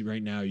 because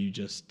right now you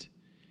just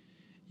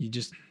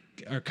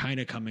are kind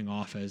of coming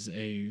off as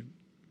a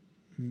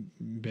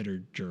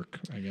bitter jerk,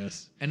 I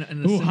guess. And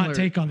hot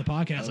take on the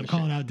podcast. I'm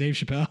calling out Dave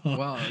Chappelle.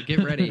 Well,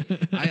 get ready.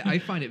 I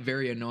find it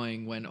very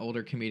annoying when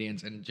older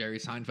comedians, and Jerry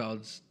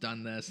Seinfeld's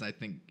done this, I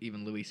think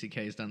even Louis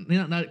C.K.'s done,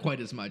 not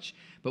quite as much,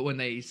 but when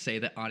they say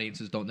that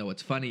audiences don't know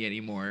what's funny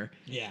anymore.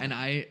 Yeah. And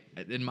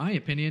in my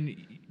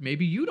opinion,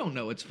 maybe you don't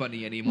know what's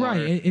funny anymore.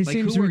 Right. It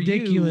seems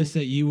ridiculous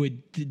that you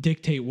would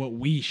dictate what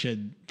we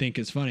should think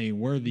is funny.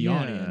 We're the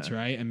audience,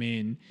 right? I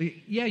mean,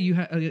 yeah, you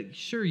were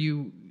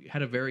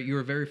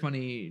very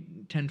funny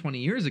 10, 20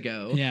 years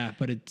ago. Yeah,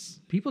 but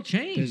people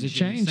change. There's a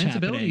change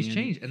sensibilities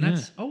happening, change, and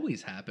that's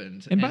always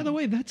happened. And by the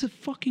way, that's a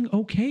fucking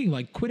okay.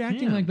 Like, quit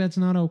acting like that's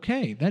not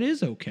okay. That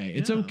is okay.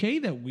 It's okay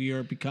that we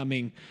are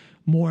becoming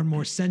more and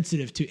more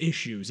sensitive to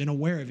issues and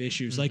aware of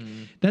issues. Like,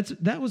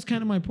 that was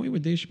kind of my point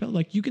with Dave Chappelle.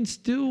 Like, you can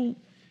still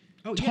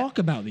talk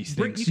about these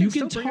things. You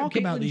can talk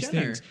about these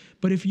things.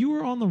 But if you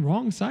are on the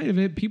wrong side of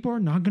it, people are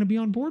not going to be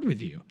on board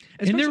with you.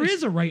 And there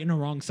is a right and a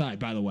wrong side,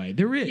 by the way.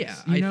 There is.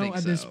 Yeah,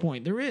 at this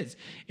point, there is.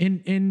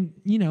 And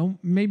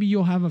maybe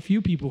you'll have a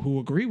few people who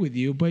agree with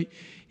you, but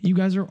you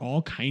guys are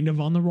all kind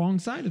of on the wrong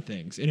side of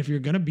things. And if you're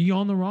going to be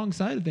on the wrong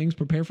side of things,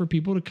 prepare for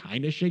people to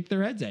kind of shake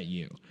their heads at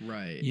you.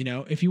 Right.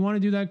 If you want to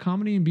do that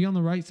comedy and be on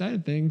the right side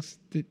of things,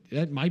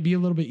 that might be a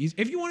little bit easy.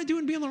 If you want to do it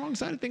and be on the wrong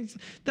side of things,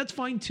 that's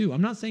fine too.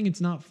 I'm not saying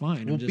it's not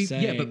fine. I'm just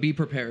saying. Yeah, but be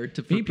prepared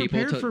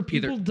for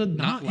people to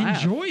not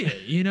enjoy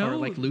it, or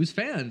like lose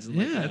fans. And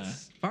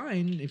that's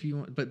fine if you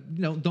want, but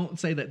don't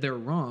say that they're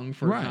wrong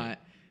for not.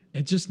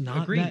 It's just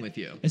not agreeing with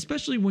you,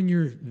 especially when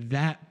you're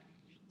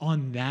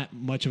on that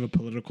much of a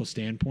political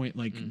standpoint.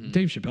 Like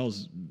Dave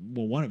Chappelle's,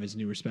 one of his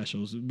newer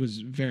specials was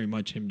very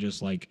much him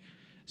just like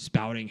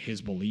spouting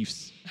his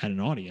beliefs at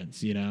an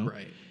audience.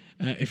 Right.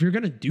 If you're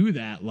gonna do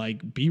that,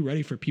 like, be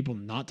ready for people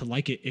not to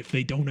like it if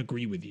they don't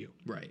agree with you.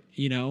 Right.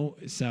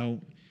 So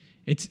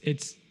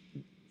it's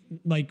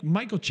like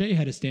Michael Che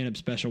had a stand-up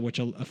special, which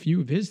a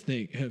few of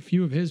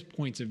his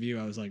points of view,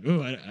 I was like,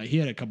 he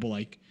had a couple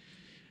like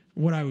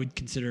what I would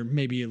consider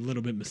maybe a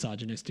little bit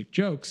misogynistic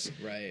jokes.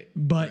 Right.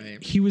 But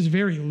he was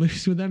very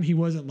loose with them. He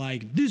wasn't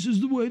like, this is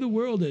the way the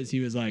world is. He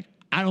was like,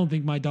 I don't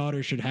think my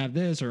daughter should have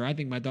this, or I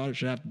think my daughter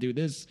should have to do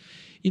this.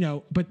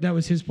 But that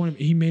was his point.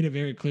 He made it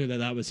very clear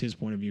that was his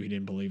point of view. He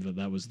didn't believe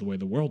that was the way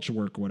the world should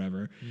work or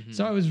whatever.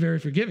 So I was very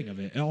forgiving of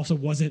it. It also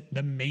wasn't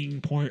the main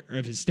point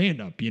of his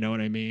stand-up. You know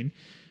what I mean?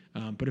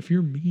 But if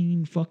your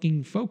main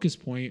fucking focus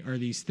point are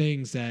these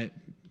things that,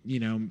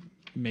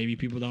 maybe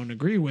people don't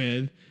agree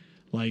with,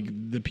 like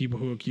the people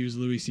who accuse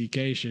Louis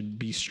C.K. should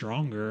be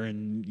stronger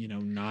and,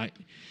 not,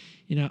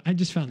 I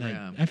just found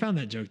that, I found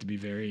that joke to be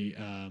very,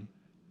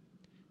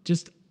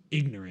 just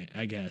ignorant,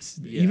 I guess,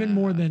 even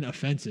more than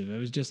offensive. It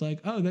was just like,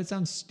 oh, that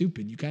sounds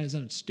stupid. You kind of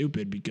sound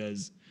stupid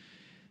because,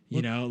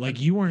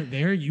 you weren't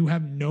there. You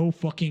have no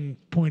fucking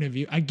point of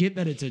view. I get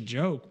that it's a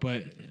joke,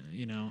 but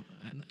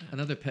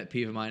another pet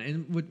peeve of mine,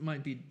 and what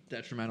might be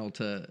detrimental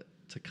to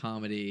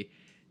comedy,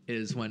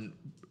 is when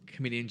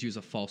comedians use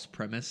a false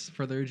premise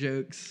for their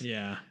jokes.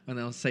 Yeah. And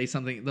they'll say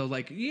something, they'll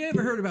like, you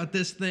ever heard about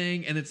this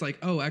thing? And it's like,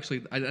 oh,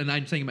 actually, and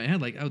I'm saying in my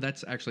head, like, oh,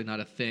 that's actually not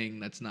a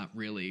thing. That's not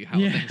really how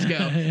things go.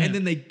 And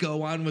then they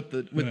go on with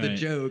the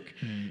joke.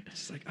 Right.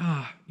 It's like,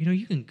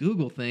 you can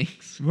Google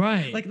things.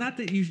 Right. Like, not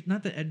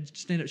that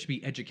stand-up should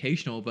be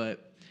educational,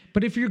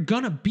 but if you're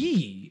gonna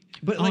be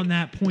on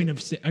that point of,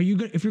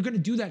 if you're gonna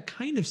do that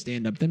kind of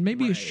stand up, then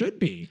maybe it should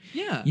be.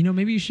 Yeah.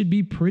 Maybe you should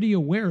be pretty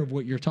aware of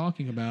what you're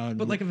talking about.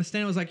 But like if a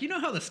stand was like,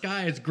 how the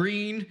sky is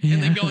green,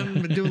 and then go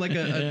and do like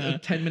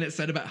a 10-minute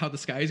set about how the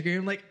sky is green,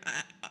 I'm like,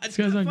 it's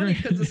not funny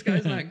because the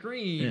sky's not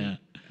green. Yeah.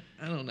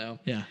 I don't know.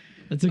 Yeah.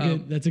 That's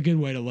a good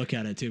way to look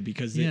at it too,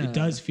 because it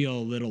does feel a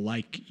little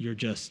like you're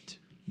just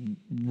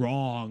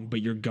wrong,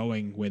 but you're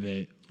going with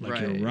it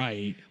like you're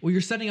right. Well,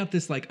 you're setting up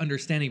this like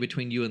understanding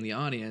between you and the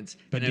audience,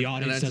 but the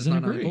audience doesn't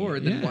agree. On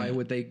board, then why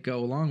would they go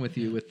along with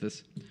you with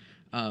this?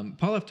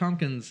 Paul F.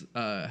 Tompkins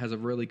has a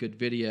really good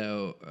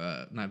video,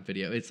 not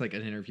video. It's like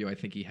an interview I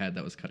think he had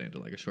that was cut into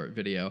like a short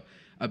video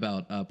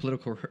about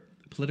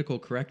political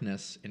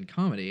correctness in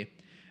comedy.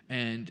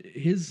 And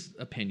his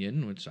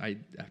opinion, which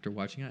after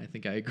watching it, I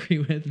think I agree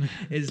with,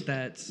 is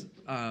that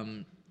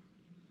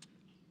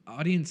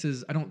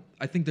audiences,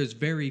 I think there's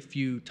very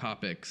few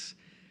topics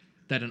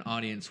that an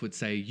audience would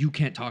say, you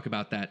can't talk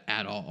about that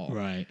at all.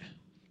 Right.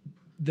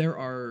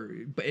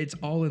 But it's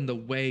all in the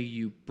way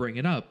you bring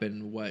it up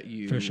and what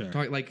you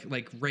talk,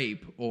 like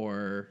rape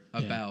or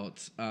about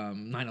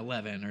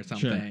 9/11 or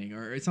something,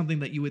 or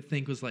something that you would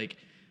think was like,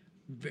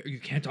 you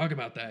can't talk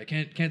about that.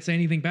 Can't say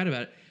anything bad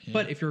about it. Yeah.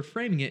 But if you're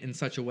framing it in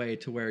such a way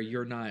to where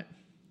you're not,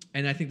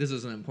 and I think this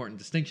is an important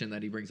distinction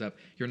that he brings up,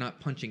 you're not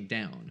punching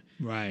down.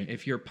 Right.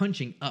 If you're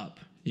punching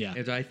up Yeah.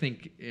 As I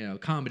think,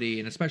 comedy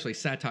and especially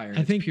satire in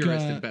I its think,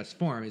 purest and best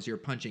form is you're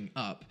punching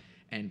up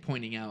and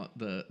pointing out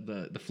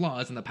the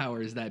flaws and the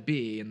powers that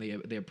be and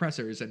the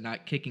oppressors and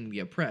not kicking the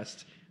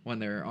oppressed when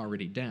they're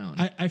already down.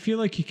 I feel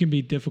like he can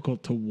be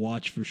difficult to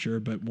watch for sure,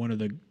 but one of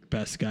the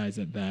best guys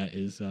at that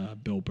is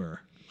Bill Burr.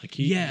 Like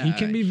he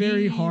can be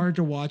very hard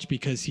to watch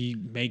because he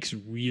makes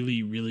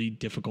really, really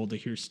difficult to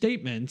hear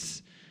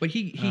statements. But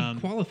he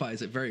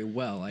qualifies it very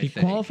well, I think. He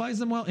qualifies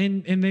them well,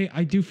 and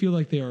I do feel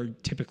like they are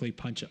typically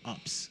punch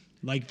ups.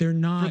 Like they're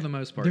not, for the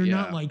most part, they're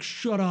not like,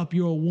 shut up,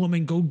 you're a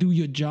woman, go do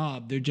your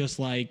job. They're just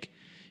like,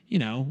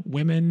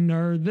 women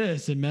are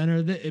this and men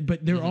are this,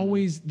 but they're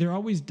always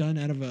done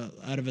out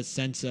of a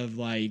sense of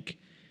like,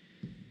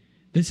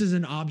 this is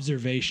an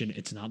observation.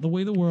 It's not the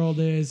way the world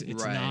is.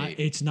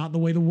 It's not the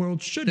way the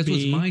world should be. This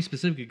was my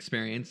specific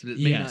experience. It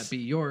may not be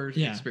your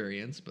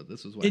experience, but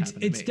this is what happened to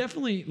me. It's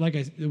definitely, like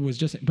I was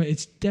just saying, but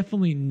it's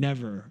definitely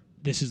never,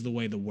 this is the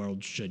way the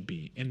world should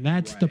be. And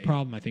that's the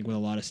problem, I think, with a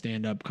lot of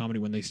stand-up comedy.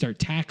 When they start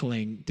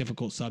tackling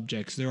difficult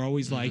subjects, they're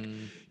always like,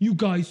 you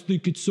guys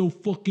think it's so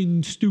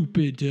fucking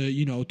stupid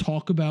to,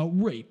 talk about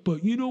rape.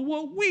 But you know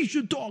what? We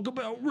should talk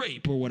about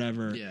rape or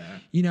whatever.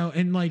 Yeah.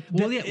 And like,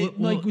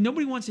 like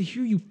nobody wants to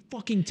hear you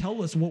fucking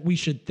tell us what we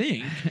should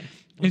think.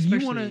 If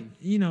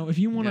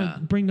you want to,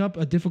 bring up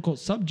a difficult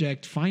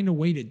subject, find a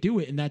way to do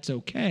it, and that's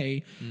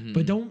okay.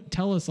 But don't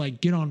tell us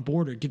like get on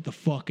board or get the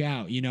fuck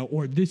out,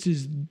 or this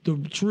is the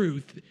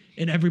truth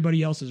and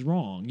everybody else is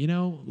wrong,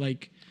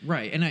 like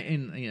right. And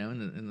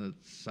in the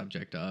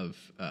subject of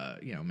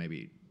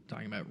maybe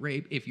talking about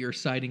rape, if you're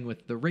siding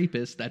with the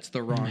rapist, that's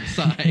the wrong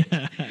side.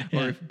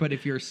 But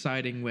if you're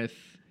siding with,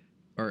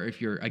 or if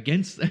you're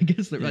against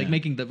like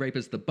making the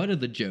rapist the butt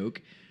of the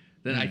joke,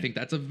 then I think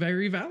that's a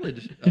very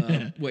valid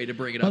way to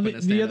bring it up in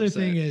a stand-up The other set.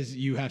 thing is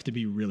you have to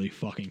be really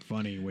fucking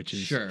funny, which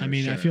is,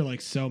 I feel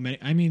like so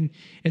many,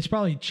 it's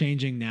probably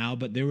changing now,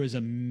 but there was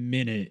a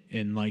minute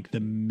in like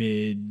the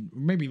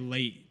maybe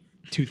late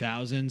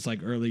 2000s, like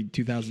early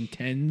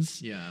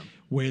 2010s,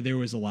 where there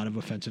was a lot of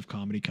offensive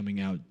comedy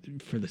coming out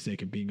for the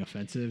sake of being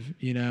offensive,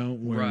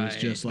 where it was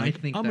just like,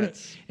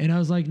 and I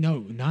was like, no,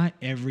 not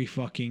every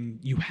fucking,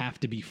 you have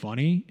to be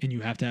funny and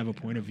you have to have a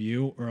point of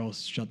view or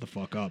else shut the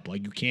fuck up.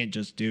 Like you can't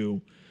just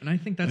do and I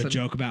think that's a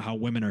joke about how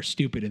women are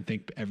stupid and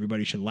think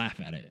everybody should laugh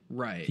at it.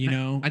 Right.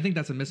 I think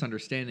that's a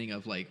misunderstanding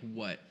of like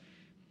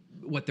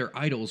what their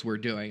idols were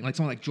doing, like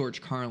someone like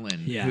George Carlin,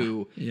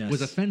 who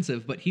was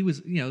offensive, but he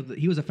was,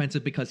 he was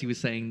offensive because he was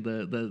saying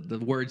the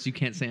words you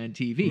can't say on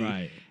TV,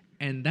 right?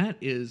 And that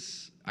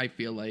is, I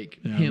feel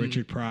like him,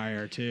 Richard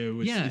Pryor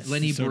too,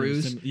 Lenny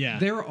Bruce,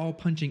 they're all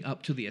punching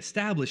up to the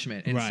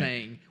establishment and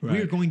saying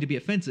we're going to be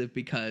offensive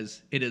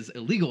because it is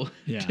illegal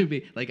to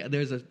be like.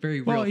 There's a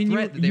very real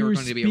threat that they were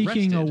going to be arrested.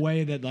 Speaking a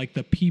way that like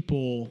the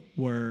people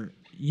were,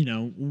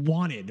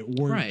 wanted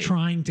or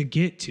trying to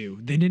get to.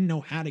 They didn't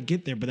know how to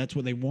get there, but that's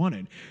what they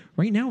wanted.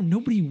 Right now,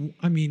 nobody,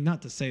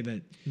 not to say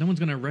that. No one's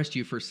going to arrest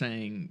you for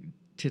saying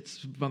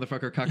tits,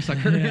 motherfucker,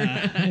 cocksucker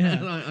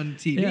on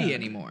TV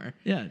anymore.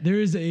 Yeah,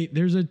 there's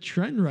a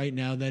trend right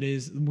now that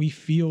is we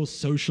feel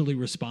socially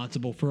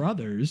responsible for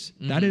others.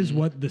 That is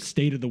what the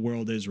state of the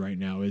world is right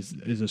now,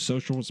 is a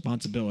social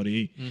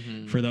responsibility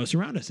for those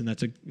around us. And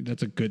that's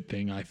a good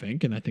thing, I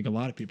think. And I think a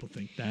lot of people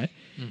think that.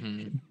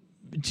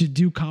 To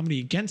do comedy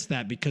against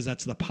that because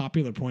that's the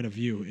popular point of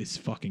view is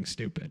fucking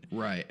stupid.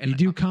 Right. And you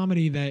do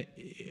comedy that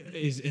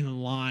is in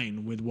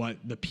line with what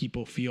the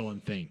people feel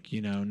and think,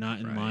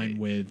 not in line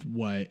with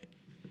what,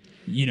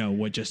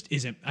 what just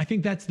isn't. I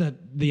think that's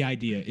the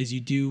idea is you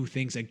do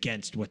things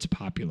against what's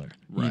popular,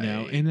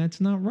 and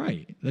that's not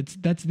right.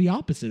 That's the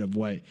opposite of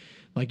what,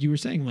 like you were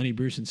saying, Lenny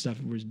Bruce and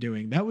stuff was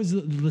doing. That was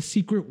the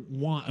secret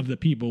want of the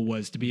people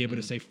was to be able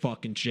to say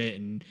fucking shit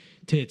and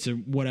tits or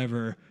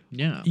whatever.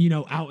 Yeah,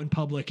 out in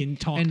public and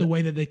talk the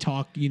way that they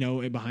talk,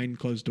 behind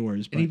closed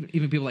doors. But and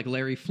even people like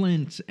Larry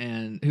Flint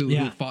and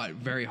who fought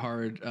very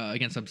hard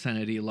against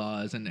obscenity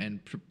laws and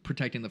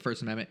protecting the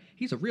First Amendment.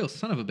 He's a real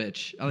son of a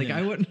bitch. Like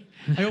I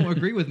don't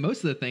agree with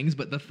most of the things,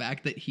 but the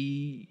fact that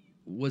he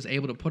was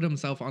able to put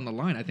himself on the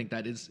line, I think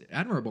that is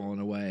admirable in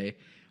a way.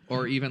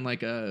 Or even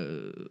like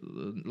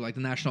the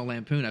National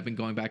Lampoon. I've been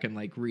going back and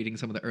like reading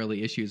some of the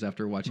early issues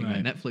after watching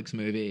that Netflix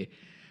movie.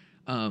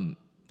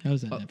 How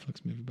was that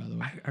Netflix movie, by the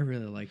way? I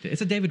really liked it.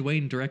 It's a David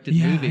Wayne directed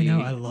movie. Yeah, I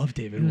know. I love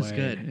David Wayne. It was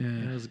good.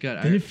 Yeah. It was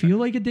good. Did it feel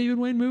like a David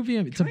Wayne movie?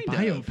 It's a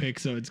biopic,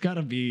 so it's got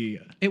to be.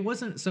 It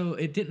wasn't. So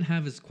it didn't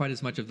have quite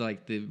as much of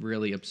like the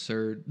really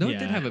absurd. No, it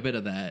did have a bit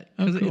of that.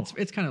 Oh, cool.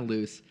 It's kind of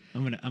loose.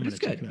 I'm gonna it's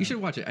check good. it You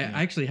should watch it. Yeah.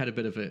 I actually had a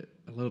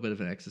little bit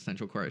of an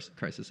existential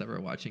crisis ever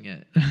watching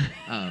it,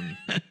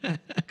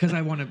 because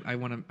I want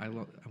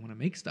to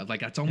make stuff.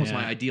 Like that's almost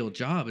my ideal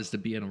job is to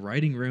be in a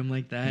writing room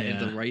like that and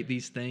to write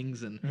these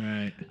things. And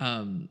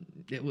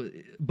it was,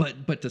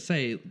 but to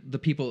say the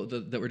people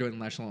that were doing the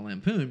National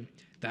Lampoon,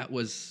 that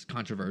was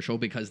controversial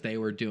because they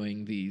were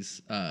doing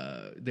these.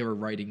 They were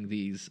writing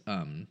these.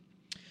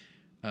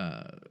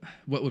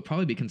 What would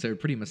probably be considered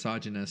pretty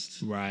misogynist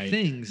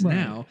things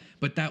now,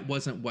 but that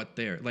wasn't what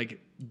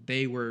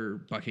they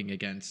were bucking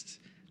against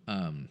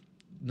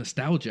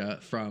nostalgia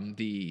from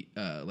the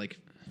like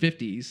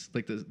 50s,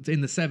 like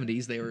in the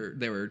 70s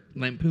they were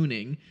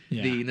lampooning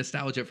the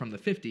nostalgia from the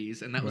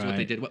 50s, and that was what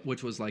they did,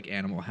 which was like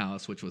Animal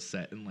House, which was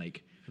set in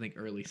like I think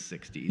early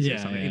 60s or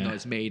something, even though it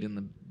was made in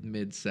the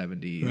mid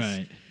 70s.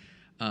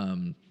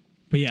 Right.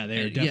 But yeah,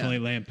 they're definitely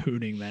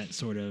lampooning that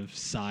sort of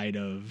side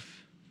of,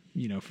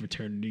 you know,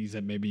 fraternities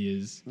that maybe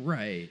is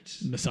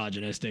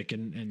misogynistic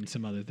and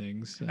some other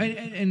things. So.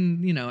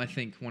 And you know, I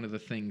think one of the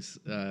things,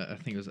 I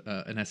think it was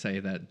an essay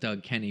that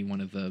Doug Kenny,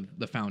 one of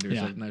the founders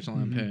of National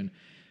Lampoon,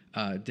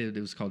 did.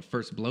 It was called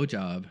First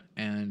Blowjob,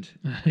 and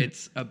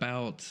it's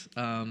about,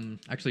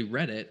 actually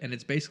read it, and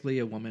it's basically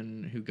a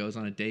woman who goes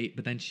on a date,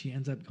 but then she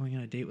ends up going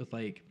on a date with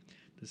like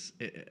this,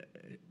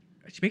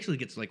 she basically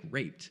gets like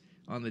raped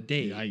on the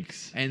date.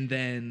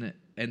 Yikes.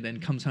 And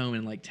then comes home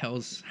and like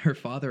tells her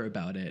father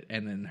about it,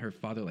 and then her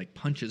father like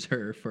punches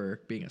her for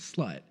being a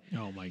slut.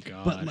 Oh my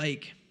God. But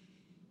like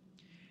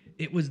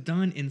it was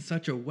done in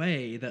such a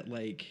way that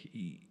like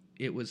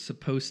it was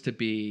supposed to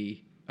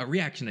be a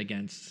reaction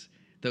against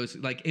those,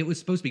 like it was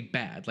supposed to be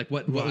bad. Like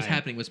what was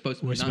happening was supposed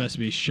to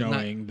be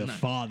showing the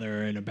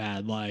father in a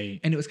bad light.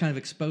 And it was kind of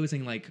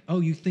exposing like, oh,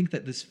 you think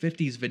that this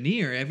 50s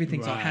veneer,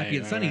 everything's all happy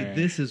and sunny. Right.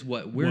 This is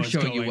what we're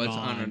showing you what's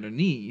on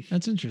underneath.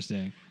 That's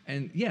interesting.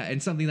 And yeah,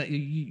 and something that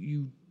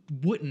you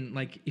wouldn't,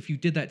 like if you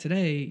did that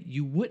today,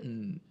 you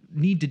wouldn't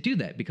need to do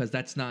that because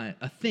that's not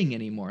a thing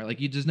anymore. Like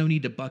there's no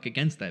need to buck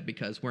against that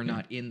because we're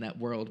not in that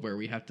world where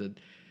we have to,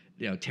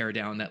 you know, tear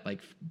down that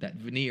like that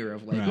veneer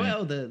of like,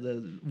 well,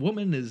 the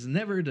woman is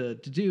never to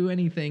do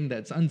anything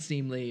that's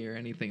unseemly or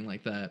anything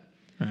like that.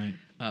 Right.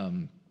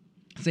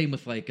 Same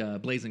with like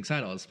Blazing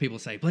Saddles. People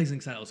say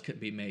Blazing Saddles couldn't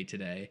be made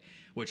today,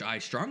 which I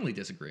strongly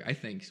disagree. I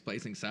think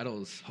Blazing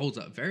Saddles holds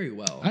up very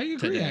well. I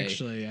agree. Today.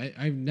 Actually,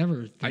 I've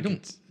never.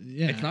 It's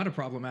not a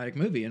problematic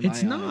movie.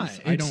 It's not.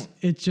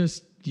 It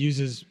just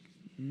uses,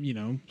 you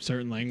know,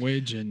 certain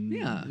language and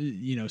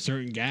you know,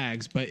 certain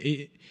gags, but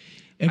it.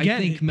 Again, I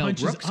think Mel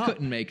Brooks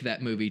couldn't make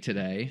that movie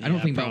today. I don't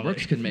think Mel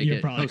Brooks could make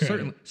it.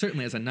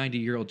 Certainly as a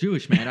 90-year-old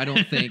Jewish man, I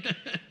don't think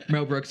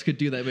Mel Brooks could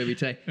do that movie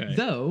today. Right.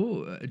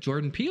 Though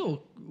Jordan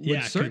Peele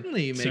would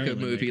certainly make a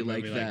movie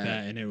like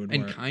that, and it would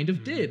work. Kind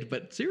of did,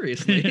 but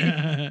seriously.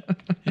 Yeah.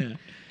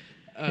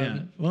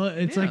 Well,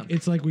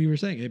 it's like we were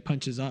saying, it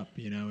punches up.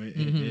 You know,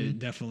 it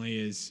definitely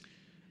is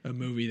a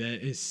movie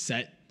that is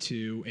set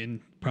to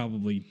and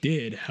probably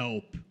did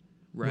help.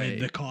 With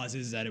the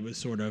causes that it was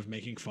sort of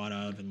making fun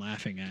of and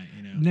laughing at,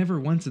 you know. Never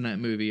once in that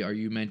movie are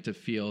you meant to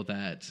feel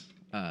that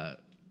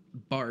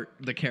Bart,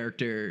 the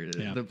character,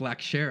 the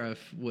black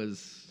sheriff,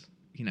 was,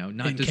 you know,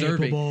 not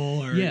deserving.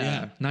 Or,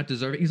 not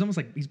deserving.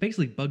 He's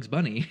basically Bugs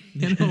Bunny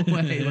in a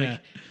way, like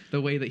the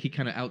way that he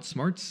kind of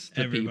outsmarts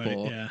the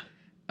people. Yeah.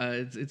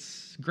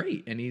 It's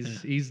great, and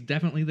he's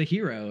definitely the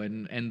hero,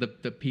 and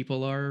the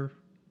people are.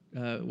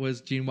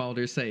 Was Gene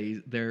Wilder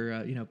say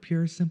they're you know,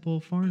 pure,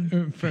 simple,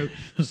 farm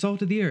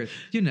salt of the earth,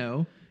 you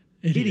know,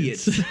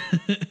 idiots.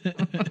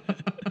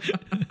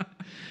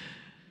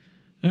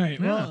 All right,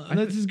 well,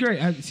 this is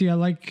great. I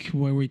like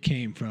where we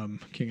came from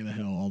King of the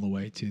Hill all the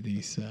way to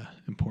these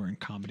important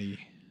comedy.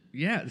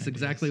 Yeah, it's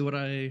exactly what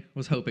I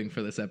was hoping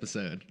for this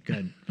episode.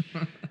 Good.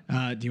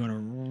 Do you want to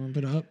wrap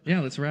it up?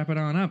 Yeah, let's wrap it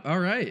on up. All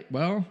right.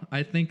 Well,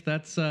 I think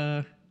that's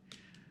it.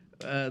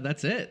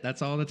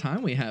 That's all the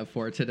time we have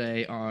for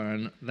today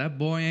on That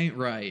Boy Ain't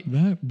Right.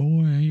 That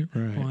Boy Ain't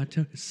Right.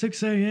 Oh, it's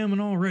 6 a.m. and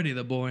already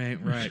the boy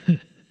ain't right.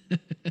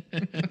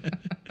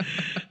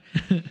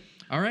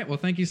 All right. Well,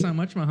 thank you so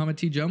much, Mohammed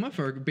T. Joma,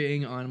 for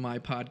being on my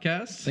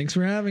podcast. Thanks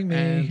for having me.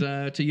 And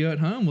to you at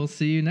home, we'll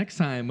see you next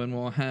time when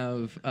we'll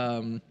have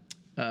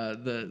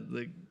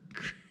the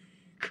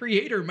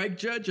creator Mike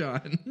Judge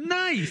on.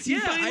 Nice. Yeah,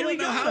 I don't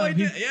know how I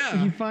did.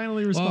 Yeah, he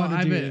finally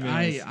responded to you.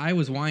 I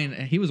was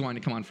whining. He was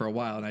wanting to come on for a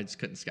while, and I just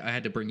couldn't. I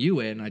had to bring you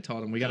in. I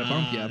told him we got to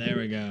bump you up. There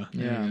we go.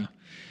 Yeah.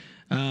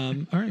 All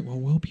right. Well,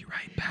 we'll be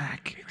right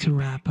back to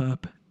wrap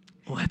up.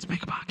 Let's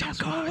Make a Podcast. Don't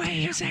go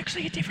away. It's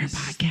actually a different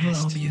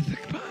podcast. Slow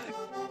music pod.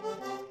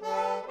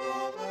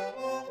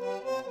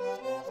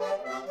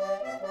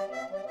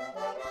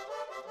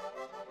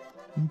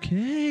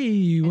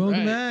 Okay,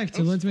 welcome back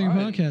to Let's Make a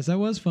Podcast. That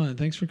was fun.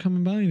 Thanks for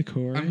coming by,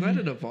 Corey. I'm glad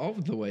it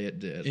evolved the way it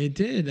did. It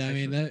did. I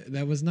mean,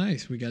 that was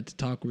nice. We got to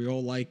talk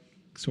real, like,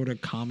 sort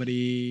of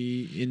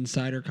comedy,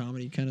 insider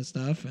comedy kind of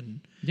stuff,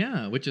 and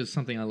yeah, which is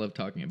something I love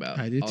talking about.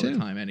 I do all too. The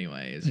time,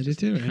 anyway. I do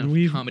too. And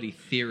we've comedy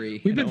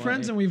theory. We've been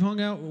friends and we've hung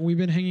out. We've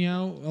been hanging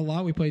out a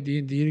lot. We played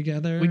D&D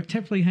together. We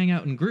typically hang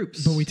out in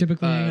groups, but we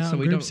typically hang out in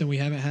groups, and we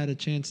haven't had a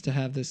chance to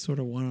have this sort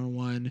of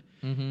one-on-one.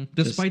 Mm-hmm.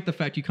 Despite the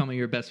fact you call me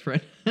your best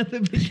friend at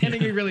the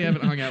beginning, we really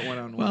haven't hung out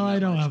one-on-one. Well, I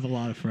don't have a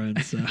lot of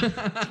friends, so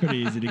it's pretty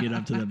easy to get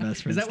up to the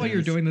best friends. Is that why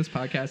you're doing this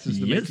podcast? Is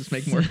to make us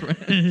make more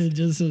friends?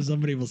 Just so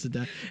somebody will sit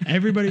down.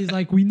 Everybody's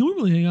like, we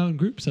normally hang out in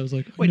groups. I was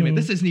like, wait a minute,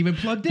 this isn't even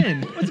plugged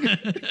in. What's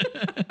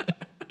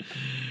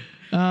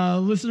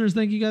listeners,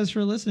 thank you guys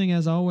for listening.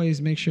 As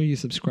always, make sure you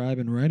subscribe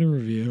and write a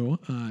review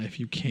if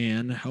you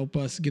can. Help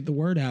us get the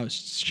word out.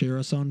 Share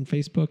us on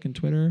Facebook and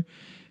Twitter.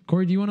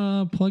 Corey, do you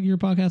want to plug your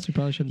podcast? We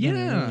probably should have done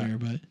it earlier,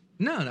 but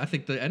No, I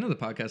think the end of the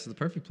podcast is the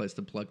perfect place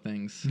to plug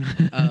things.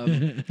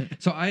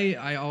 So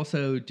I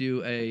also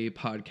do a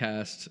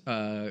podcast.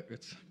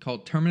 It's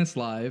called Terminus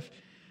Live.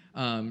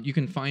 You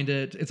can find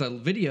it. It's a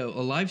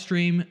live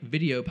stream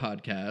video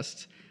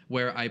podcast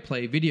where I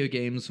play video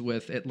games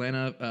with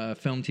Atlanta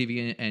film,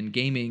 TV, and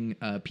gaming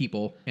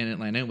people in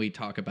Atlanta. And we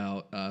talk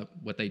about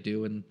what they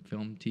do in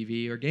film,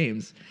 TV, or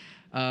games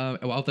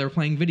while they're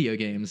playing video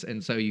games.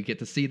 And so you get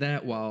to see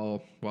that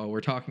while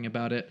we're talking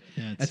about it.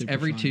 Yeah, That's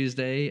every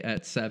Tuesday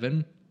at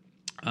 7.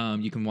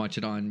 You can watch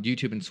it on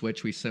YouTube and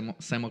Switch. We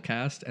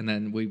simulcast, and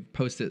then we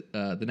post it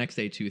the next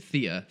day to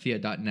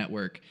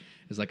Thea.network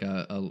is like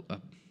a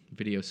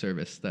video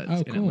service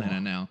that's in Atlanta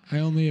now. I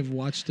only have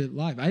watched it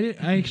live. I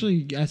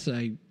actually guess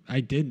I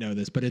did know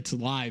this, but it's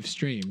live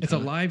streamed. It's a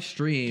live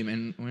stream,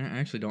 and we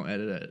actually don't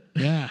edit it.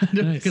 Yeah,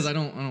 because I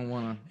don't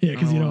want to. Yeah,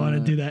 because you don't want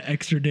to do that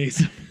extra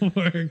days of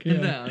work.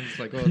 Yeah. No, it's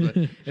like,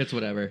 well, it's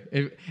whatever.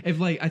 If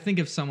like, I think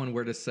if someone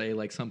were to say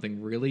like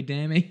something really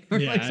damning or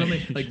like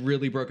something like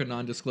really broken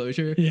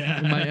non-disclosure, we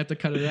might have to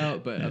cut it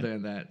out. But other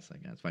than that, it's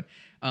like that's fine.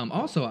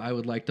 Also, I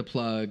would like to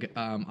plug.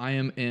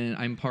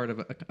 I'm part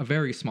of a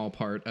very small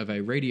part of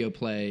a radio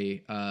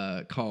play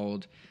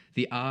called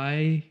The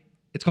Eye.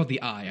 It's called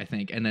The Eye, I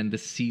think. And then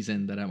this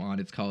season that I'm on,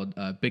 it's called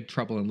Big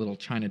Trouble in Little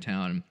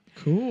Chinatown.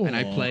 Cool. And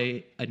I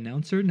play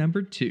announcer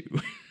number 2.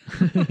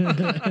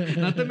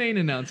 Not the main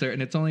announcer,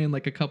 and it's only in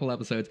like a couple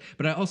episodes.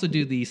 But I also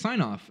do the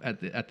sign-off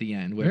at the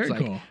end, where Very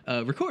it's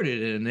like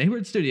recorded in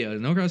Hayward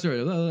Studios, no cross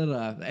road, blah,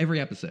 blah, blah, every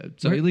episode.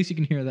 So at least you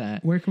can hear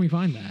that. Where can we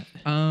find that?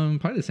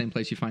 Probably the same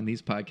place you find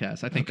these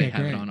podcasts. I think they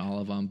have it on all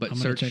of them. But I'm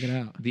search check it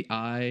out. The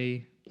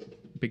Eye,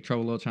 Big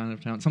Trouble in Little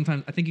Chinatown.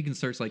 Sometimes I think you can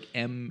search like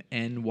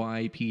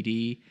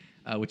MNYPD.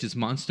 Which is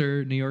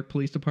Monster New York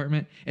Police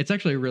Department. It's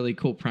actually a really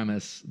cool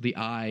premise. The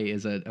Eye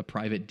is a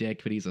private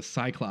dick, but he's a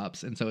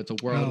cyclops, and so it's a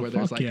world where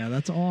there's like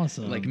that's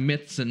awesome. Like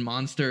myths and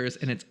monsters,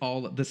 and it's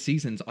all the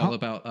season's all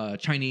about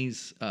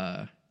Chinese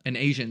and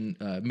Asian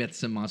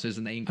myths and monsters,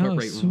 and they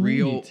incorporate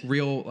real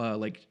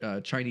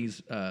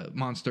Chinese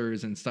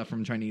monsters and stuff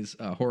from Chinese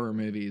horror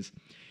movies.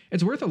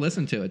 It's worth a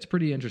listen to. It's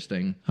pretty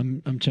interesting.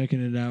 I'm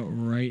checking it out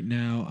right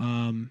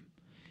now.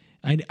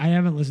 I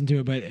haven't listened to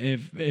it, but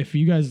if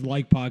you guys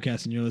like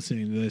podcasts and you're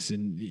listening to this,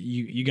 and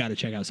you got to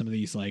check out some of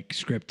these like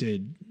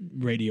scripted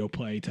radio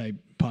play type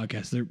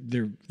podcasts.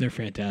 They're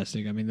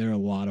fantastic. I mean, they're a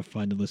lot of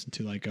fun to listen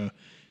to, like a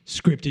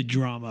scripted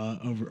drama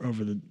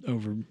over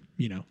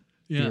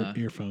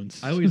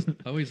earphones. I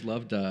always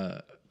loved.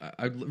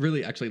 I'd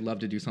really actually love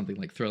to do something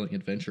like Thrilling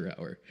Adventure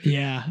Hour.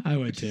 Yeah, I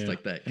would too. Just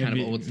like that kind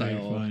of old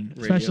style fun.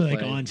 Especially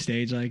like on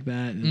stage like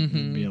that.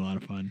 It'd be a lot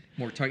of fun.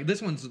 More target.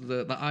 This one's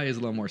the Eye is a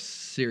little more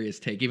serious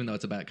take, even though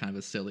it's about kind of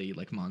a silly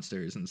like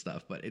monsters and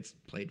stuff, but it's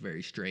played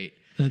very straight.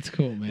 That's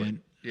cool, man.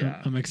 But,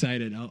 yeah, I'm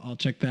excited. I'll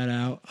check that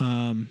out.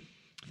 I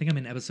think I'm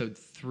in episode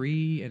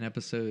 3 and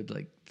episode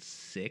like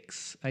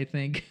 6. I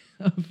think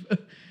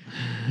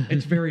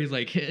it's very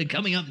like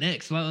coming up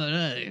next. Blah,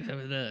 blah,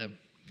 blah, blah.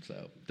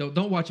 So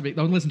don't watch it.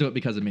 Don't listen to it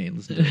because of me.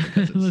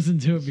 Listen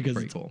to it because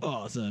it's cool.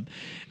 Awesome.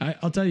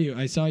 I'll tell you,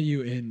 I saw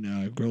you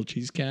in Grilled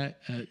Cheese Cat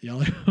at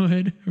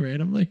Yellowwood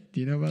randomly. Do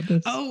you know about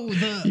this? Oh,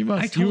 you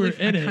were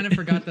in it. I kind of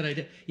forgot that I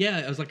did. Yeah,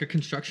 it was like a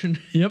construction.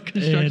 Yep.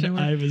 Construction. And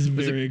I was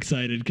very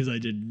excited because I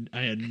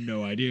had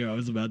no idea I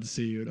was about to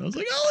see you, and I was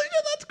like, oh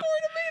yeah, that's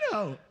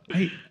Corey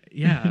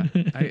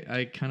DeVito.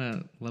 I kind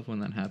of love when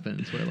that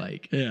happens. Where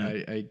like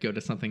I go to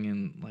something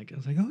and like I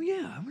was like, oh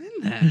yeah, I'm in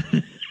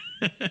that.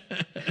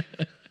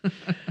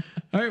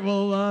 All right.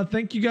 Well,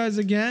 thank you guys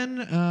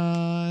again.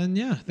 And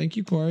yeah, thank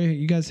you, Corey.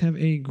 You guys have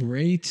a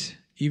great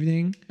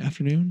evening,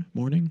 afternoon,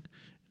 morning,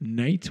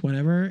 night,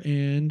 whenever.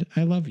 And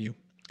I love you.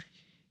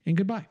 And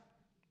goodbye.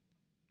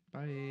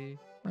 Bye.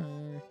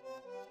 Bye.